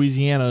 Southwest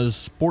Louisiana's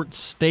sports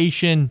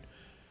station.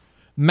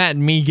 Matt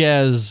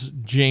Miguez,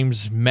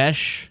 James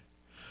Mesh.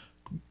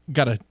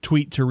 Got a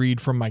tweet to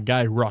read from my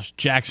guy Ross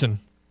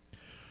Jackson.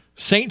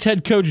 Saints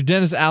head coach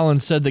Dennis Allen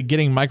said that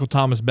getting Michael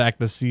Thomas back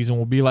this season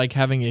will be like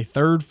having a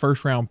third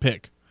first-round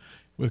pick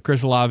with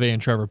Chris Olave and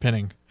Trevor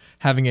Penning.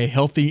 Having a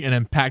healthy and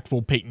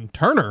impactful Peyton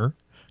Turner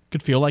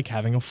could feel like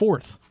having a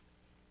fourth.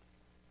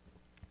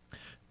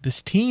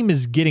 This team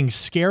is getting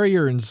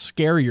scarier and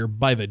scarier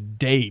by the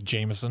day,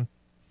 Jameson.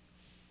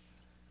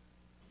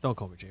 Don't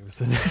call me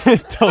Jameson.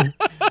 Don't.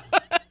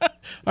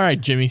 All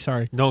right, Jimmy,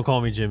 sorry. Don't call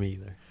me Jimmy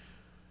either.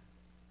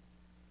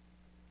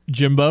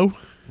 Jimbo?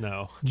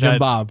 No. Jim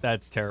Bob.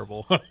 That's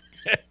terrible.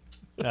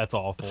 That's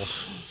awful.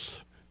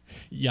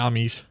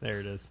 Yummies. There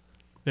it is.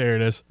 There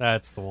it is.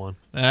 That's the one.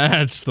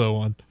 That's the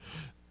one.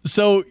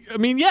 So, I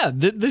mean, yeah,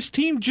 this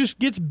team just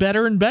gets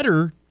better and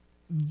better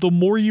the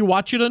more you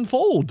watch it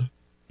unfold.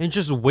 And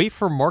just wait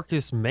for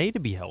Marcus May to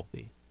be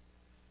healthy.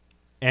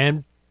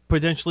 And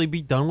potentially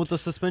be done with the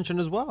suspension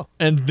as well.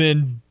 And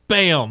then,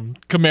 bam,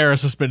 Kamara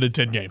suspended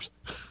 10 games.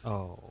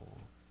 Oh.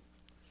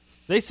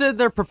 They said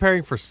they're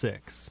preparing for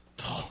 6.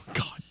 Oh,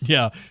 God.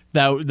 Yeah,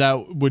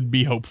 that would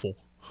be hopeful.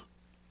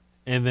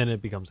 And then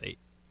it becomes 8.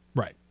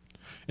 Right.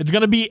 It's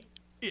going to be,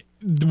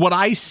 what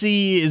I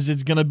see is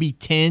it's going to be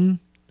 10.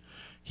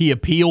 He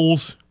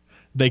appeals.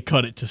 They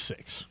cut it to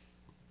 6.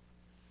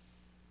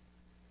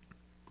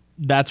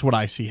 That's what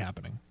I see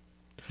happening.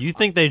 You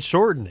think they'd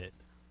shorten it?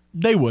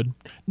 They would.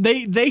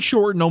 They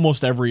shorten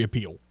almost every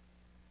appeal.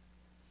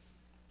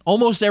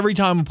 Almost every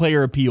time a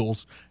player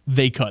appeals,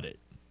 they cut it.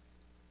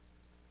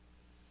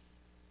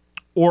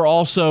 Or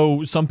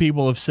also, some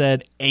people have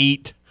said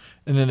 8,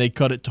 and then they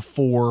cut it to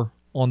 4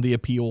 on the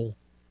appeal.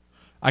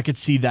 I could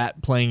see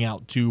that playing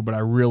out too, but I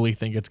really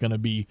think it's going to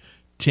be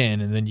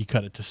 10, and then you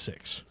cut it to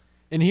 6.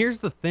 And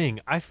here's the thing.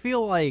 I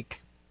feel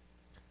like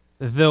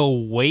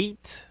they'll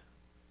wait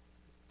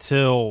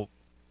till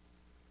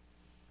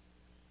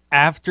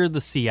after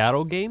the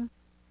Seattle game,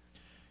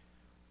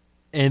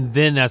 and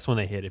then that's when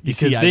they hit it.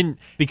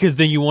 Because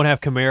then you won't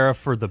have Kamara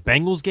for the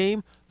Bengals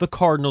game, the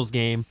Cardinals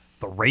game,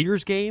 the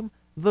Raiders game,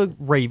 the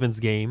Ravens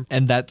game.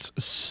 And that's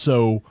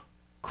so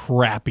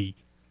crappy.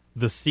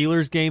 The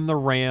Steelers game, the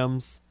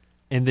Rams,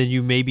 and then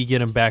you maybe get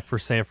him back for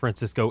San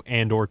Francisco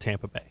and or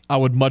Tampa Bay. I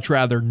would much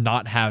rather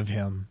not have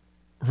him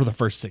for the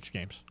first 6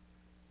 games.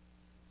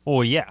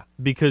 Oh, yeah,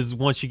 because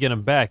once you get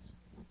him back,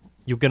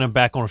 you'll get him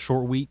back on a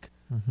short week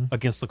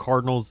against the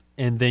Cardinals,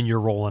 and then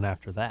you're rolling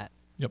after that.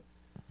 Yep.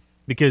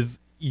 Because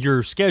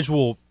your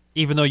schedule,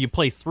 even though you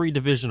play 3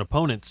 division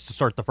opponents to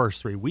start the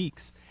first 3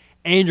 weeks,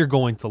 and you're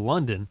going to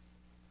London,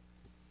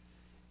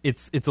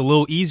 it's a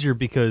little easier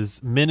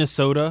because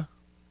Minnesota,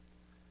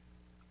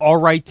 all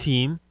right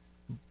team,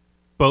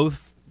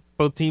 both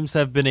teams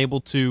have been able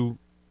to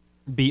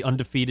be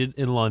undefeated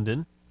in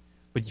London,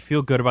 but you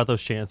feel good about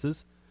those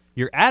chances.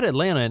 You're at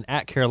Atlanta and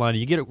at Carolina.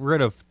 You get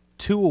rid of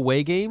 2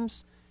 away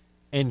games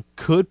and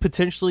could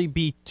potentially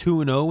be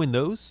 2-0 in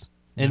those.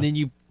 And then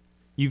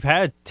you've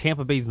had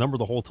Tampa Bay's number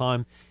the whole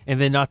time.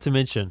 And then not to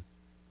mention,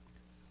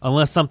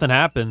 unless something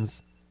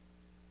happens,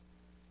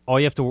 all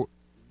you have to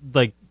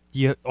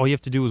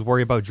do is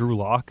worry about Drew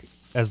Lock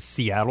as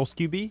Seattle's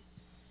QB.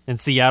 And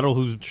Seattle,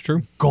 who's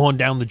gone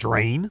down the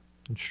drain.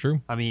 It's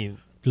true. I mean,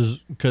 because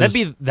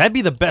that'd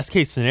be the best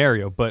case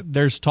scenario. But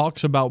there's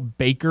talks about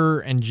Baker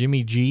and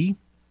Jimmy G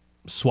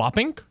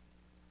swapping.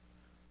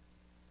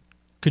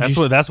 That's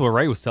what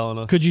Ray was telling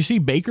us. Could you see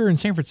Baker in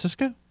San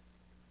Francisco?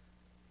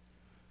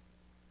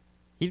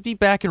 He'd be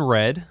back in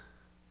red.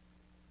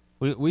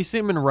 We've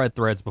seen him in red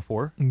threads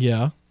before.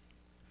 Yeah.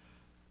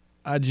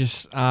 I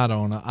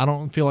don't know. I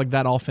don't feel like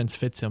that offense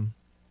fits him.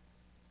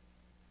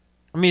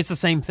 I mean, it's the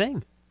same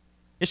thing.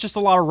 It's just a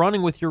lot of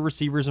running with your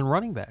receivers and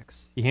running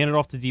backs. You hand it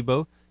off to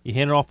Debo. You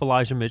hand it off to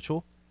Elijah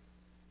Mitchell.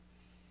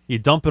 You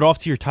dump it off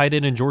to your tight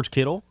end and George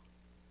Kittle.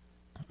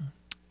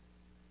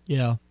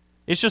 Yeah.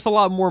 It's just a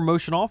lot more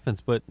motion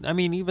offense, but I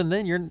mean, even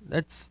then,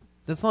 that's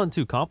not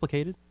too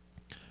complicated.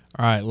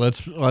 All right,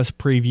 let's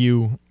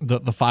preview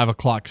the 5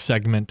 o'clock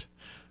segment.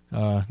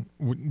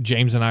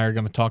 James and I are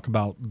going to talk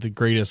about the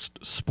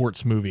greatest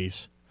sports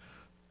movies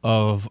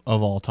of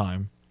all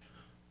time.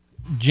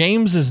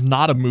 James is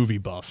not a movie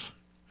buff,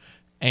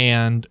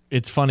 and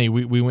it's funny.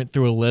 We went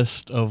through a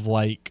list of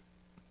like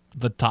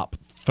the top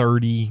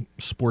 30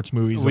 sports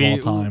movies of all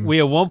time. We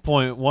at one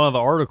point, one of the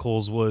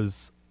articles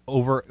was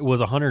was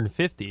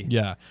 150.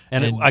 Yeah.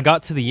 And I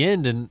got to the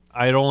end, and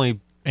I'd only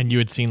and you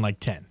had seen like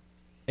 10.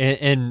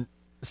 and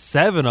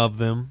 7 of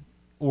them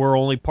were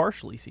only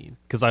partially seen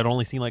because I'd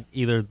only seen like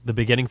either the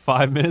beginning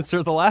 5 minutes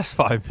or the last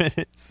 5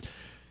 minutes.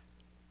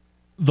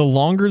 The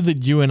longer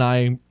that you and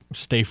I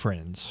stay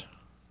friends,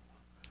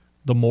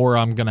 the more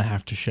I'm going to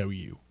have to show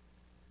you.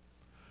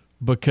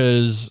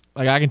 Because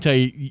like I can tell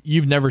you,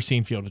 you've never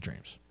seen Field of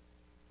Dreams.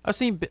 I've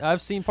seen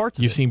parts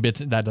of it. You've seen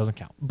bits. That doesn't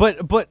count.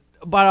 But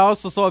I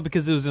also saw it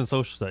because it was in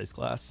social studies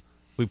class.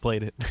 We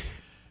played it.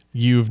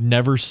 You've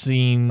never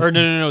seen. Or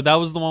no. That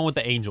was the one with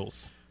the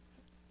Angels.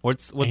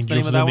 What's Angels the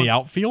name of that in one? the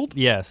outfield?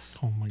 Yes.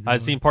 Oh my God.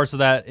 I've seen parts of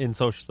that in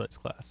social studies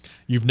class.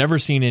 You've never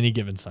seen Any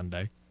Given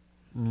Sunday.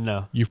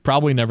 No. You've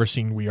probably never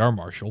seen We Are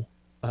Marshall.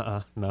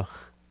 No.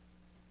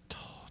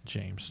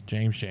 James.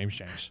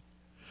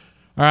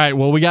 All right,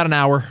 well, we got an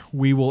hour.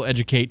 We will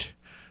educate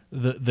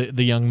the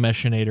young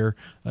Meshinator.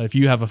 If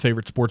you have a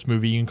favorite sports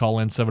movie, you can call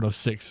in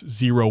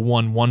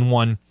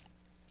 706-0111.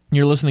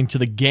 You're listening to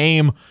The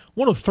Game,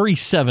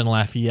 103.7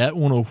 Lafayette,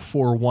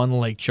 104.1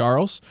 Lake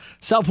Charles.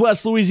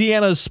 Southwest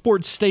Louisiana's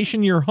sports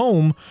station, your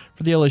home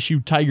for the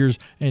LSU Tigers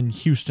and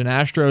Houston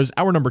Astros.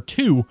 Hour number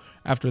 2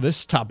 after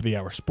this top of the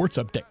hour sports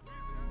update.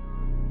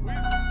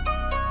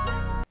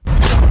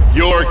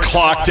 You're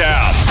clocked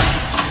out.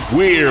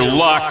 We're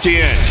locked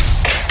in.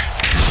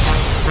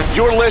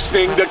 You're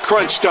listening to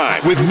Crunch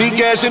Time with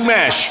Miguez and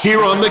Mash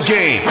here on The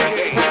Game.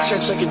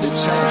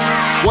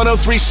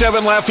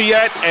 103.7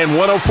 Lafayette and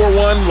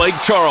 104.1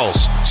 Lake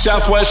Charles,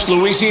 Southwest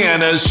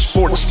Louisiana's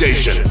sports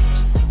station.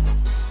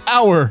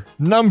 Hour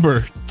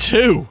number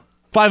 2.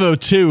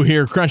 5:02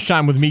 here, Crunch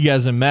Time with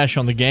Miguez and Mesh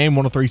on The Game,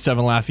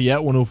 103.7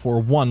 Lafayette,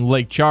 104.1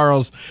 Lake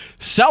Charles,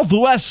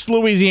 Southwest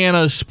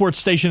Louisiana's sports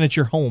station at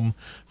your home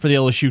for the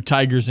LSU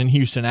Tigers and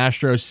Houston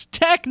Astros.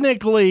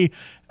 Technically,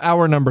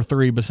 hour number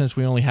 3, but since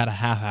we only had a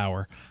half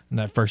hour in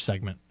that first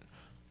segment.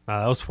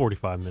 That was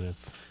 45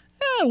 minutes.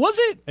 Yeah, was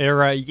it? Yeah,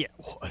 right. Yeah.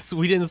 So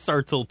we didn't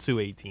start till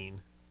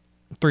 2:18.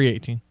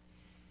 3:18.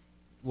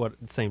 What?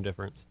 Same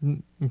difference.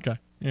 Okay.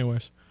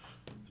 Anyways.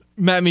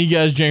 Matt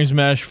Miguez, James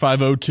Mesh,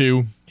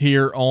 5:02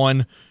 here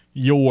on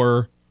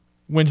your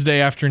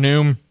Wednesday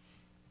afternoon.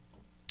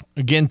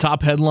 Again,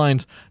 top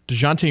headlines.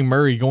 DeJounte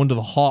Murray going to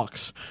the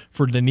Hawks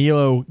for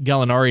Danilo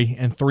Gallinari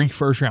and 3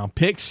 first-round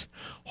picks.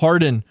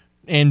 Harden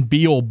and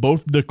Beal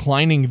both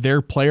declining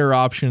their player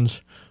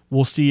options.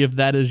 We'll see if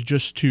that is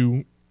just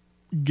to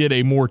get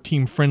a more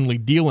team-friendly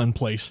deal in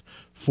place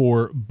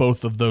for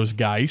both of those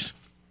guys.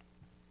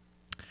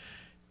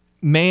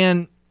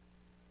 Man,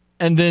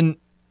 and then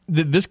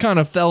this kind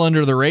of fell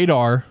under the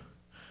radar.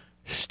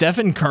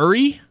 Stephen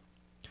Curry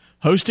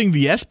hosting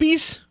the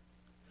ESPYs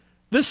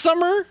this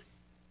summer.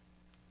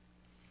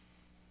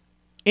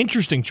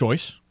 Interesting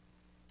choice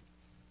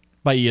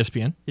by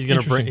ESPN. He's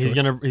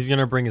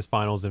gonna bring his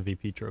Finals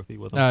MVP trophy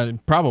with him.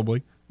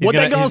 Probably. What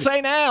they gonna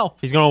say now?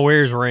 He's gonna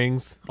wear his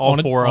rings, all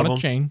 4 of them, on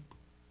a chain.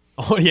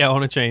 Oh yeah,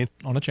 on a chain.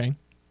 On a chain.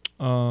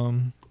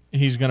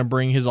 He's gonna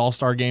bring his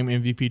All-Star Game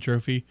MVP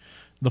trophy,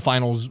 the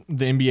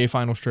NBA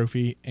Finals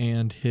trophy,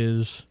 and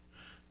his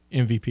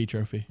MVP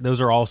trophy.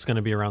 Those are all going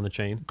to be around the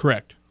chain.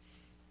 Correct.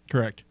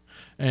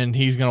 And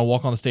he's going to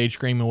walk on the stage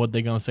screaming, what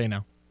they going to say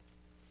now?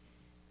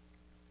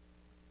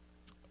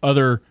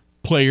 Other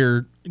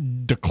player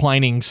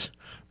declinings.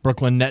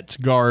 Brooklyn Nets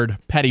guard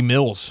Patty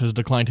Mills has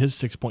declined his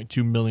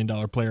 $6.2 million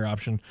player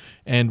option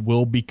and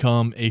will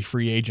become a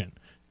free agent.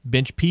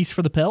 Bench piece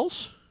for the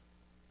Pels?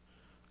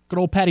 Good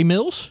old Patty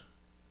Mills?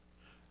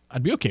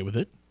 I'd be okay with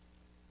it.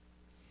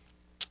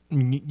 I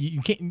mean,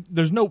 you can't.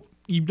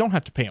 You don't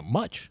have to pay him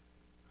much.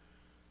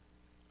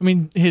 I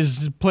mean,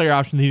 his player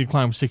option that he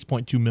declined was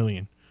 $6.2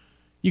 million.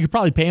 You could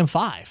probably pay him $5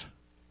 million.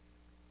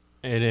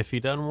 And if he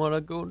doesn't want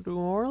to go to New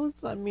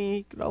Orleans, I mean,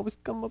 he could always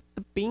come up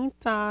to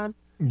Beantown.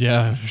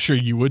 Yeah, I'm sure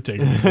you would take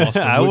him to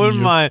Boston. I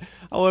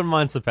wouldn't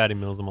mind some Patty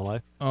Mills in my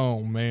life.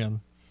 Oh man!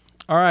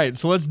 All right,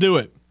 so let's do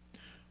it.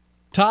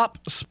 Top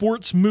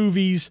sports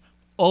movies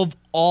of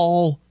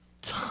all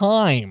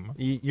time.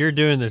 You're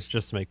doing this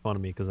just to make fun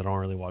of me because I don't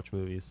really watch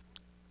movies.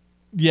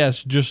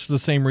 Yes, just the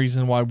same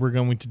reason why we're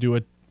going to do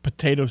a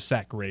potato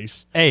sack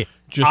race. Hey,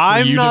 just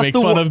for you to make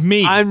fun of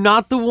me. I'm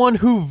not the one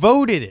who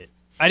voted it.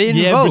 I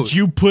didn't vote. Yeah, but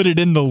you put it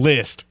in the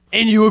list.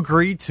 And you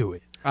agreed to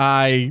it.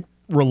 I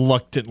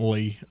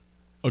reluctantly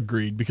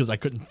agreed because I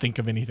couldn't think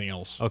of anything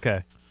else.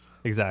 Okay,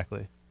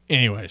 exactly.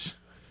 Anyways,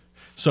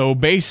 so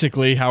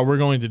basically how we're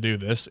going to do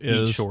this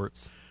is Eat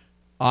shorts.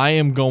 I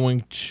am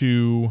going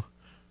to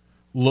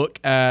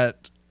look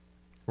at...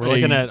 We're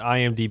looking at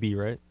IMDb,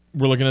 right?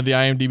 We're looking at the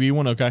IMDb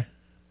one? Okay.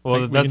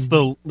 Well, that's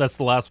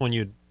the last one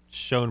you'd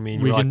shown me,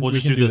 and you're like, we'll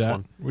just do this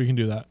one. We can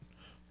do that.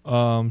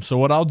 So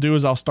what I'll do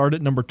is I'll start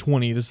at number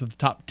 20. This is the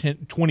top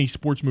 20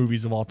 sports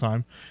movies of all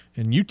time,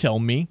 and you tell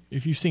me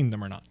if you've seen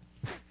them or not.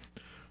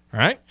 All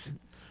right?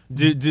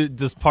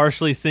 Does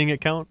partially seeing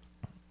it count?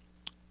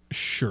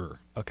 Sure.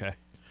 Okay.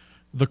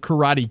 The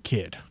Karate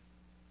Kid.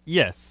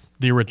 Yes.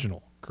 The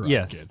original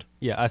Karate Kid.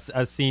 Yeah,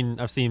 I've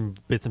seen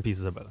bits and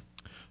pieces of both.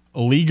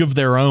 A League of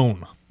Their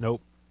Own.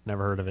 Nope,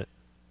 never heard of it.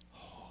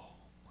 Oh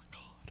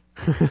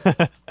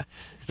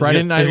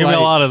Friday Night There's gonna be a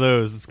lot Lights. of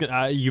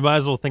those. You might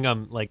as well think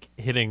I'm like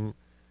hitting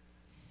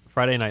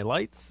Friday Night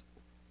Lights.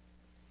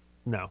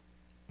 No,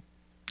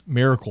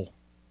 Miracle.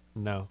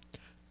 no.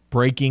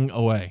 Breaking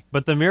Away.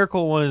 But the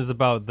Miracle one is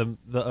about the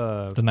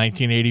The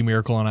 1980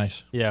 Miracle on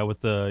Ice. yeah,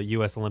 with the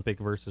U.S. Olympic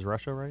versus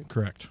Russia, right?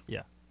 Correct.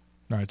 Yeah.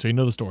 All right, so you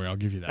know the story. I'll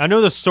give you that. I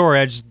know the story.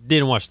 I just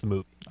didn't watch the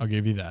movie. I'll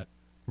give you that.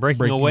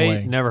 Breaking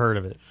Away, never heard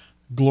of it.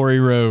 Glory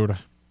Road.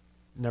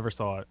 Never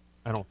saw it.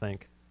 I don't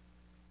think.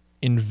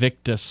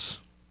 Invictus.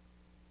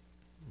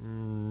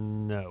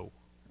 No.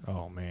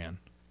 Oh, man.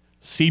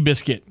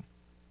 Seabiscuit.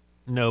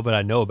 No, but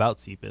I know about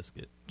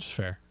Seabiscuit. It's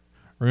fair.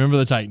 Remember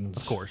the Titans.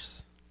 Of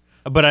course.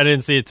 But I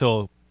didn't see it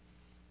till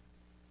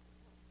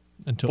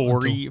Until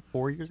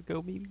 4 years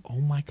ago, maybe. Oh,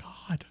 my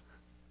God.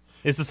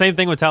 It's the same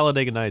thing with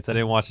Talladega Nights. I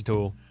didn't watch it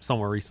till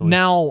somewhere recently.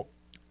 Now,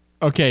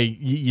 okay,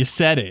 you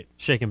said it.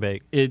 Shake and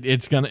bake.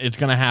 It's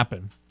gonna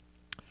happen.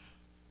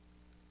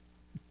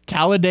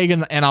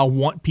 Talladega, and I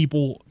want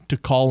people to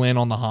call in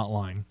on the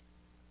hotline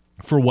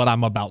for what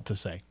I'm about to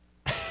say.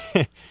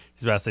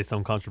 He's about to say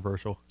something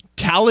controversial.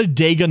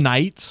 Talladega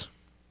Nights,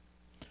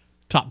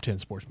 top 10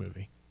 sports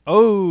movie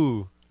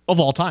Oh, of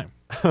all time.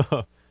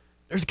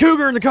 there's a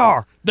cougar in the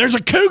car. There's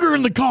a cougar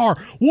in the car.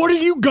 What are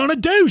you gonna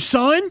do,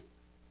 son?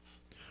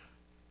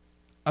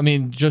 I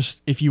mean, just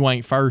if you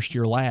ain't first,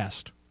 you're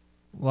last.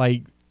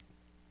 Like,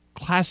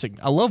 classic.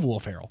 I love Will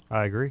Ferrell.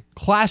 I agree.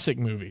 Classic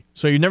movie.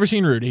 So you've never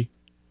seen Rudy?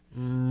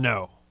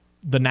 No,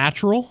 The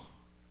Natural?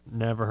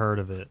 never heard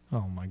of it.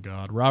 Oh, my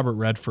God. Robert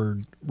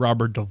Redford,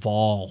 Robert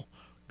Duvall.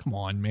 Come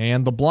on,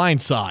 man. The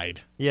Blind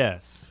Side.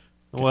 Yes.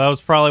 Well, that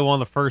was probably one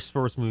of the first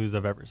sports movies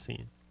I've ever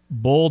seen.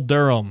 Bull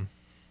Durham.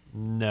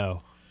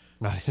 No.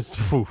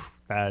 Phew,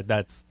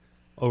 that's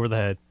over the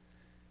head.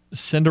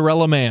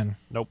 Cinderella Man.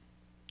 Nope.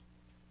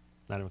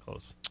 Not even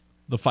close.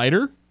 The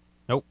Fighter.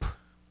 Nope.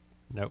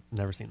 Nope.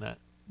 Never seen that.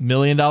 $1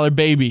 Million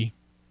Baby.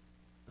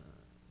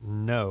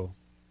 No.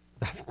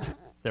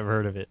 Never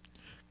heard of it.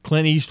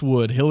 Clint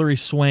Eastwood. Hilary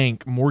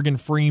Swank. Morgan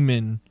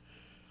Freeman.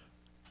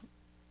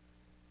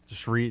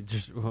 Just read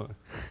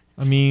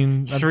I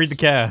mean, read the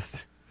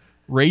cast.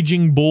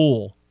 Raging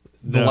Bull.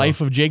 The No.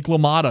 Life of Jake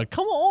LaMotta.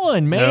 Come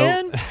on,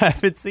 man. No, I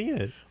haven't seen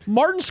it.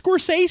 Martin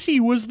Scorsese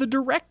was the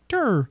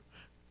director.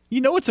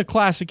 You know it's a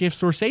classic if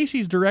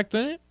Scorsese's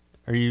directing it.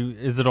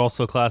 Is it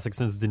also a classic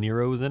since De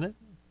Niro was in it?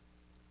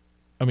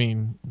 I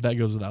mean, that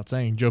goes without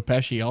saying. Joe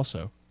Pesci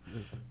also.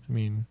 I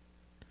mean,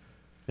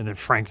 And then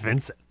Frank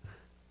Vincent.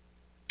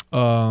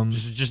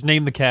 Just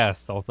name the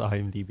cast off the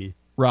IMDb.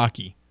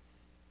 Rocky.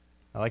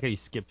 I like how you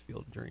skipped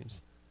Field of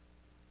Dreams.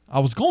 I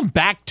was going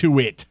back to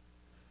it.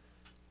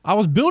 I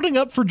was building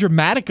up for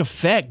dramatic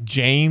effect,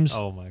 James.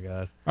 Oh my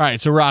god. All right,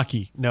 so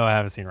Rocky. No, I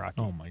haven't seen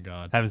Rocky. Oh, my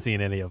God. Haven't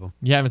seen any of them.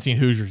 You haven't seen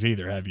Hoosiers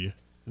either, have you?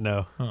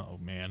 No. Oh,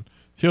 man.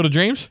 Field of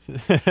Dreams?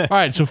 All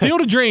right, so Field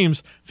of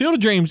Dreams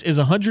is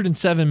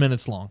 107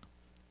 minutes long.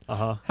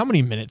 Uh-huh. How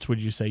many minutes would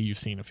you say you've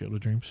seen a Field of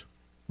Dreams?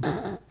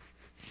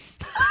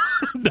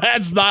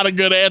 That's not a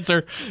good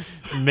answer.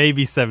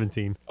 Maybe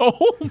 17.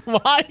 Oh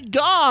my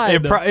God!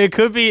 It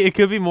could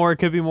be more. It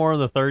could be more on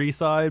the 30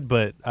 side,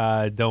 but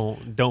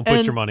don't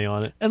put your money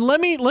on it. And let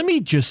me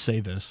just say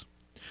this: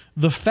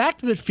 the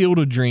fact that Field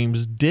of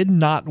Dreams did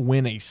not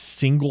win a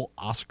single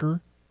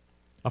Oscar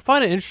I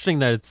find it interesting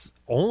that it's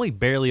only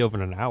barely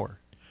over an hour.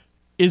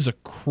 is a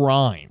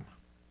crime.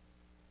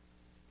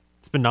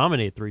 It's been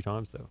nominated 3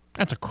 times though.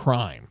 That's a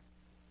crime.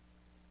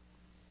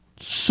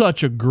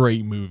 Such a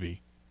great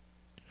movie.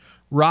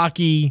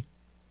 Rocky,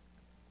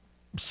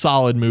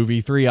 solid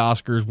movie. 3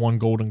 Oscars, 1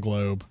 Golden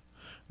Globe.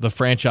 The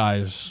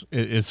franchise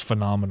is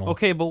phenomenal.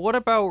 Okay, but what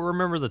about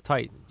Remember the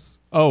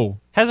Titans? Oh,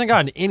 Hasn't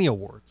gotten any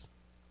awards.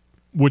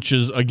 which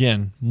is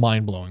again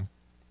mind blowing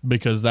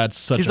because that's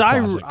such a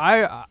classic.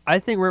 I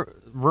think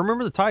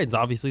Remember the Titans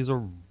obviously is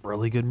a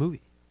really good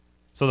movie.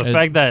 So the It-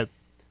 fact that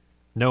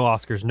no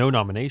Oscars, no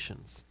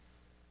nominations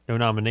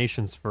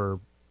for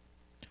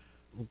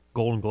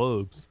Golden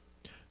Globes.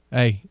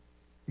 Hey,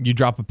 you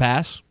drop a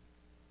pass,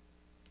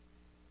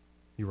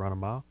 You run a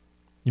mile.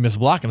 you miss a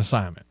blocking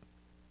assignment.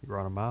 You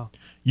run a mile.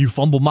 You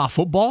fumble my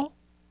football,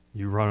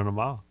 You running a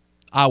mile.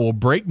 I will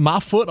break my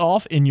foot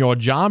off in your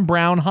John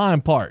Brown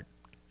hind part,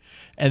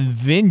 and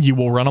then you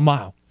will run a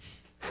mile.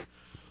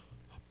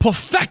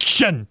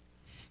 Perfection!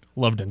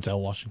 Love Denzel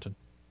Washington.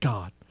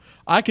 God.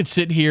 I could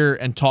sit here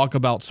and talk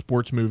about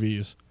sports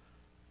movies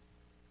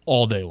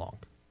all day long.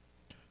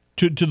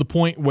 To the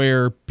point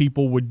where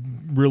people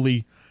would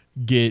really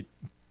get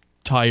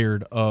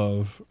tired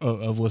of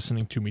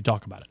listening to me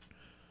talk about it.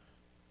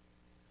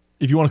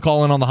 If you want to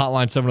call in on the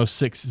hotline,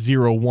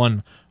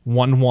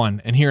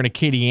 706-0111. And here in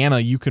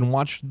Acadiana, you can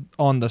watch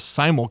on the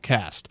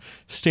simulcast,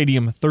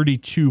 Stadium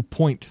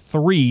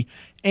 32.3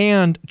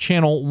 and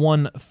Channel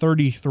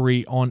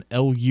 133 on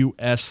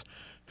LUS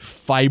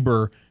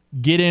Fiber.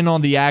 Get in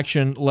on the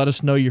action. Let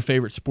us know your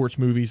favorite sports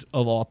movies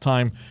of all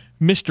time.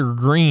 Mr.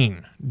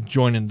 Green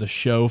joining the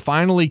show,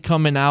 finally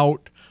coming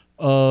out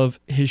of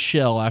his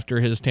shell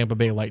after his Tampa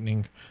Bay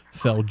Lightning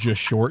fell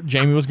just short.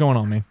 Jamie, what's going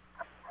on, man?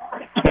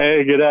 Hey,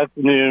 Hey, good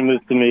afternoon,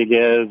 Mr.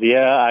 Miguez.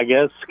 Yeah, I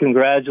guess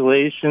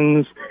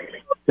congratulations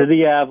to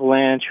the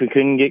Avalanche. We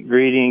couldn't get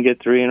greedy and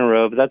get 3 in a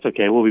row, but that's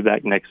okay. We'll be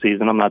back next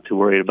season. I'm not too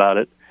worried about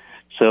it.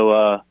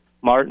 So,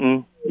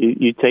 Martin,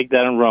 you take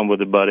that and run with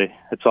it, buddy.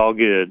 It's all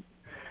good.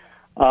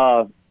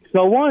 So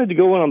I wanted to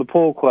go in on the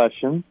poll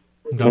question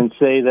and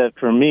say that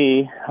for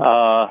me,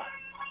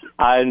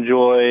 I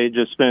enjoy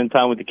just spending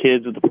time with the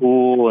kids at the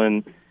pool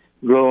and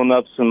grilling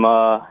up some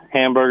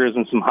hamburgers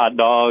and some hot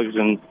dogs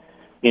and,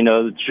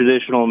 the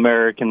traditional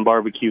American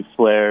barbecue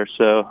flair.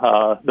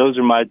 So those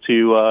are my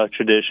 2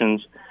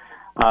 traditions.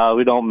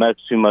 We don't mess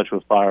too much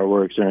with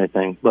fireworks or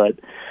anything. But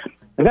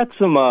I got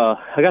some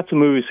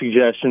movie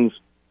suggestions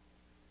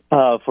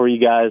for you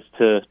guys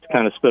to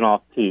kind of spin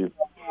off too.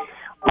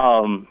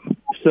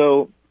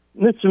 So,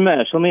 Mr.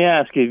 Mesh, let me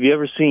ask you: have you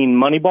ever seen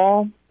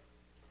Moneyball?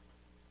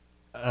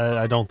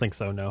 I don't think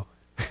so. No.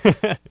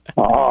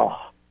 Oh,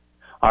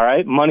 all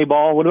right.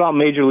 Moneyball. What about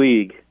Major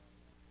League?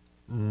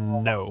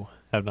 No,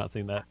 have not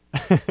seen that.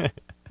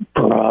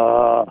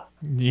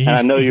 And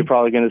I know you're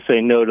probably going to say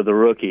no to The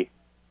Rookie.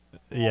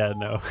 Yeah,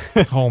 no.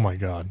 Oh my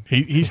God,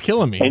 he's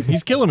killing me.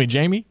 He's killing me,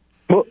 Jamie.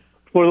 For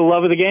the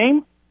love of the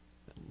game?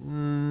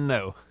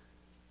 No.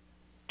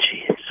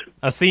 Jeez.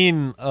 I've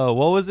seen. What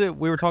was it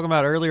we were talking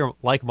about earlier?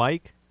 Like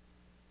Mike.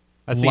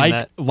 I've seen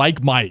that.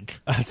 Like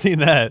Mike. I've seen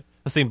that.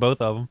 I've seen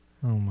both of them.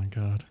 Oh my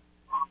God.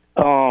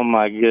 Oh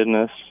my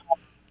goodness.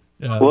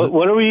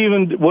 What are we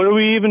even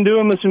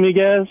doing, Mr.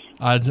 Miguez?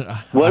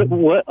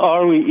 What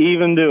are we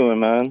even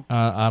doing, man?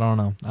 I don't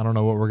know. I don't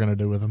know what we're gonna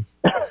do with him.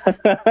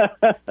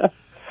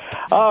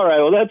 All right,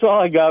 well, that's all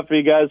I got for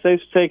you guys.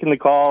 Thanks for taking the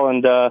call,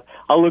 and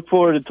I'll look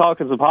forward to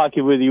talking some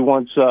hockey with you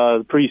once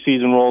the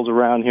preseason rolls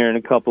around here in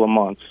a couple of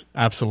months.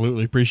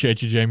 Absolutely.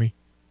 Appreciate you, Jamie.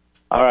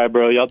 All right,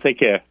 bro. Y'all take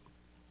care.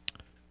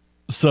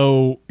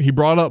 So he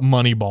brought up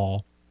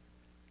Moneyball,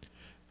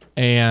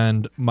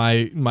 and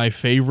my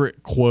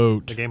favorite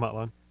quote The game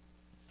hotline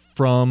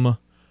from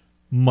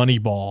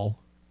Moneyball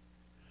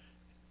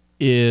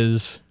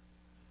is,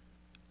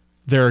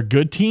 there are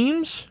good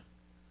teams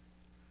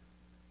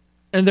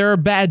and there are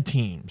bad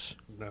teams.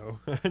 No.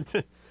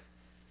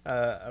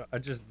 I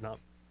just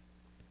not.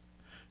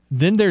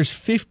 Then there's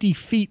 50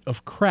 feet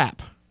of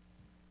crap.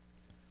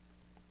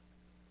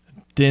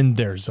 Then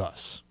there's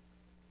us.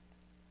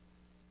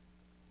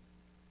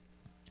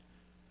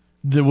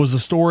 There was the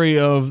story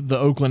of the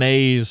Oakland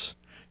A's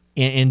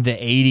in the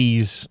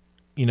 80s,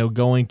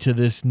 going to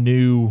this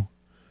new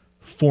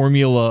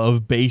formula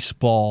of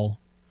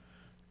baseball,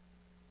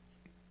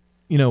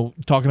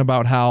 talking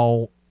about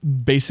how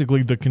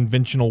basically the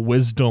conventional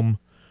wisdom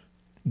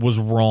was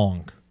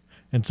wrong.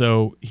 And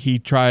so he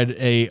tried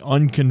a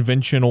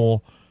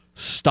unconventional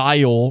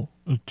style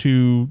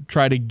to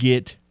try to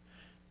get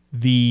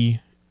the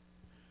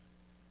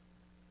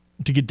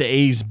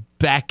A's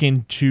back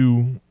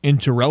into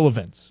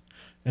relevance.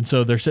 And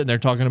so they're sitting there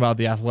talking about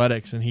the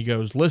Athletics, and he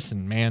goes,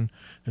 listen, man,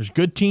 there's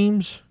good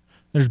teams,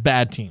 there's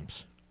bad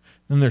teams.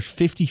 Then there's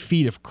 50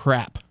 feet of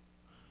crap.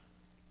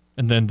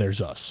 And then there's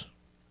us.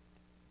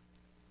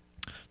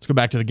 Let's go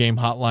back to the game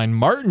hotline.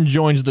 Martin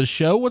joins the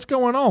show. What's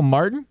going on,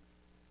 Martin?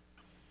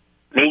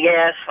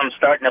 Miguez, I'm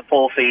starting to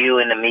pull for you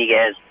in the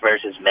Miguez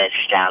versus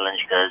Mesh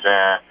challenge because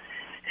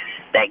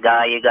that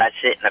guy you got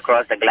sitting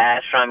across the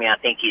glass from you, I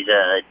think he's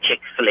a chick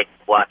flick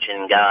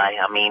watching guy.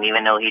 I mean,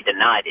 even though he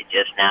denied it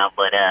just now,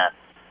 but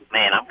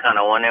man, I'm kind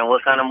of wondering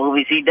what kind of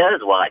movies he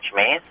does watch,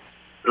 man.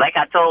 Like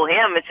I told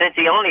him, since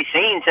he only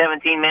seen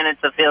 17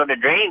 minutes of Field of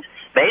Dreams,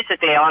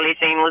 basically all he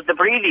seen was the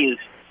previews.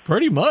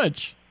 Pretty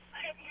much.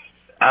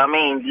 I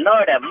mean,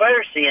 Lord have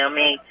mercy. I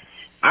mean,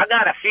 I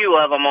got a few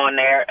of them on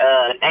there,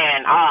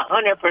 and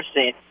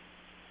 100%,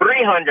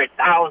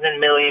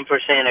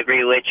 300,000,000,000%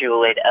 agree with you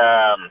with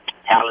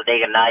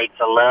Talladega Nights.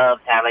 I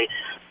love Talladega.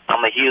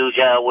 I'm a huge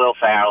Will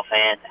Ferrell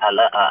fan.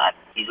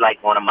 He's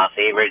like one of my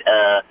favorite,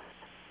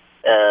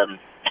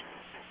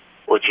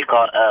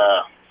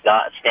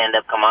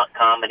 stand-up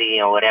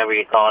comedy or whatever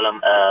you call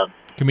him.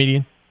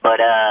 Comedian. But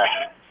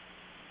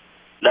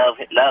love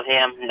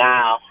him.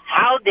 Now,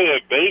 how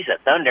did Days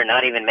of Thunder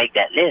not even make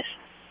that list?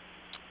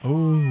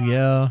 Oh,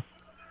 yeah.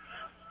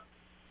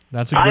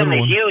 That's a good one. I'm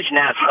a huge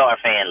NASCAR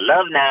fan.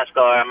 Love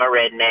NASCAR. I'm a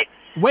redneck.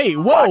 Wait,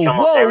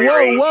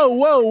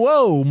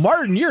 whoa.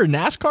 Martin, you're a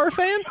NASCAR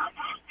fan?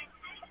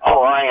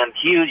 Oh, I am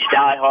huge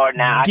diehard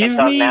now. I can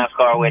talk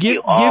NASCAR with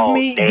you all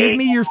day Give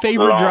me your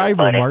favorite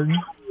driver, buddy. Martin.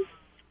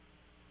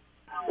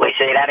 Wait,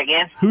 say that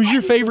again? Who's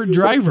your favorite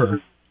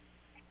driver?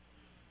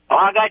 Oh,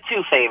 I got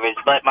two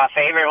favorites, but my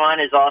favorite one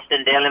is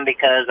Austin Dillon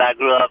because I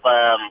grew up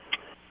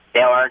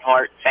Dale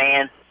Earnhardt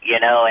fan,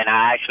 and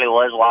I actually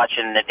was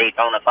watching the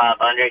Daytona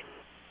 500.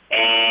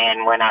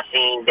 And when I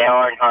seen Dale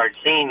Earnhardt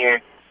Sr.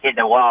 hit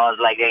the wall, I was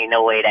like, ain't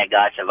no way that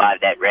guy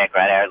survived that wreck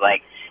right there. I was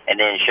like, and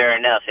then sure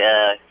enough,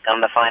 come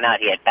to find out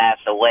he had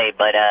passed away.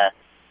 But I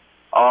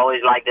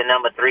always liked the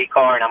number 3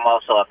 car, and I'm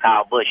also a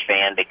Kyle Busch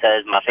fan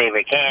because my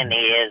favorite candy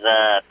is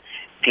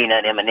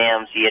peanut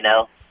M&Ms,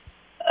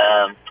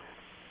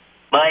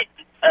 But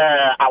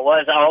I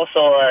was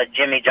also a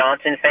Jimmy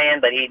Johnson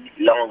fan, but he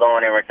long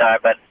gone and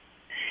retired. But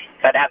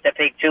if I'd have to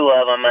pick two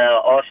of them,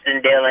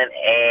 Austin Dillon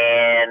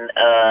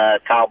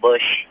and Kyle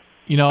Busch.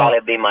 You know, probably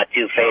be my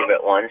two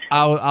favorite ones.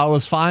 I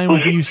was fine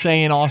with you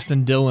saying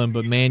Austin Dillon,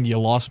 but man, you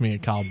lost me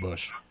at Kyle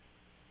Busch.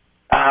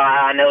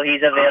 I know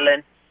he's a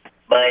villain,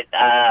 but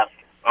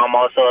I'm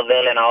also a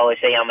villain. I always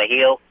say I'm a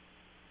heel.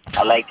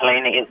 I like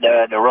playing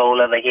the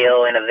role of a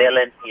heel and a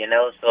villain, you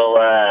know. So,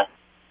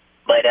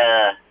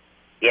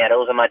 yeah,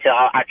 those are my two.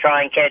 I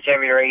try and catch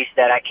every race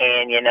that I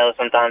can, you know.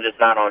 Sometimes it's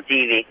not on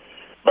TV,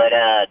 but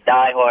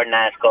diehard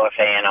NASCAR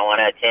fan. I want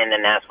to attend a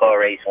NASCAR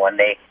race one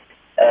day.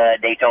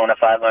 Daytona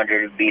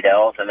 500 would be the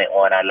ultimate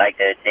one I'd like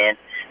to attend.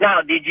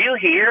 Now, did you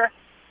hear?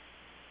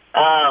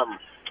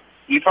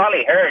 You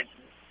probably heard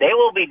they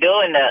will be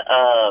doing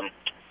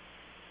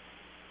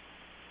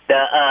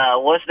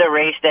what's the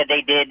race that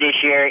they did this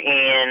year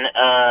in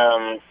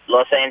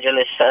Los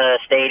Angeles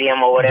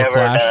Stadium or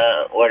whatever?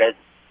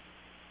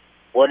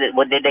 What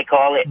did they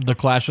call it? The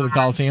Clash of the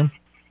Coliseum.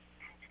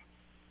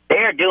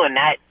 They're doing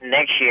that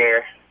next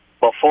year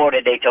before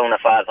the Daytona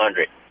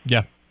 500.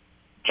 Yeah.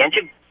 Can't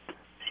you?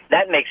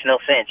 That makes no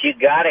sense. You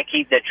got to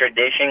keep the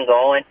tradition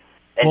going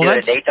and do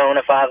the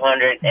Daytona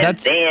 500, and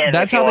then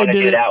that's how they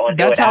did it. That one,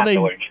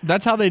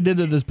 That's how they did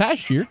it this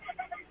past year.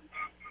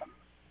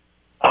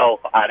 Oh,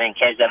 I didn't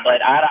catch that. But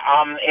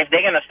if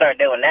they're gonna start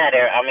doing that,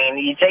 I mean,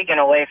 you're taking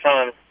away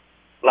from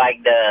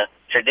like the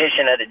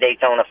tradition of the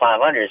Daytona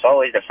 500. It's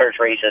always the first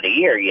race of the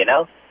year, you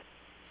know.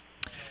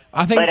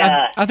 I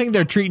think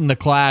they're treating the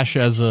Clash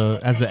as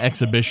an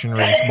exhibition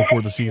race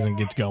before the season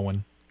gets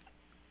going.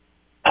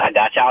 I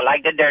got you. I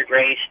like the dirt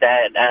race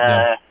that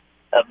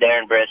up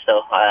there in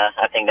Bristol.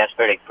 I think that's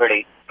pretty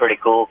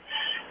cool.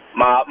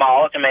 My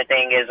ultimate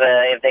thing is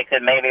if they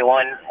could maybe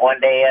one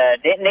day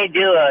didn't they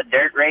do a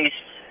dirt race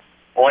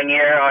one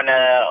year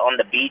on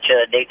the beach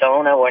of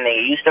Daytona when they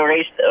used to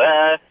race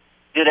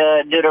do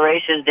the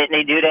races? Didn't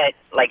they do that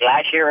like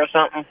last year or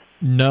something?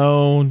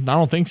 No, I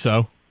don't think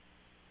so.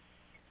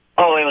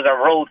 Oh, it was a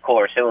road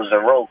course. It was a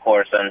road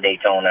course on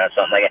Daytona or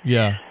something like that.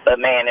 Yeah. But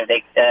man, if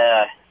they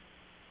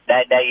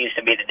that used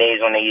to be the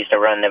days when they used to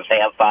run the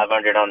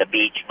 500 on the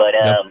beach, but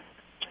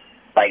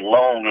like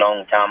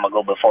long time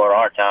ago before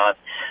our time.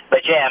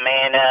 But yeah,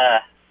 man,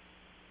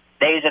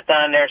 Days of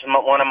Thunder is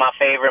one of my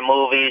favorite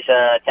movies.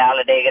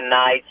 Talladega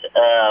Nights.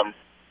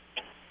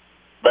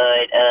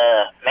 But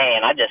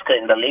man, I just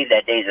couldn't believe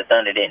that Days of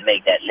Thunder didn't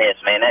make that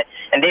list, man.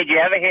 And did you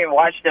ever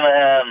watch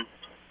the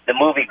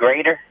movie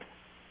Greater?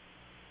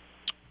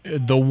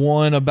 The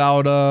one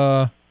about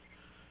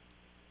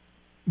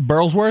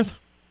Burlsworth?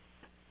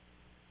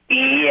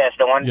 Yes,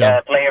 the one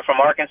player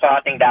from Arkansas. I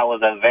think that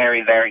was a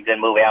very, very good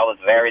movie. I was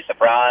very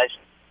surprised,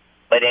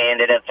 but it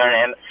ended up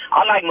turning.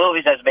 I like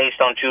movies that's based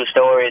on true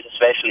stories,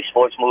 especially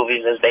sports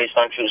movies that's based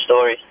on true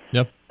stories.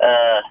 Yep.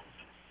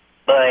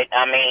 But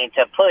I mean,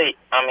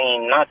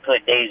 not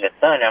put Days of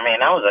Thunder. I mean,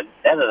 that was a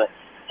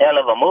hell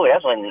of a movie.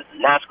 That's when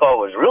NASCAR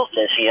was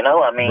ruthless, you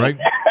know. I mean, right.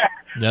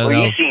 Yeah, where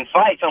you seen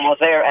fights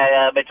almost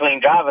between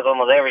drivers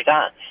almost every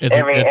time. It's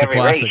every a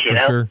classic race, you for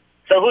know? Sure.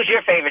 So who's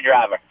your favorite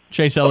driver?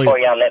 Chase Elliott. Before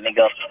y'all let me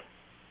go.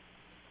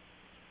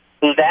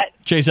 Who's that?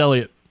 Chase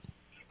Elliott.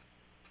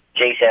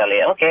 Chase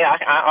Elliott. Okay,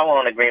 I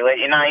won't agree with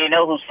you. Now, you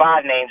know who's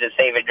 5 names his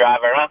favorite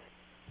driver, huh?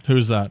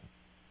 Who's that?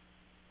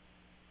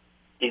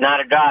 He's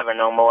not a driver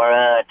no more.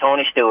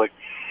 Tony Stewart.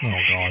 Oh,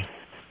 God.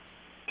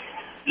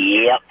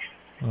 Yep.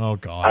 Oh,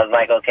 God. I was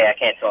like, okay, I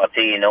can't talk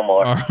to you no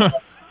more.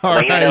 All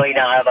But right. you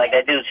know, I was like,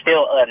 that dude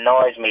still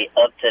annoys me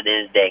up to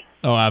this day.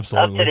 Oh,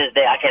 absolutely. Up to this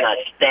day, I cannot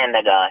stand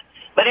the guy.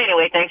 But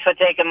anyway, thanks for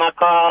taking my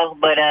call.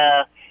 But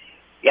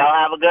y'all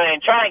have a good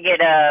and try and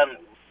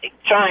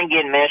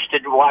get Mish to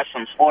watch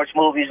some sports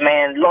movies,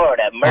 man. Lord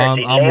have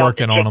mercy. I'm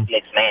working on them.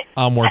 Man.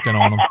 I'm working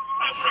on them.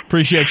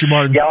 Appreciate you,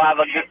 Martin. Y'all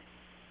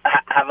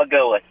have a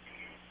good one.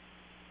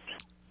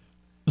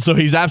 So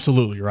he's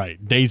absolutely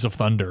right. Days of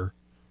Thunder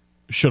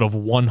should have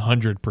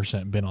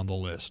 100% been on the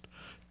list.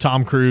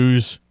 Tom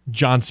Cruise,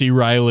 John C.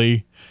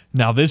 Reilly.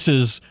 Now this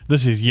is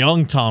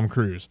young Tom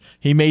Cruise.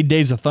 He made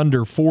Days of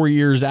Thunder 4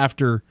 years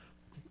after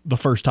the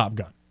first Top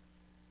Gun.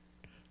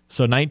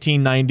 So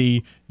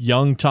 1990,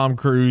 young Tom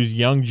Cruise,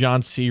 young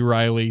John C.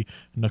 Reilly,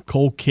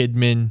 Nicole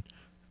Kidman.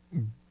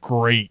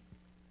 Great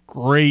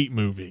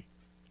movie.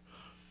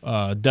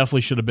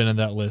 Definitely should have been in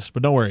that list.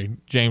 But don't worry,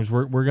 James.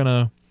 We're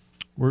gonna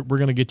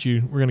get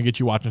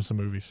you watching some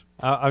movies.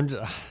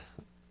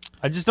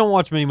 I just don't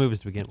watch many movies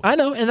to begin with. I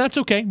know, and that's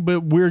okay.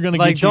 But we're gonna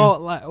get you.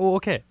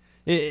 Okay.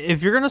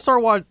 If you're gonna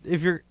start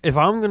if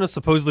I'm gonna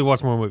supposedly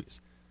watch more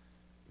movies,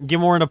 get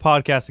more into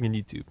podcasting and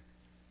YouTube.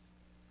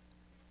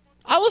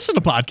 I listen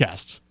to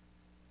podcasts.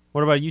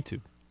 What about YouTube?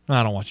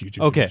 I don't watch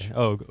YouTube. Okay.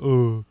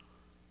 Videos.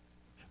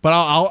 But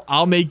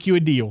I'll make you a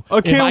deal.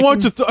 I can't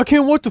watch a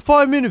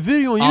 5-minute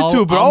video on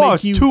YouTube, but I'll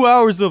watch 2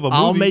 hours of a movie.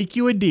 I'll make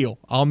you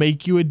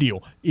a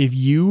deal. If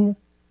you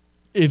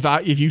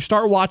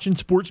start watching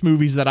sports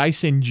movies that I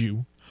send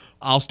you,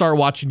 I'll start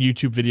watching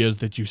YouTube videos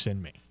that you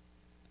send me.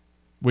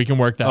 We can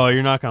work that. Oh,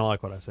 you're not gonna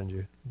like what I send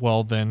you.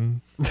 Well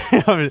then,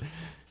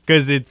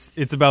 because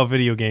it's about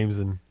video games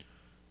and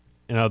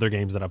other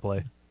games that I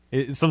play.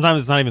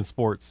 Sometimes it's not even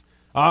sports.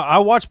 I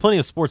watch plenty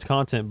of sports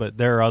content, but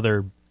there's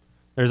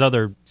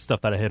other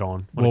stuff that I hit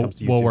on when it comes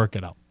to YouTube. We'll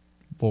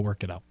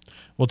work it out.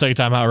 We'll take a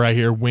time out right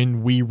here.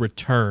 When we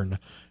return,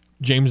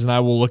 James and I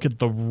will look at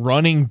the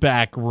running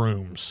back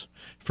rooms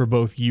for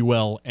both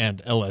UL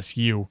and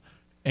LSU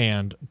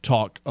and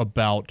talk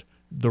about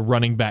the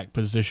running back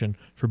position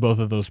for both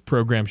of those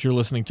programs. You're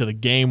listening to The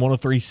Game,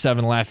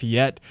 103.7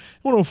 Lafayette,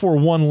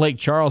 104.1 Lake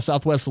Charles,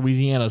 Southwest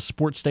Louisiana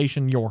sports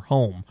station, your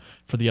home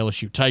for the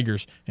LSU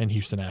Tigers and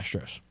Houston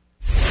Astros.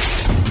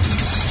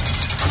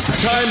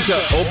 Time to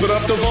open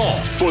up the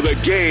vault for the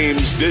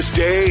games this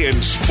day in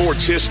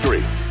sports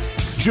history.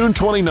 June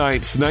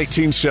 29th,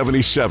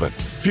 1977.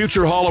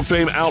 Future Hall of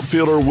Fame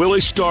outfielder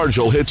Willie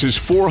Stargell hits his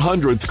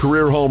 400th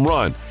career home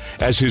run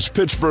as his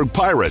Pittsburgh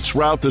Pirates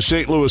rout the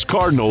St. Louis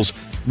Cardinals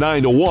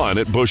 9-1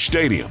 at Busch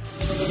Stadium.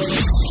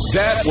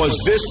 That was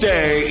this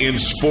day in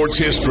sports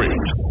history.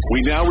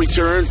 We now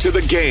return to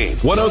The Game.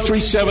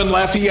 103.7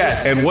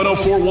 Lafayette and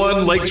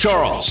 104.1 Lake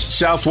Charles,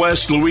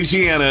 Southwest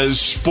Louisiana's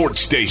sports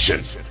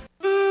station.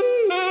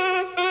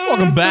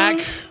 Welcome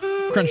back.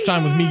 Crunch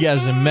Time with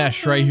Miguez and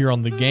Mesh right here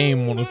on The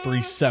Game,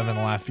 103.7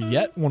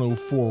 Lafayette,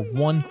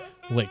 104.1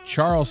 Lake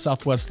Charles,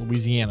 Southwest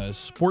Louisiana's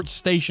sports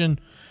station.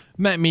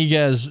 Matt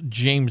Miguez,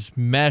 James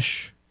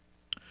Mesh.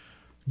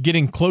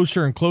 Getting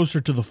closer and closer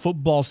to the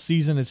football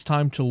season, it's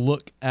time to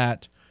look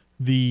at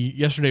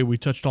yesterday we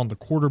touched on the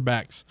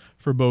quarterbacks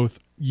for both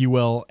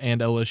UL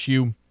and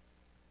LSU.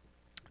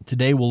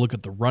 Today we'll look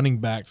at the running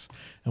backs,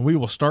 and we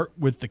will start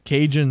with the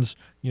Cajuns.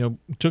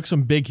 Took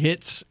some big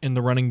hits in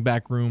the running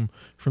back room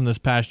from this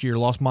past year.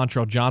 Lost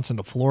Montrell Johnson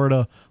to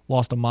Florida,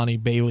 lost Amani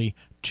Bailey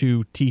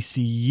to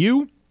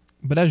TCU.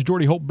 But as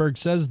Jordy Holtberg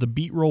says, the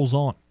beat rolls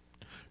on.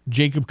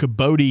 Jacob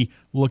Cabody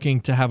looking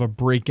to have a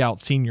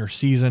breakout senior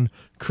season.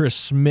 Chris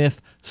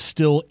Smith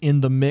still in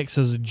the mix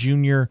as a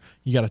junior.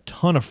 You got a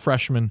ton of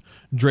freshmen.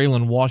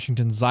 Draylon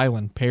Washington,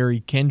 Zylan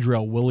Perry,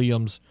 Kendrell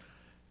Williams.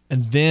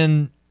 And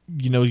then,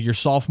 your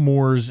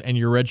sophomores and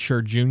your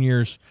redshirt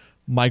juniors,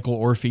 Michael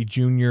Orphy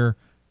Jr.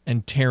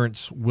 and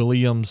Terrence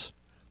Williams.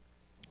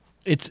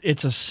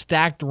 It's a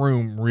stacked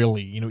room,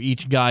 really.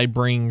 Each guy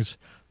brings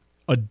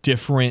a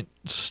different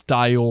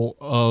style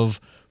of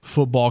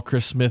football,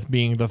 Chris Smith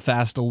being the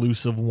fast,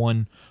 elusive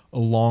one,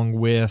 along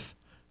with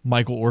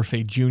Michael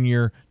Orphy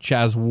Jr.,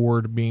 Chaz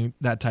Ward being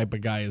that type of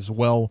guy as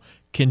well,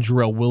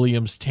 Kendrell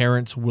Williams,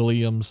 Terrence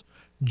Williams,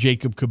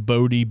 Jacob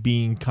Cabody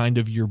being kind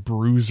of your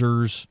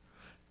bruisers.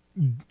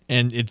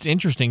 And it's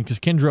interesting because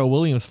Kendrell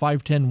Williams,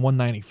 5'10",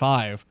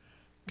 195,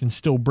 can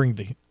still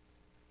bring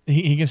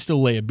he can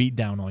still lay a beat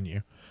down on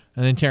you.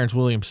 And then Terrence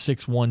Williams,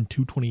 6'1",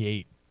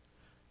 228.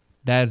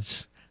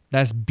 That's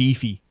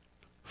beefy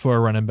for a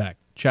running back.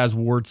 Chaz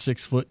Ward,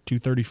 6 foot,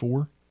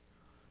 234.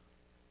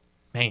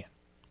 Man,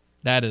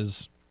 that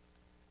is.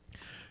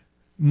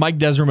 Mike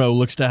Desormeaux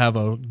looks to have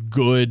a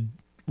good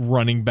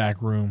running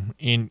back room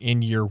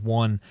in year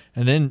one.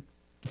 And then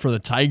for the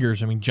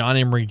Tigers, John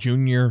Emery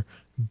Jr.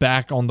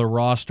 back on the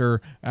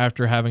roster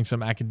after having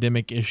some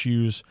academic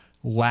issues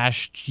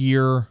last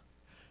year.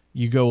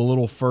 You go a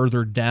little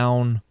further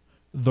down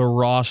the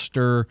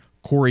roster.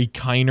 Corey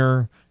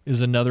Kiner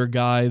is another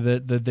guy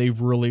that they've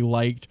really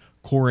liked.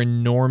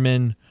 Corin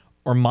Norman.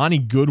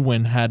 Armani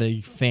Goodwin had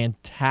a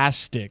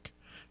fantastic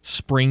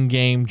spring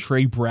game.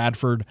 Trey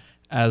Bradford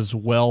as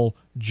well.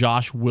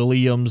 Josh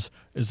Williams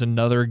is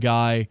another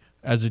guy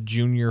as a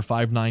junior,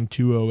 5'9",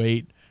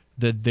 208,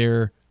 that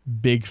they're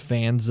big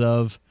fans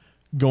of.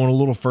 Going a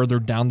little further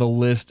down the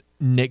list,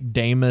 Nick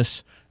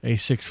Damus, a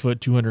 6 foot,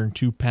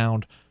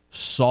 202-pound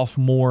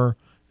sophomore,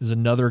 is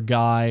another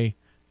guy.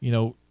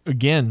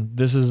 Again,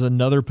 this is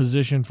another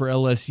position for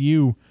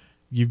LSU.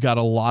 You've got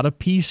a lot of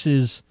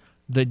pieces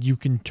that you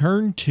can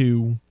turn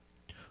to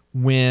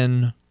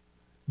when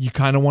you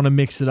kind of want to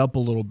mix it up a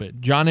little bit.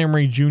 John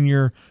Emery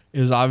Jr.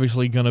 is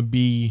obviously going to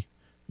be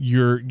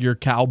your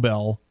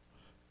cowbell,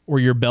 or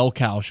your bell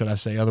cow, should I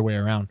say, other way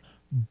around.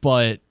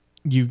 But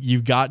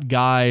you've got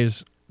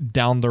guys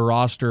down the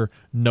roster.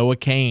 Noah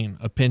Kane,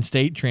 a Penn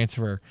State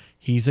transfer.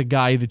 He's a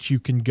guy that you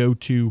can go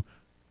to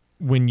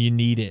when you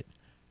need it.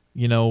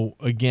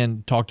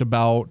 Again, talked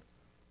about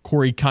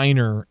Corey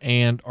Kiner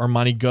and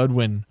Armani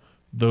Goodwin.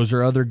 Those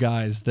are other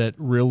guys that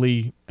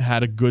really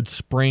had a good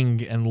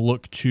spring and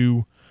look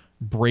to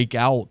break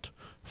out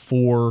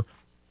for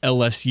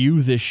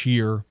LSU this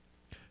year.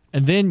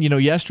 And then,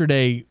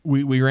 yesterday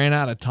we ran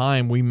out of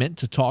time. We meant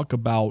to talk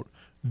about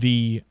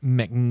the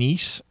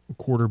McNeese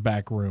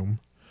quarterback room.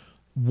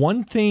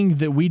 One thing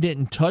that we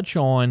didn't touch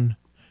on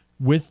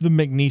with the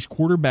McNeese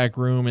quarterback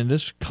room, and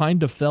this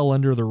kind of fell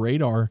under the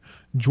radar,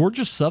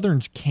 Georgia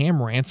Southern's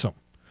Cam Ransom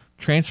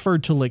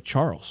transferred to Lake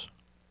Charles.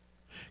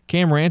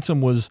 Cam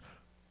Ransom was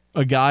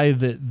a guy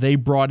that they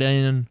brought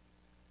in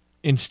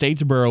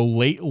Statesboro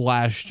late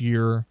last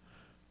year,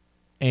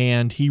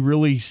 and he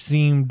really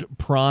seemed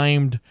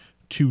primed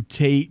to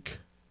take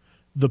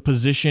the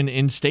position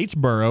in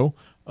Statesboro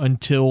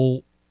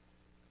until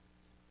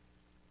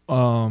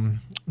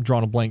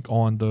drawing a blank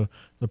on the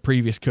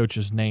previous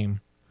coach's name.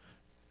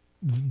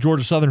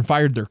 Georgia Southern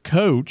fired their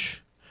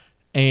coach,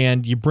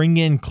 and you bring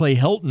in Clay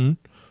Helton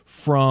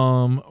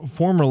from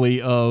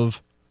formerly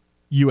of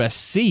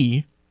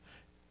USC,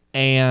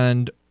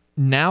 and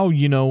now,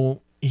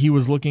 he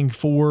was looking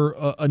for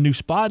a new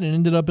spot and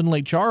ended up in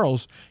Lake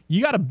Charles.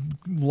 You got a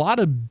lot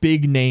of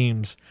big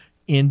names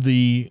in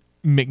the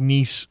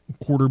McNeese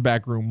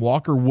quarterback room.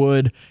 Walker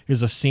Wood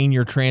is a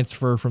senior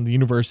transfer from the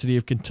University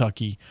of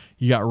Kentucky.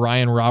 You got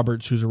Ryan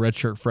Roberts, who's a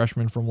redshirt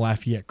freshman from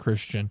Lafayette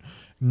Christian.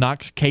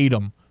 Knox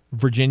Kadum,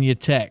 Virginia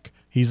Tech.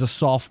 He's a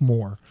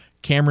sophomore.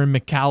 Cameron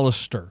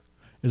McAllister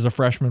is a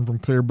freshman from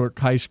Clearbrook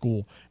High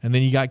School. And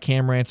then you got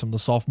Cam Ransom, the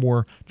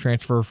sophomore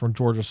transfer from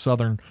Georgia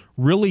Southern.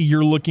 Really,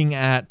 you're looking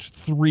at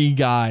 3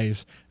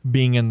 guys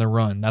being in the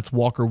run. That's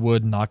Walker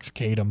Wood, Knox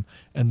Kadum,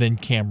 and then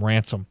Cam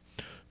Ransom.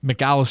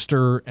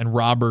 McAllister and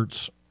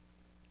Roberts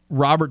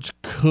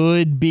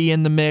could be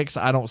in the mix.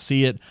 I don't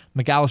see it.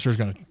 McAllister's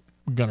gonna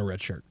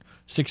redshirt.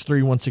 6'3",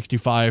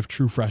 165,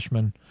 true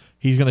freshman.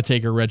 He's going to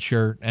take a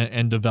redshirt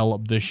and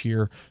develop this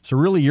year. So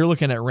really, you're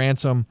looking at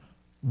Ransom,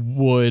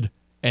 Wood,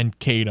 and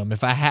Kadum.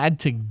 If I had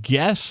to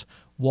guess,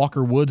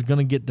 Walker Wood's going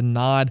to get the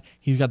nod.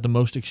 He's got the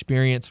most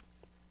experience.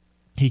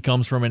 He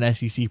comes from an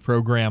SEC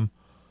program.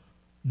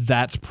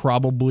 That's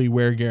probably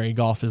where Gary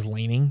Goff is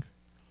leaning.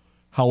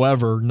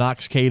 However,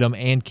 Knox Kadum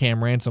and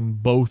Cam Ransom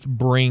both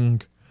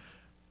bring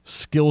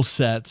skill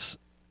sets.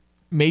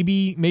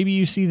 Maybe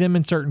you see them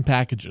in certain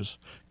packages,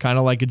 kind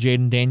of like a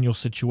Jaden Daniels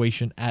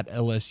situation at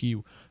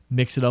LSU.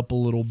 Mix it up a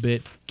little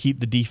bit, keep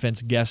the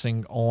defense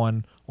guessing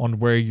on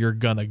where you're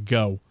going to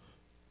go.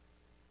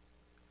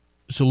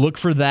 So look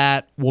for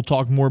that. We'll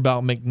talk more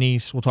about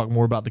McNeese. We'll talk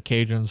more about the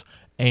Cajuns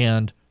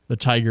and the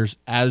Tigers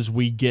as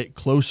we get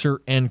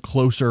closer and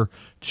closer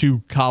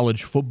to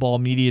college football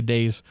media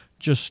days,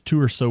 just 2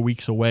 or so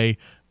weeks away.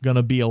 Going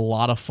to be a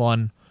lot of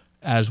fun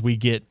as we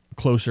get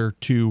closer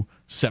to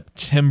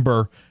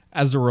September.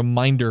 As a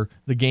reminder,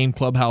 the Game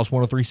Clubhouse,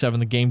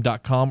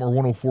 1037thegame.com or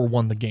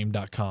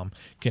 1041thegame.com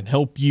can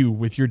help you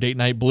with your date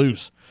night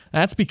blues.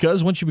 That's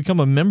because once you become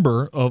a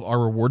member of our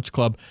rewards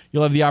club,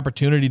 you'll have the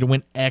opportunity to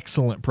win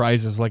excellent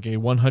prizes like a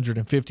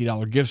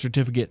 $150 gift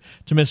certificate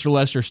to Mr.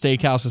 Lester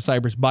Steakhouse at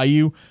Cypress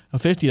Bayou, a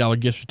 $50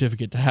 gift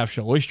certificate to Half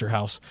Shell Oyster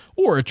House,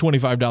 or a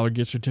 $25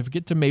 gift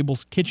certificate to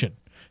Mabel's Kitchen.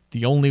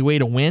 The only way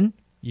to win,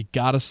 you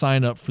got to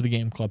sign up for the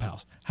Game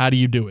Clubhouse. How do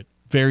you do it?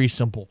 Very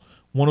simple.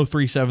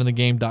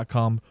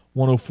 1037thegame.com,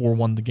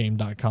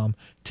 1041thegame.com.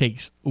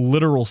 Takes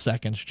literal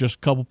seconds, just a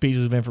couple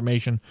pieces of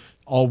information.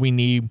 All we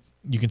need,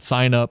 you can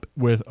sign up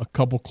with a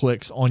couple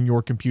clicks on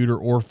your computer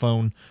or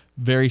phone.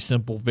 Very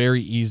simple,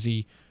 very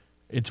easy.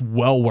 It's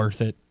well worth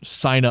it.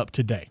 Sign up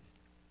today.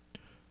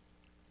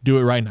 Do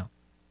it right now.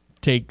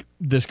 Take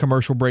this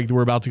commercial break that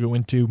we're about to go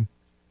into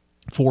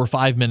 4 or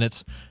 5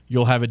 minutes.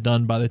 You'll have it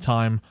done by the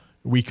time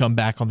we come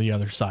back on the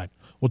other side.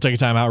 We'll take a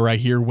time out right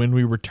here. When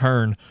we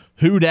return,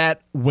 Who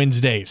Dat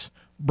Wednesdays.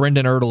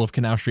 Brendan Ertle of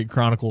Canal Street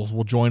Chronicles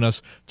will join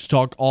us to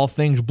talk all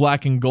things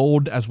black and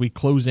gold as we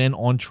close in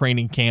on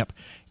training camp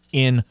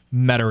in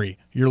Metairie.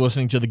 You're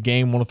listening to the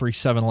Game,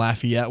 103.7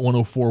 Lafayette,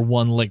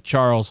 104.1 Lake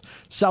Charles,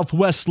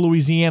 Southwest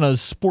Louisiana's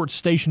sports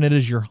station. It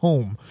is your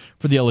home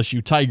for the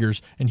LSU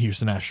Tigers and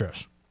Houston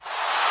Astros.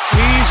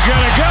 He's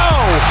going to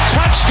go.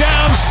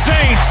 Touchdown,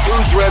 Saints.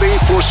 Who's ready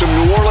for some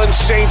New Orleans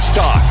Saints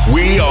talk?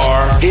 We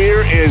are.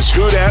 Here is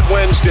Who Dat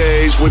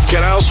Wednesdays with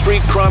Canal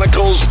Street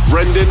Chronicles'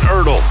 Brendan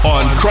Ertle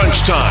on Crunch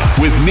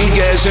Time with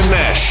Miguez and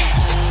Mesh.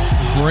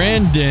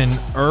 Brendan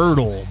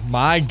Ertle,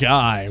 my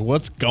guy.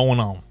 What's going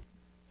on?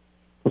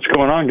 What's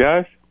going on,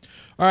 guys?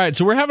 All right,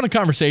 so we're having a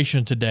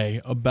conversation today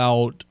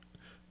about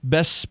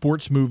best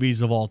sports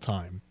movies of all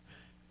time.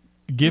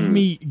 Give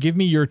me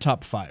your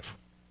top 5.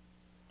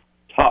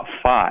 Top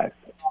 5.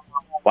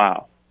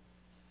 Wow.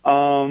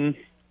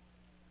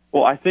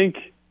 Well, I think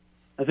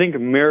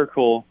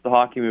Miracle, the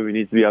hockey movie,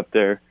 needs to be up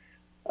there.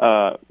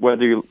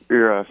 Whether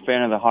you're a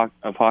fan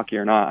of hockey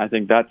or not, I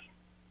think that's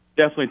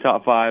definitely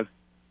top 5.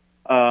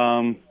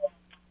 The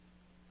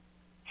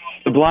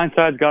Blind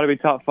Side's got to be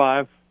top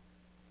 5.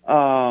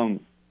 Gosh,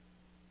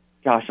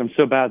 I'm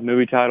so bad with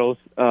movie titles.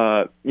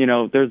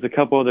 There's a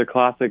couple other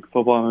classic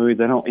football movies.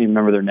 I don't even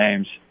remember their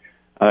names.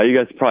 You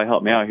guys probably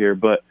help me out here,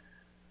 but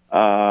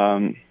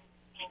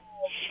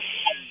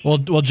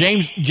well,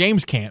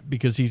 James can't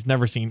because he's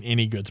never seen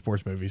any good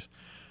sports movies.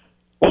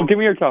 Well, give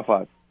me your top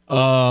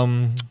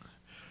 5.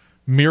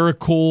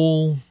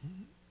 Miracle.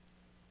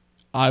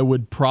 I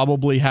would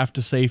probably have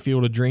to say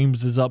Field of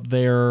Dreams is up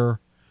there.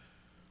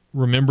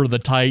 Remember the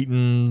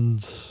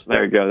Titans.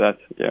 There you go.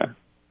 That's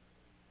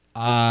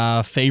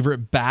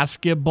favorite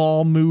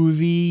basketball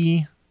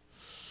movie.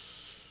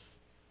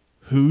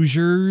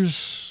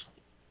 Hoosiers.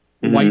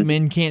 Mm-hmm. White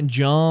Men Can't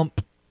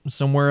Jump.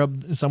 Somewhere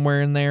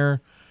in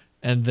there.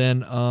 And then,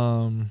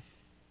 God,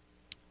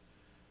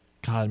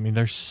 I mean,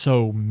 there's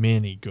so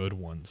many good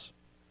ones.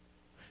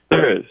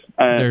 There is.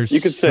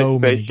 You could say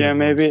Space Jam,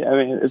 maybe. I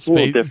mean, it's a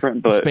little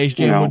different, but Space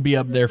Jam would be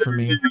up there for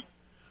me.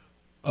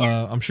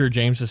 I'm sure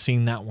James has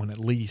seen that one at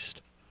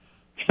least.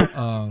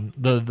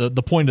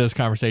 The point of this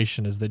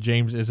conversation is that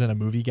James isn't a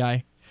movie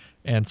guy,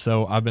 And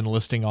so I've been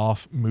listing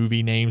off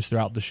movie names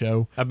throughout the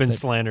show. I've been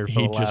slandered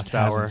for the last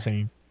hour.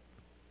 Seen.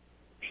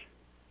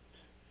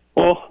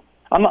 Well,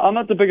 I'm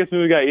not the biggest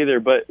movie guy either,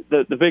 but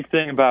the big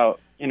thing about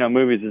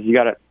movies is you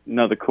got to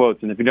know the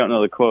quotes, and if you don't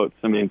know the quotes,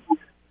 I mean,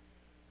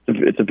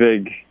 it's a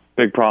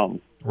big problem.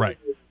 Right.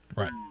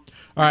 All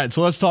right,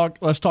 so let's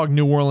talk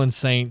New Orleans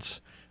Saints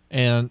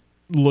and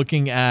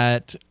looking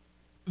at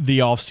the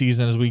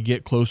offseason as we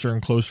get closer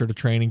and closer to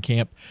training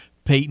camp.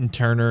 Peyton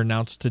Turner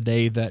announced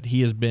today that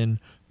he has been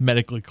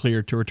medically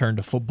cleared to return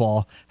to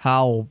football.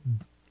 How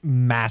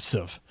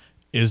massive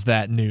is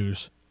that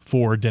news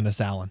for Dennis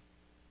Allen?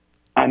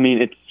 I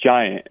mean, it's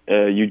giant.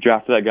 You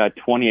drafted that guy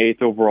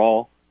 28th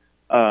overall,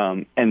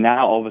 and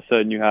now all of a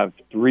sudden you have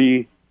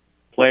 3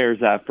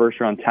 players that have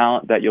first-round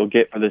talent that you'll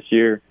get for this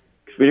year.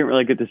 Because we didn't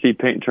really get to see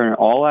Peyton Turner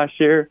all last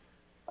year.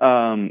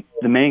 The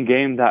main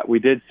game that we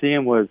did see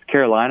him was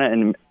Carolina,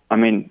 and, I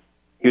mean,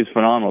 he was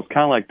phenomenal. It's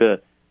kind of like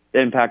the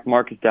impact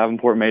Marcus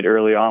Davenport made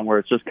early on, where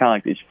it's just kind of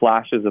like these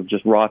flashes of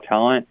just raw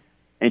talent,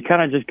 and you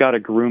kind of just got to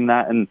groom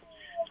that. And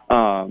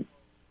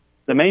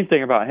the main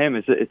thing about him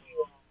is that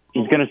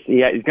he's gonna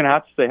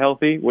have to stay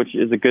healthy, which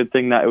is a good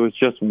thing that it was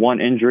just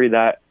one injury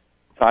that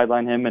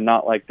sidelined him, and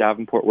not like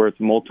Davenport where it's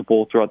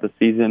multiple throughout the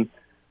season.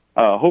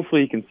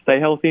 Hopefully he can stay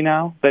healthy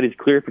now that he's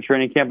cleared for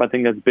training camp. I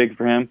think that's big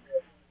for him,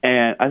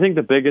 and I think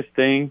the biggest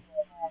thing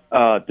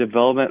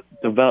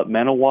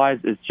developmental wise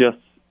is just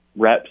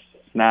reps,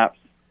 snaps.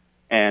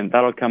 And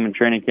that'll come in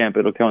training camp.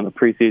 It'll come in the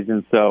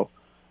preseason. So,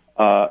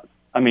 I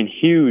mean,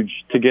 huge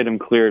to get him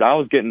cleared. I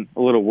was getting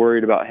a little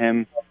worried about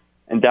him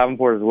and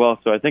Davenport as well.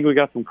 So I think we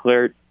got some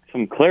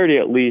clarity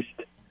at least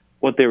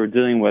what they were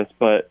dealing with.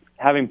 But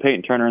having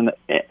Peyton Turner in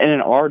an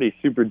already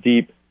super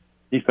deep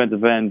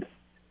defensive end,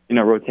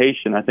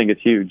 rotation, I think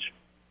it's huge.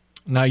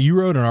 Now, you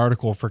wrote an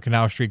article for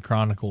Canal Street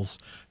Chronicles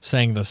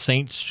saying the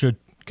Saints should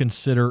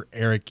consider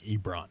Eric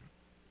Ebron.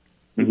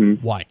 Mm-hmm.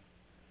 Why?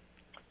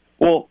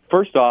 Well,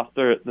 first off,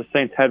 the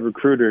Saints head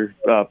recruiter,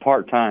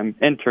 part-time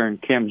intern,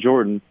 Cam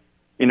Jordan,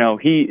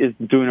 he is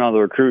doing all the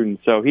recruiting.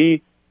 So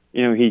he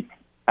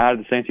out of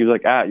the Saints, he was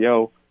like,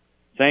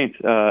 Saints,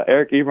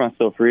 Eric Ebron's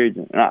still a free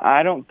agent. And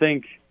I don't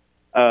think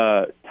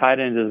tight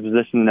end is a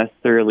position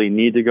necessarily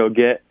need to go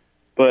get,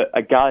 but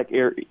a guy like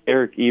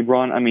Eric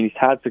Ebron, I mean, he's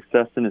had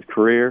success in his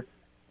career.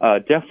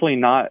 Definitely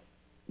not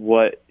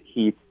what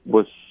he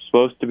was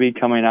supposed to be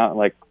coming out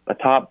like a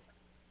top,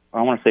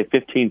 I want to say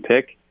 15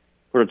 pick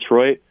for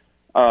Detroit.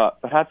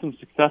 But had some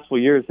successful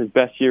years. His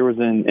best year was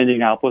in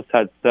Indianapolis,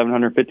 had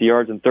 750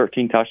 yards and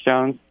 13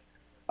 touchdowns.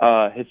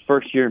 His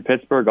first year in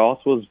Pittsburgh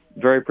also was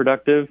very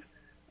productive.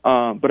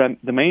 But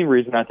the main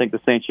reason I think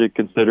the Saints should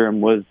consider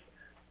him was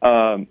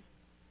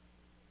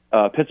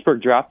Pittsburgh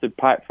drafted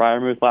Pat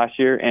Freiermuth last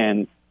year,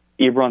 and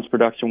Ebron's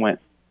production went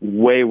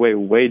way, way,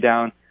 way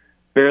down.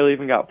 Barely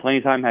even got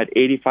playing time, had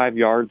 85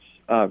 yards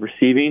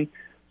receiving.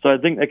 So I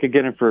think they could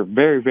get him for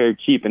very, very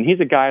cheap. And he's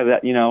a guy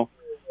that,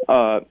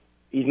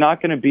 he's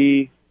not going to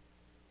be,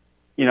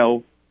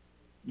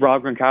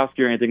 Rob Gronkowski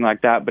or anything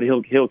like that, but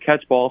he'll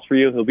catch balls for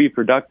you. He'll be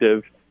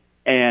productive.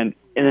 And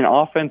in an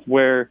offense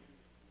where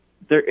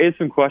there is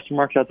some question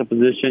marks at the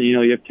position,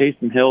 you have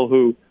Taysom Hill,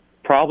 who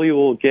probably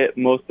will get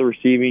most of the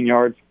receiving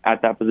yards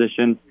at that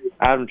position.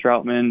 Adam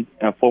Troutman,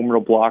 a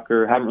formidable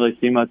blocker, haven't really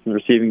seen much in the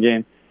receiving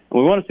game. And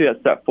we want to see that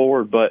step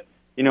forward, but,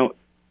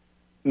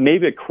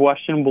 maybe a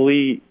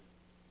questionably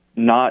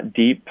not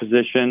deep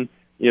position.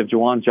 You have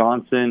Juwan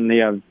Johnson, they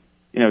have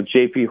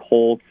J.P.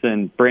 Holtz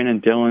and Brandon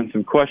Dillon,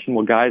 some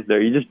questionable guys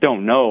there. You just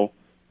don't know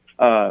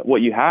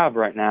what you have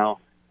right now.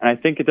 And I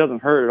think it doesn't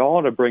hurt at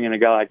all to bring in a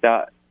guy like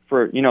that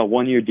for,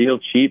 1-year deal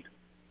cheap.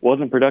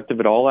 Wasn't productive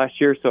at all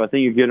last year, so I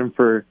think you get him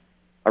for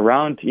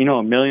around,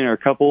 $1 million or a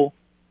couple.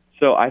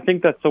 So I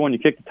think that's someone you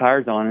kick the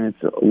tires on, and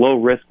it's a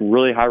low risk,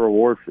 really high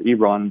reward for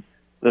Ebron.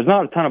 There's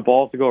not a ton of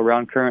balls to go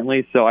around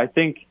currently, so I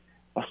think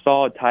a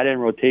solid tight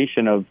end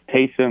rotation of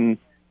Taysom,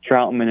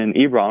 Troutman, and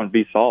Ebron would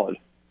be solid.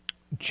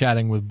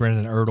 Chatting with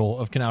Brendan Ertl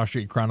of Canal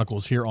Street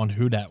Chronicles here on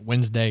Who Dat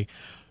Wednesday.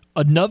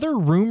 Another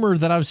rumor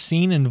that I've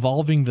seen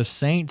involving the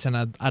Saints, and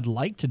I'd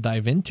like to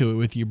dive into it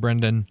with you,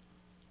 Brendan.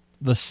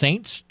 The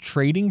Saints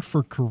trading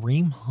for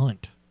Kareem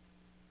Hunt.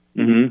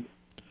 Mm-hmm.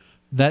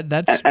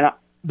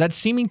 That's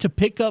seeming to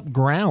pick up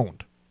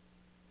ground.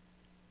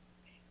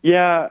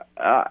 Yeah,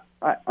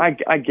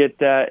 I get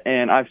that,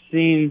 and I've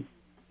seen,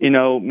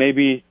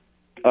 maybe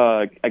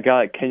a guy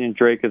like Kenyon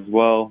Drake as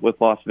well with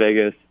Las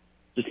Vegas,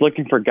 just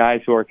looking for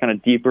guys who are kind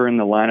of deeper in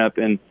the lineup.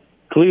 And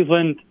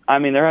Cleveland, I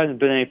mean, there hasn't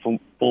been any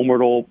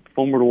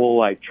formidable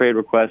like trade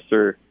requests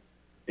or,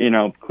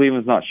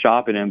 Cleveland's not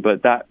shopping him,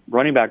 but that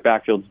running back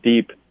backfield's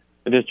deep.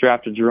 They just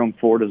drafted Jerome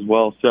Ford as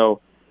well,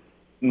 so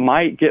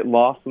might get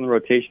lost in the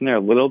rotation there a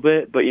little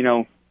bit, but,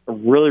 a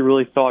really,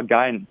 really solid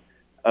guy. And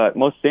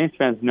most Saints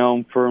fans know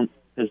him for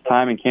his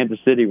time in Kansas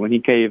City when he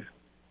gave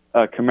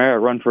Kamara a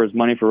run for his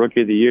money for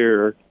Rookie of the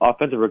Year, or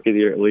Offensive Rookie of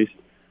the Year at least.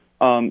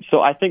 So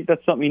I think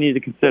that's something you need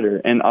to consider.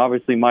 And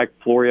obviously Mike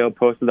Florio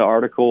posted the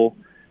article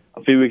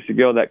a few weeks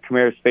ago that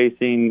Kamara's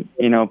facing,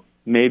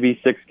 maybe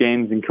 6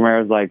 games, and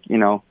Kamara's like,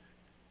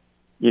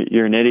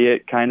 you're an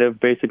idiot, kind of,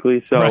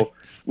 basically. So Right.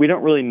 we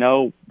don't really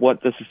know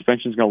what the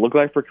suspension is going to look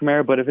like for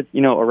Kamara, but if it's,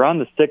 around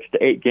the 6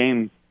 to 8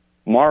 game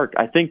mark,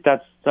 I think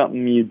that's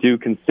something you do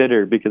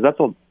consider, because that's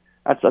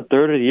a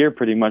third of the year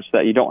pretty much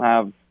that you don't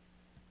have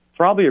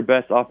probably your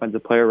best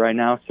offensive player right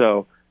now.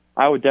 So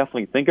I would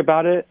definitely think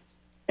about it.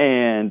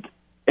 And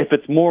if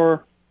it's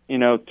more, 2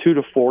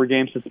 to 4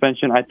 game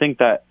suspension, I think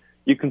that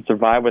you can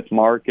survive with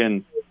Mark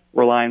and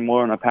relying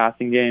more on a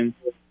passing game.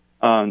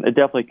 It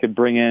definitely could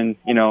bring in,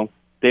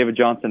 David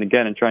Johnson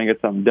again and try and get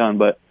something done.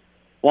 But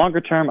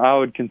longer term, I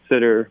would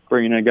consider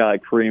bringing in a guy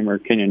like Kareem or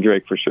Kenyon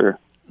Drake for sure.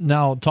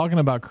 Now, talking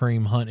about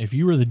Kareem Hunt, if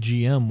you were the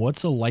GM,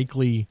 what's a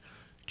likely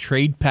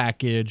trade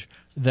package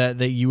that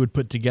you would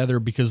put together?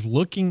 Because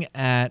looking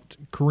at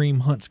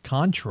Kareem Hunt's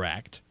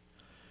contract,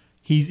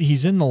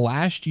 he's in the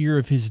last year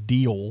of his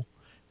deal,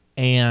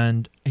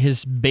 and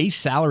his base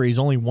salary is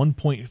only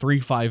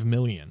 $1.35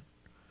 million.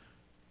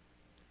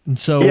 And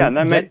so yeah, and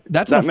that makes an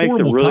it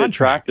affordable really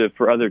contract. attractive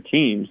for other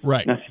teams,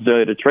 Right.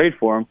 necessarily to trade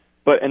for him.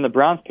 But in the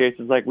Browns' case,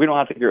 it's like we don't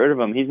have to get rid of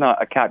him. He's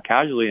not a cap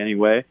casualty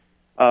anyway.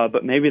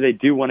 But maybe they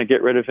do want to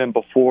get rid of him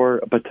before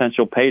a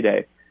potential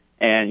payday.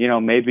 And,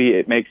 maybe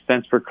it makes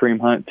sense for Kareem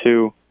Hunt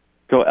to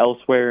go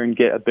elsewhere and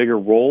get a bigger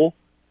role.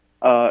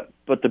 But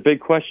the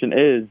big question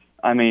is,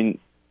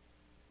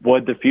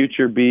 would the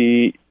future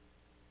be,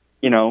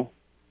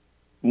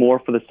 more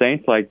for the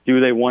Saints? Like, do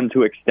they want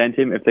to extend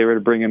him if they were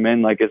to bring him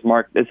in? Like,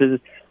 this is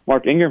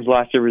Mark Ingram's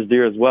last year of his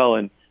deal as well.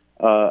 And,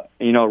 a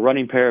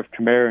running pair of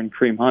Kamara and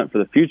Kareem Hunt for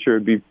the future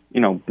would be,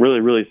 really,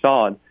 really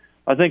solid.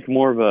 I think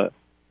more of a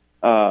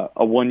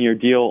 1-year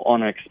deal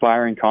on an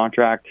expiring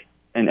contract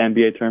in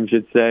NBA terms,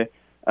 you'd say.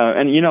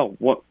 And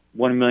what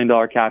 $1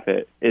 million cap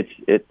hit,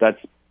 that's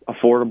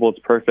affordable, it's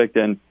perfect,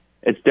 and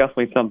it's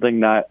definitely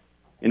something that,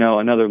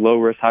 another low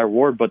risk, high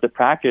reward. But the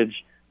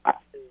package,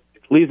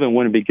 Cleveland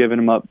wouldn't be giving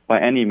him up by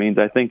any means.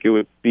 I think it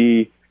would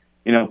be,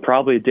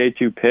 probably a day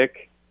 2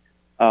 pick,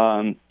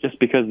 just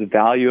because of the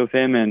value of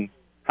him and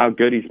how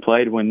good he's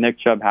played when Nick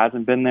Chubb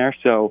hasn't been there.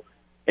 So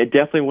it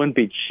definitely wouldn't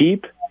be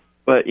cheap.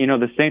 But,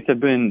 the Saints have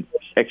been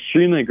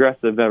extremely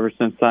aggressive ever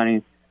since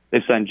they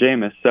signed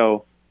Jameis.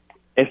 So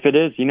if it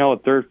is, a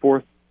 3rd,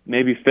 4th,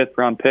 maybe 5th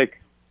round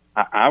pick,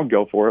 I would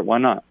go for it. Why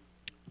not?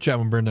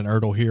 Chapman Brendan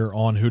Ertl here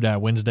on Who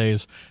Dat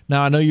Wednesdays.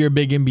 Now, I know you're a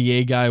big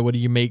NBA guy. What do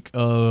you make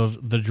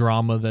of the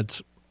drama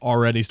that's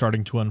already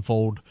starting to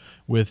unfold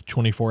with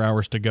 24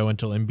 hours to go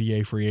until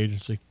NBA free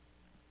agency?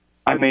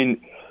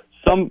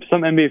 Some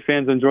NBA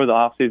fans enjoy the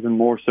offseason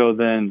more so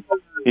than,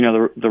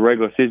 the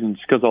regular season,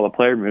 just because of all the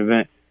player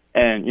movement.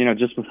 And,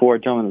 just before I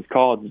jump on this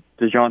call,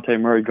 DeJounte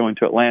Murray going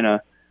to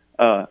Atlanta,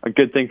 a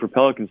good thing for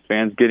Pelicans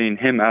fans, getting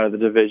him out of the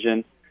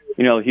division.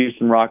 The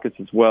Houston Rockets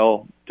as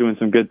well, doing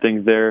some good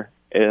things there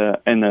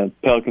in the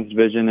Pelicans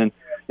division. And,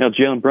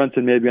 Jalen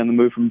Brunson may be on the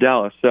move from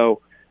Dallas.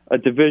 So a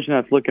division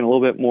that's looking a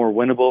little bit more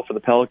winnable for the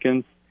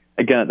Pelicans.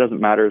 Again, it doesn't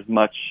matter as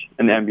much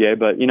in the NBA,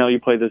 but, you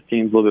play those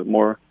teams a little bit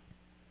more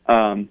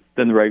than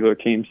the regular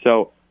teams.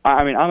 So,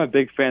 I'm a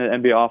big fan of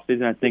the NBA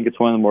offseason. I think it's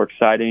one of the more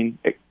exciting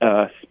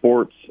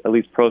sports, at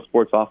least pro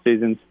sports off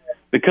seasons,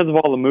 because of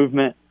all the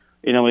movement.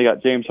 We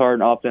got James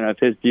Harden opting out of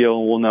his deal,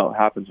 and we'll know what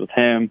happens with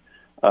him.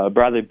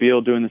 Bradley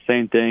Beal doing the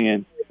same thing,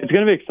 and it's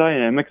going to be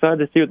exciting. I'm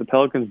excited to see what the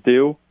Pelicans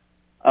do.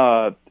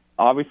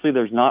 Obviously,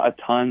 there's not a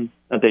ton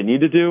that they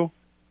need to do.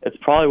 It's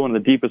probably one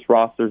of the deepest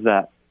rosters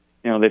that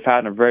they've had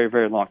in a very,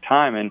 very long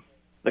time. And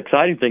the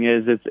exciting thing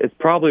is, it's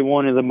probably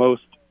one of the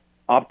most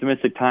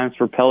optimistic times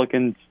for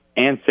Pelicans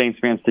and Saints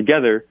fans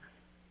together,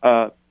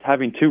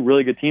 having 2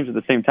 really good teams at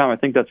the same time. I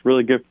think that's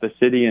really good for the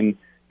city and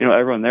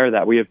everyone there,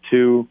 that we have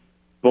 2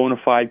 bona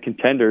fide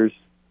contenders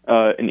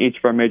in each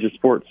of our major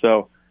sports.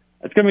 So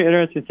it's going to be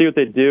interesting to see what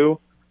they do.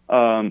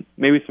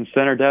 Maybe some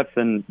center depth,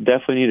 and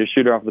definitely need a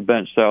shooter off the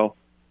bench. So,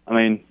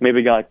 maybe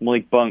a guy like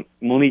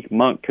Malik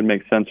Monk could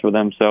make sense for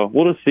them. So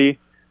we'll just see.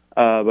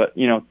 But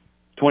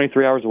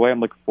 23 hours away, I'm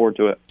looking forward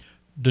to it.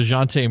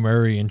 DeJounte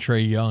Murray and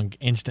Trae Young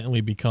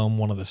instantly become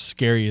one of the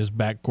scariest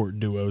backcourt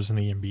duos in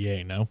the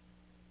NBA, no?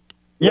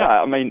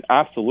 Yeah,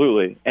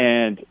 absolutely.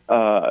 And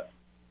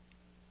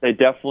they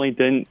definitely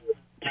didn't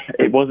 –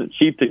 it wasn't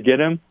cheap to get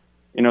him.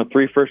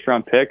 3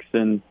 first-round picks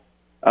and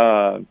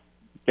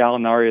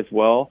Gallinari as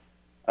well.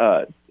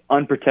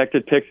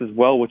 Unprotected picks as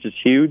well, which is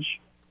huge.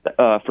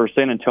 For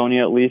San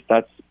Antonio, at least,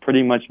 that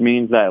pretty much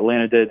means that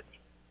Atlanta did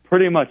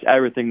pretty much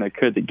everything they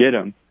could to get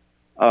him.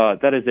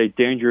 That is a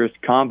dangerous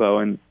combo.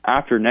 And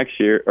after last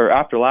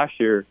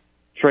year,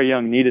 Trae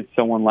Young needed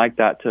someone like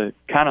that to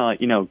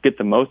kind of, get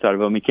the most out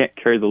of him. He can't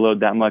carry the load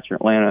that much in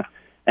Atlanta.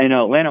 And,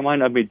 Atlanta might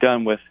not be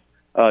done with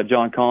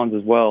John Collins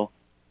as well.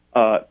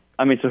 So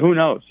who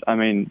knows?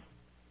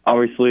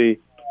 Obviously,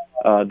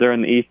 they're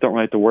in the East, don't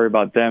really have to worry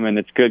about them. And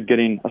it's good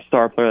getting a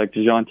star player like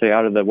DeJounte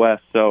out of the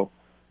West. So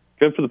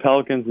good for the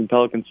Pelicans and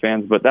Pelicans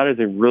fans. But that is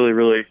a really,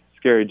 really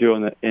scary duo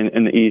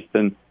in the East.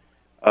 And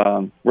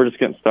we're just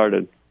getting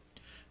started.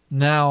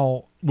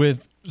 Now,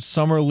 with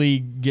Summer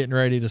League getting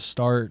ready to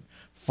start,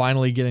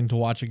 finally getting to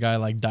watch a guy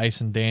like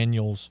Dyson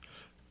Daniels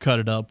cut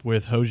it up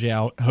with Jose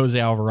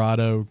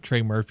Alvarado,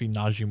 Trey Murphy,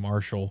 Najee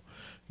Marshall.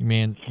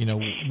 Man,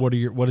 what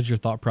is your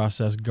thought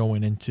process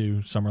going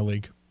into Summer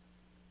League?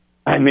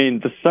 I mean,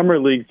 the Summer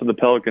League for the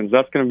Pelicans,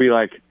 that's going to be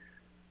like,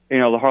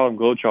 the Harlem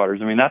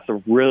Globetrotters. I mean, that's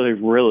a really,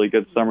 really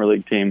good Summer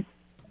League team.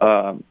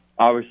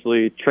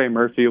 Obviously, Trey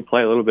Murphy will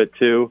play a little bit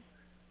too.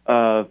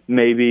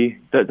 Maybe.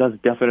 That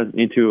definitely doesn't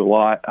need to a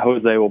lot.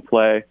 Jose will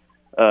play.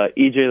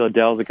 E.J.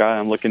 Liddell's a guy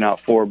I'm looking out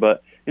for.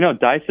 But,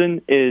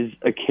 Dyson is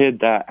a kid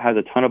that has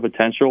a ton of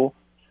potential.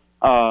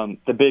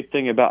 The big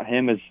thing about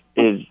him is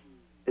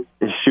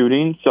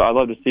shooting, so I'd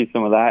love to see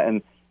some of that.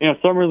 And,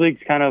 Summer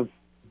League's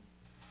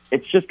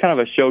it's just kind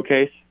of a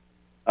showcase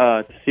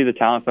to see the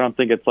talent. I don't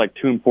think it's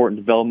too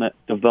important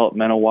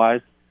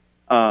developmental-wise.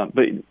 But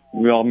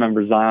we all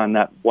remember Zion,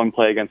 that one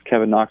play against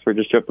Kevin Knox where he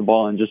just stripped the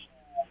ball, and just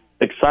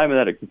excitement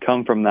that it can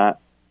come from that.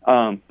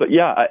 But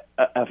yeah,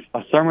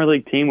 a Summer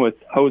League team with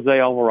Jose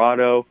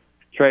Alvarado,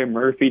 Trey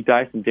Murphy,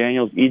 Dyson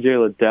Daniels, E.J.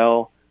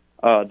 Liddell,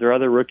 their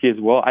other rookie as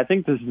well. I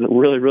think this is a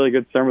really, really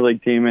good Summer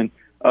League team, and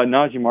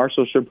Najee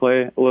Marshall should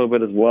play a little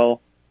bit as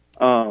well.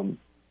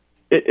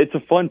 It's a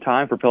fun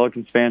time for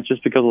Pelicans fans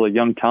just because of the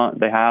young talent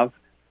they have,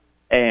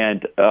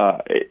 and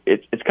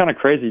it's kind of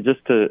crazy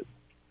just to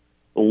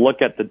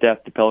look at the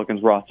depth the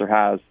Pelicans roster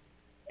has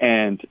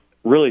and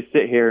really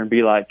sit here and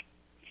be like,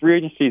 free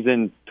agency's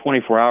in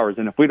 24 hours,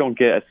 and if we don't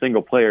get a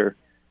single player,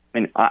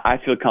 I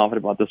feel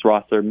confident about this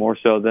roster more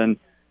so than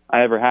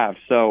I ever have.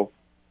 So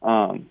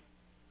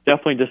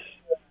definitely just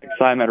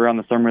excitement around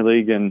the Summer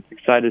League, and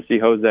excited to see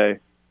Jose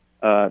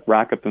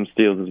rack up some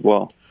steals as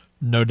well.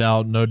 No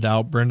doubt, no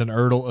doubt. Brendan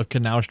Ertl of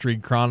Canal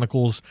Street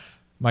Chronicles.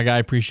 My guy,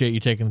 appreciate you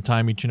taking the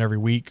time each and every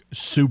week.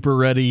 Super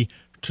ready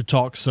to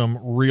talk some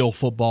real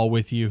football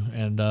with you,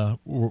 and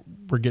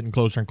we're getting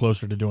closer and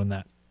closer to doing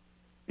that.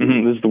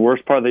 Mm-hmm. This is the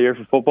worst part of the year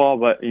for football,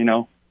 but,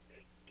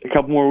 a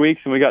couple more weeks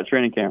and we got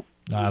training camp.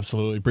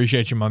 Absolutely.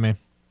 Appreciate you, my man.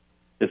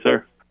 Yes,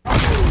 sir.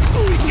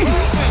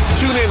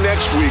 Tune in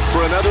next week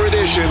for another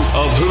edition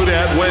of Who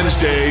Dat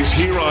Wednesdays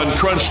here on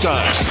Crunch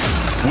Time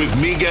with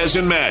Miguez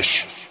and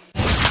Mesh.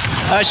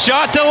 A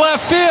shot to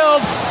left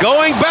field.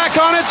 Going back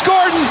on it's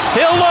Gordon.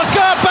 He'll look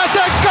up. That's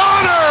a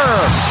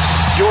goner.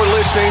 You're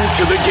listening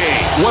to The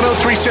Game.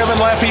 103.7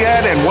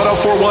 Lafayette and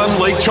 104.1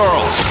 Lake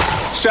Charles.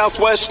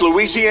 Southwest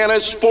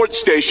Louisiana's sports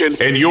station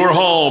and your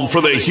home for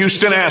the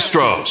Houston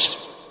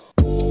Astros.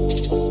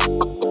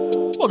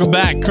 Welcome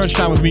back. Crunch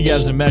Time with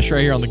Miguez and Mesh right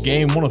here on The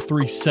Game.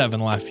 103.7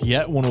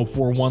 Lafayette,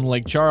 104.1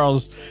 Lake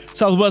Charles.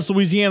 Southwest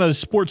Louisiana's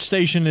sports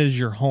station is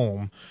your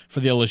home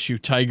for the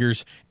LSU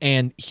Tigers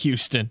and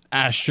Houston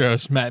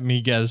Astros. Matt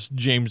Miguez,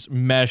 James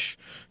Mesh.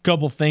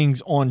 Couple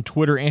things on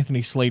Twitter.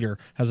 Anthony Slater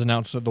has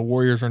announced that the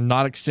Warriors are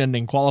not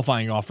extending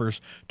qualifying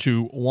offers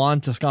to Juan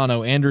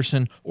Toscano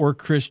Anderson or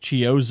Chris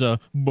Chiozza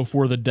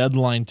before the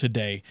deadline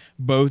today.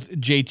 Both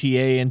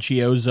JTA and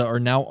Chiozza are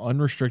now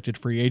unrestricted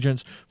free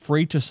agents,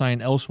 free to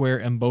sign elsewhere,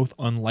 and both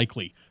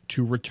unlikely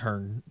to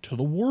return to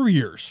the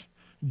Warriors.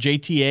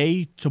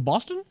 JTA to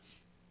Boston?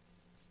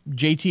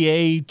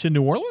 JTA to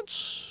New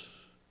Orleans?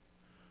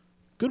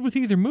 Good with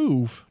either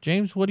move.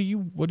 James, what do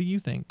you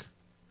think?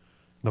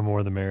 The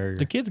more the merrier.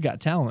 The kid's got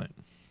talent.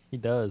 He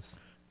does.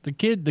 The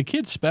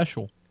kid's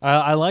special.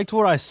 I liked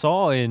what I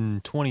saw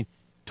in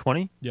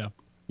 2020. Yeah.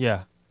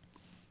 Yeah.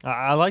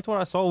 I liked what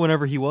I saw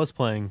whenever he was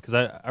playing, because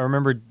I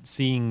remember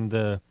seeing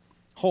the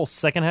whole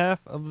second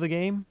half of the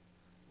game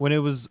when it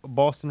was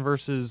Boston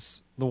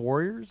versus the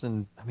Warriors,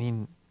 and,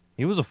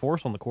 he was a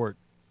force on the court.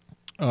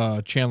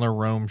 Chandler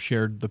Rome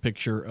shared the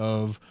picture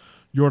of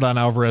Yordan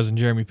Alvarez and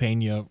Jeremy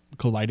Pena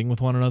colliding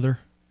with one another,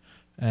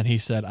 and he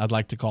said, "I'd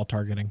like to call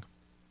targeting."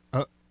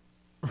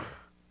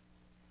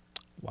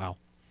 Wow.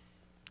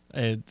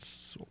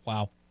 It's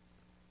not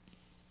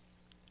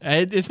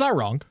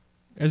wrong.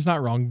 It's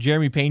not wrong.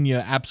 Jeremy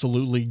Pena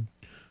absolutely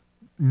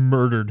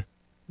murdered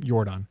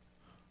Yordan.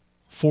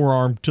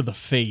 Forearm to the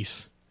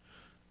face.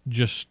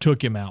 Just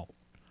took him out.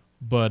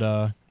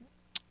 But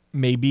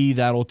maybe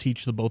that'll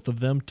teach the both of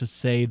them to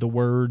say the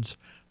words,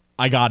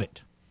 "I got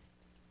it."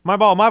 My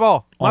ball.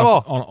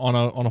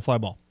 On a fly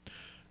ball.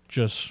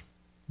 Just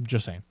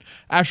saying.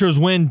 Astros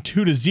win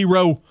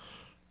 2-0.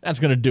 That's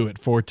going to do it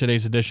for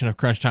today's edition of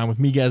Crunch Time with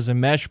Miguez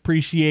and Mesh.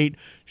 Appreciate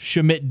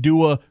Shamit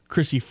Dua,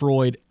 Chrissy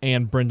Freud,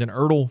 and Brendan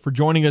Ertl for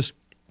joining us.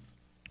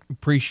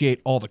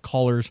 Appreciate all the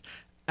callers.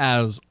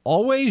 As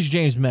always,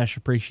 James Mesh,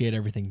 appreciate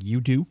everything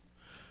you do.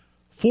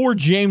 For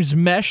James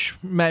Mesh,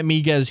 Matt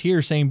Miguez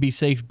here saying be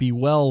safe, be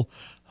well.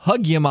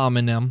 Hug your mom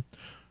and them.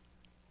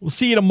 We'll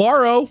see you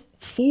tomorrow,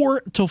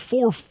 4 to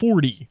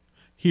 4:40.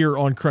 Here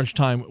on Crunch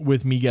Time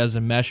with Miguez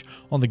and Mesh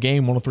on The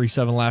Game,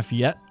 103.7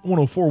 Lafayette,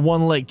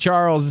 104.1 Lake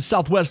Charles, the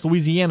Southwest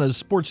Louisiana's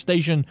sports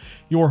station,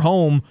 your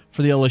home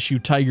for the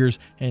LSU Tigers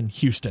and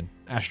Houston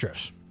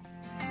Astros.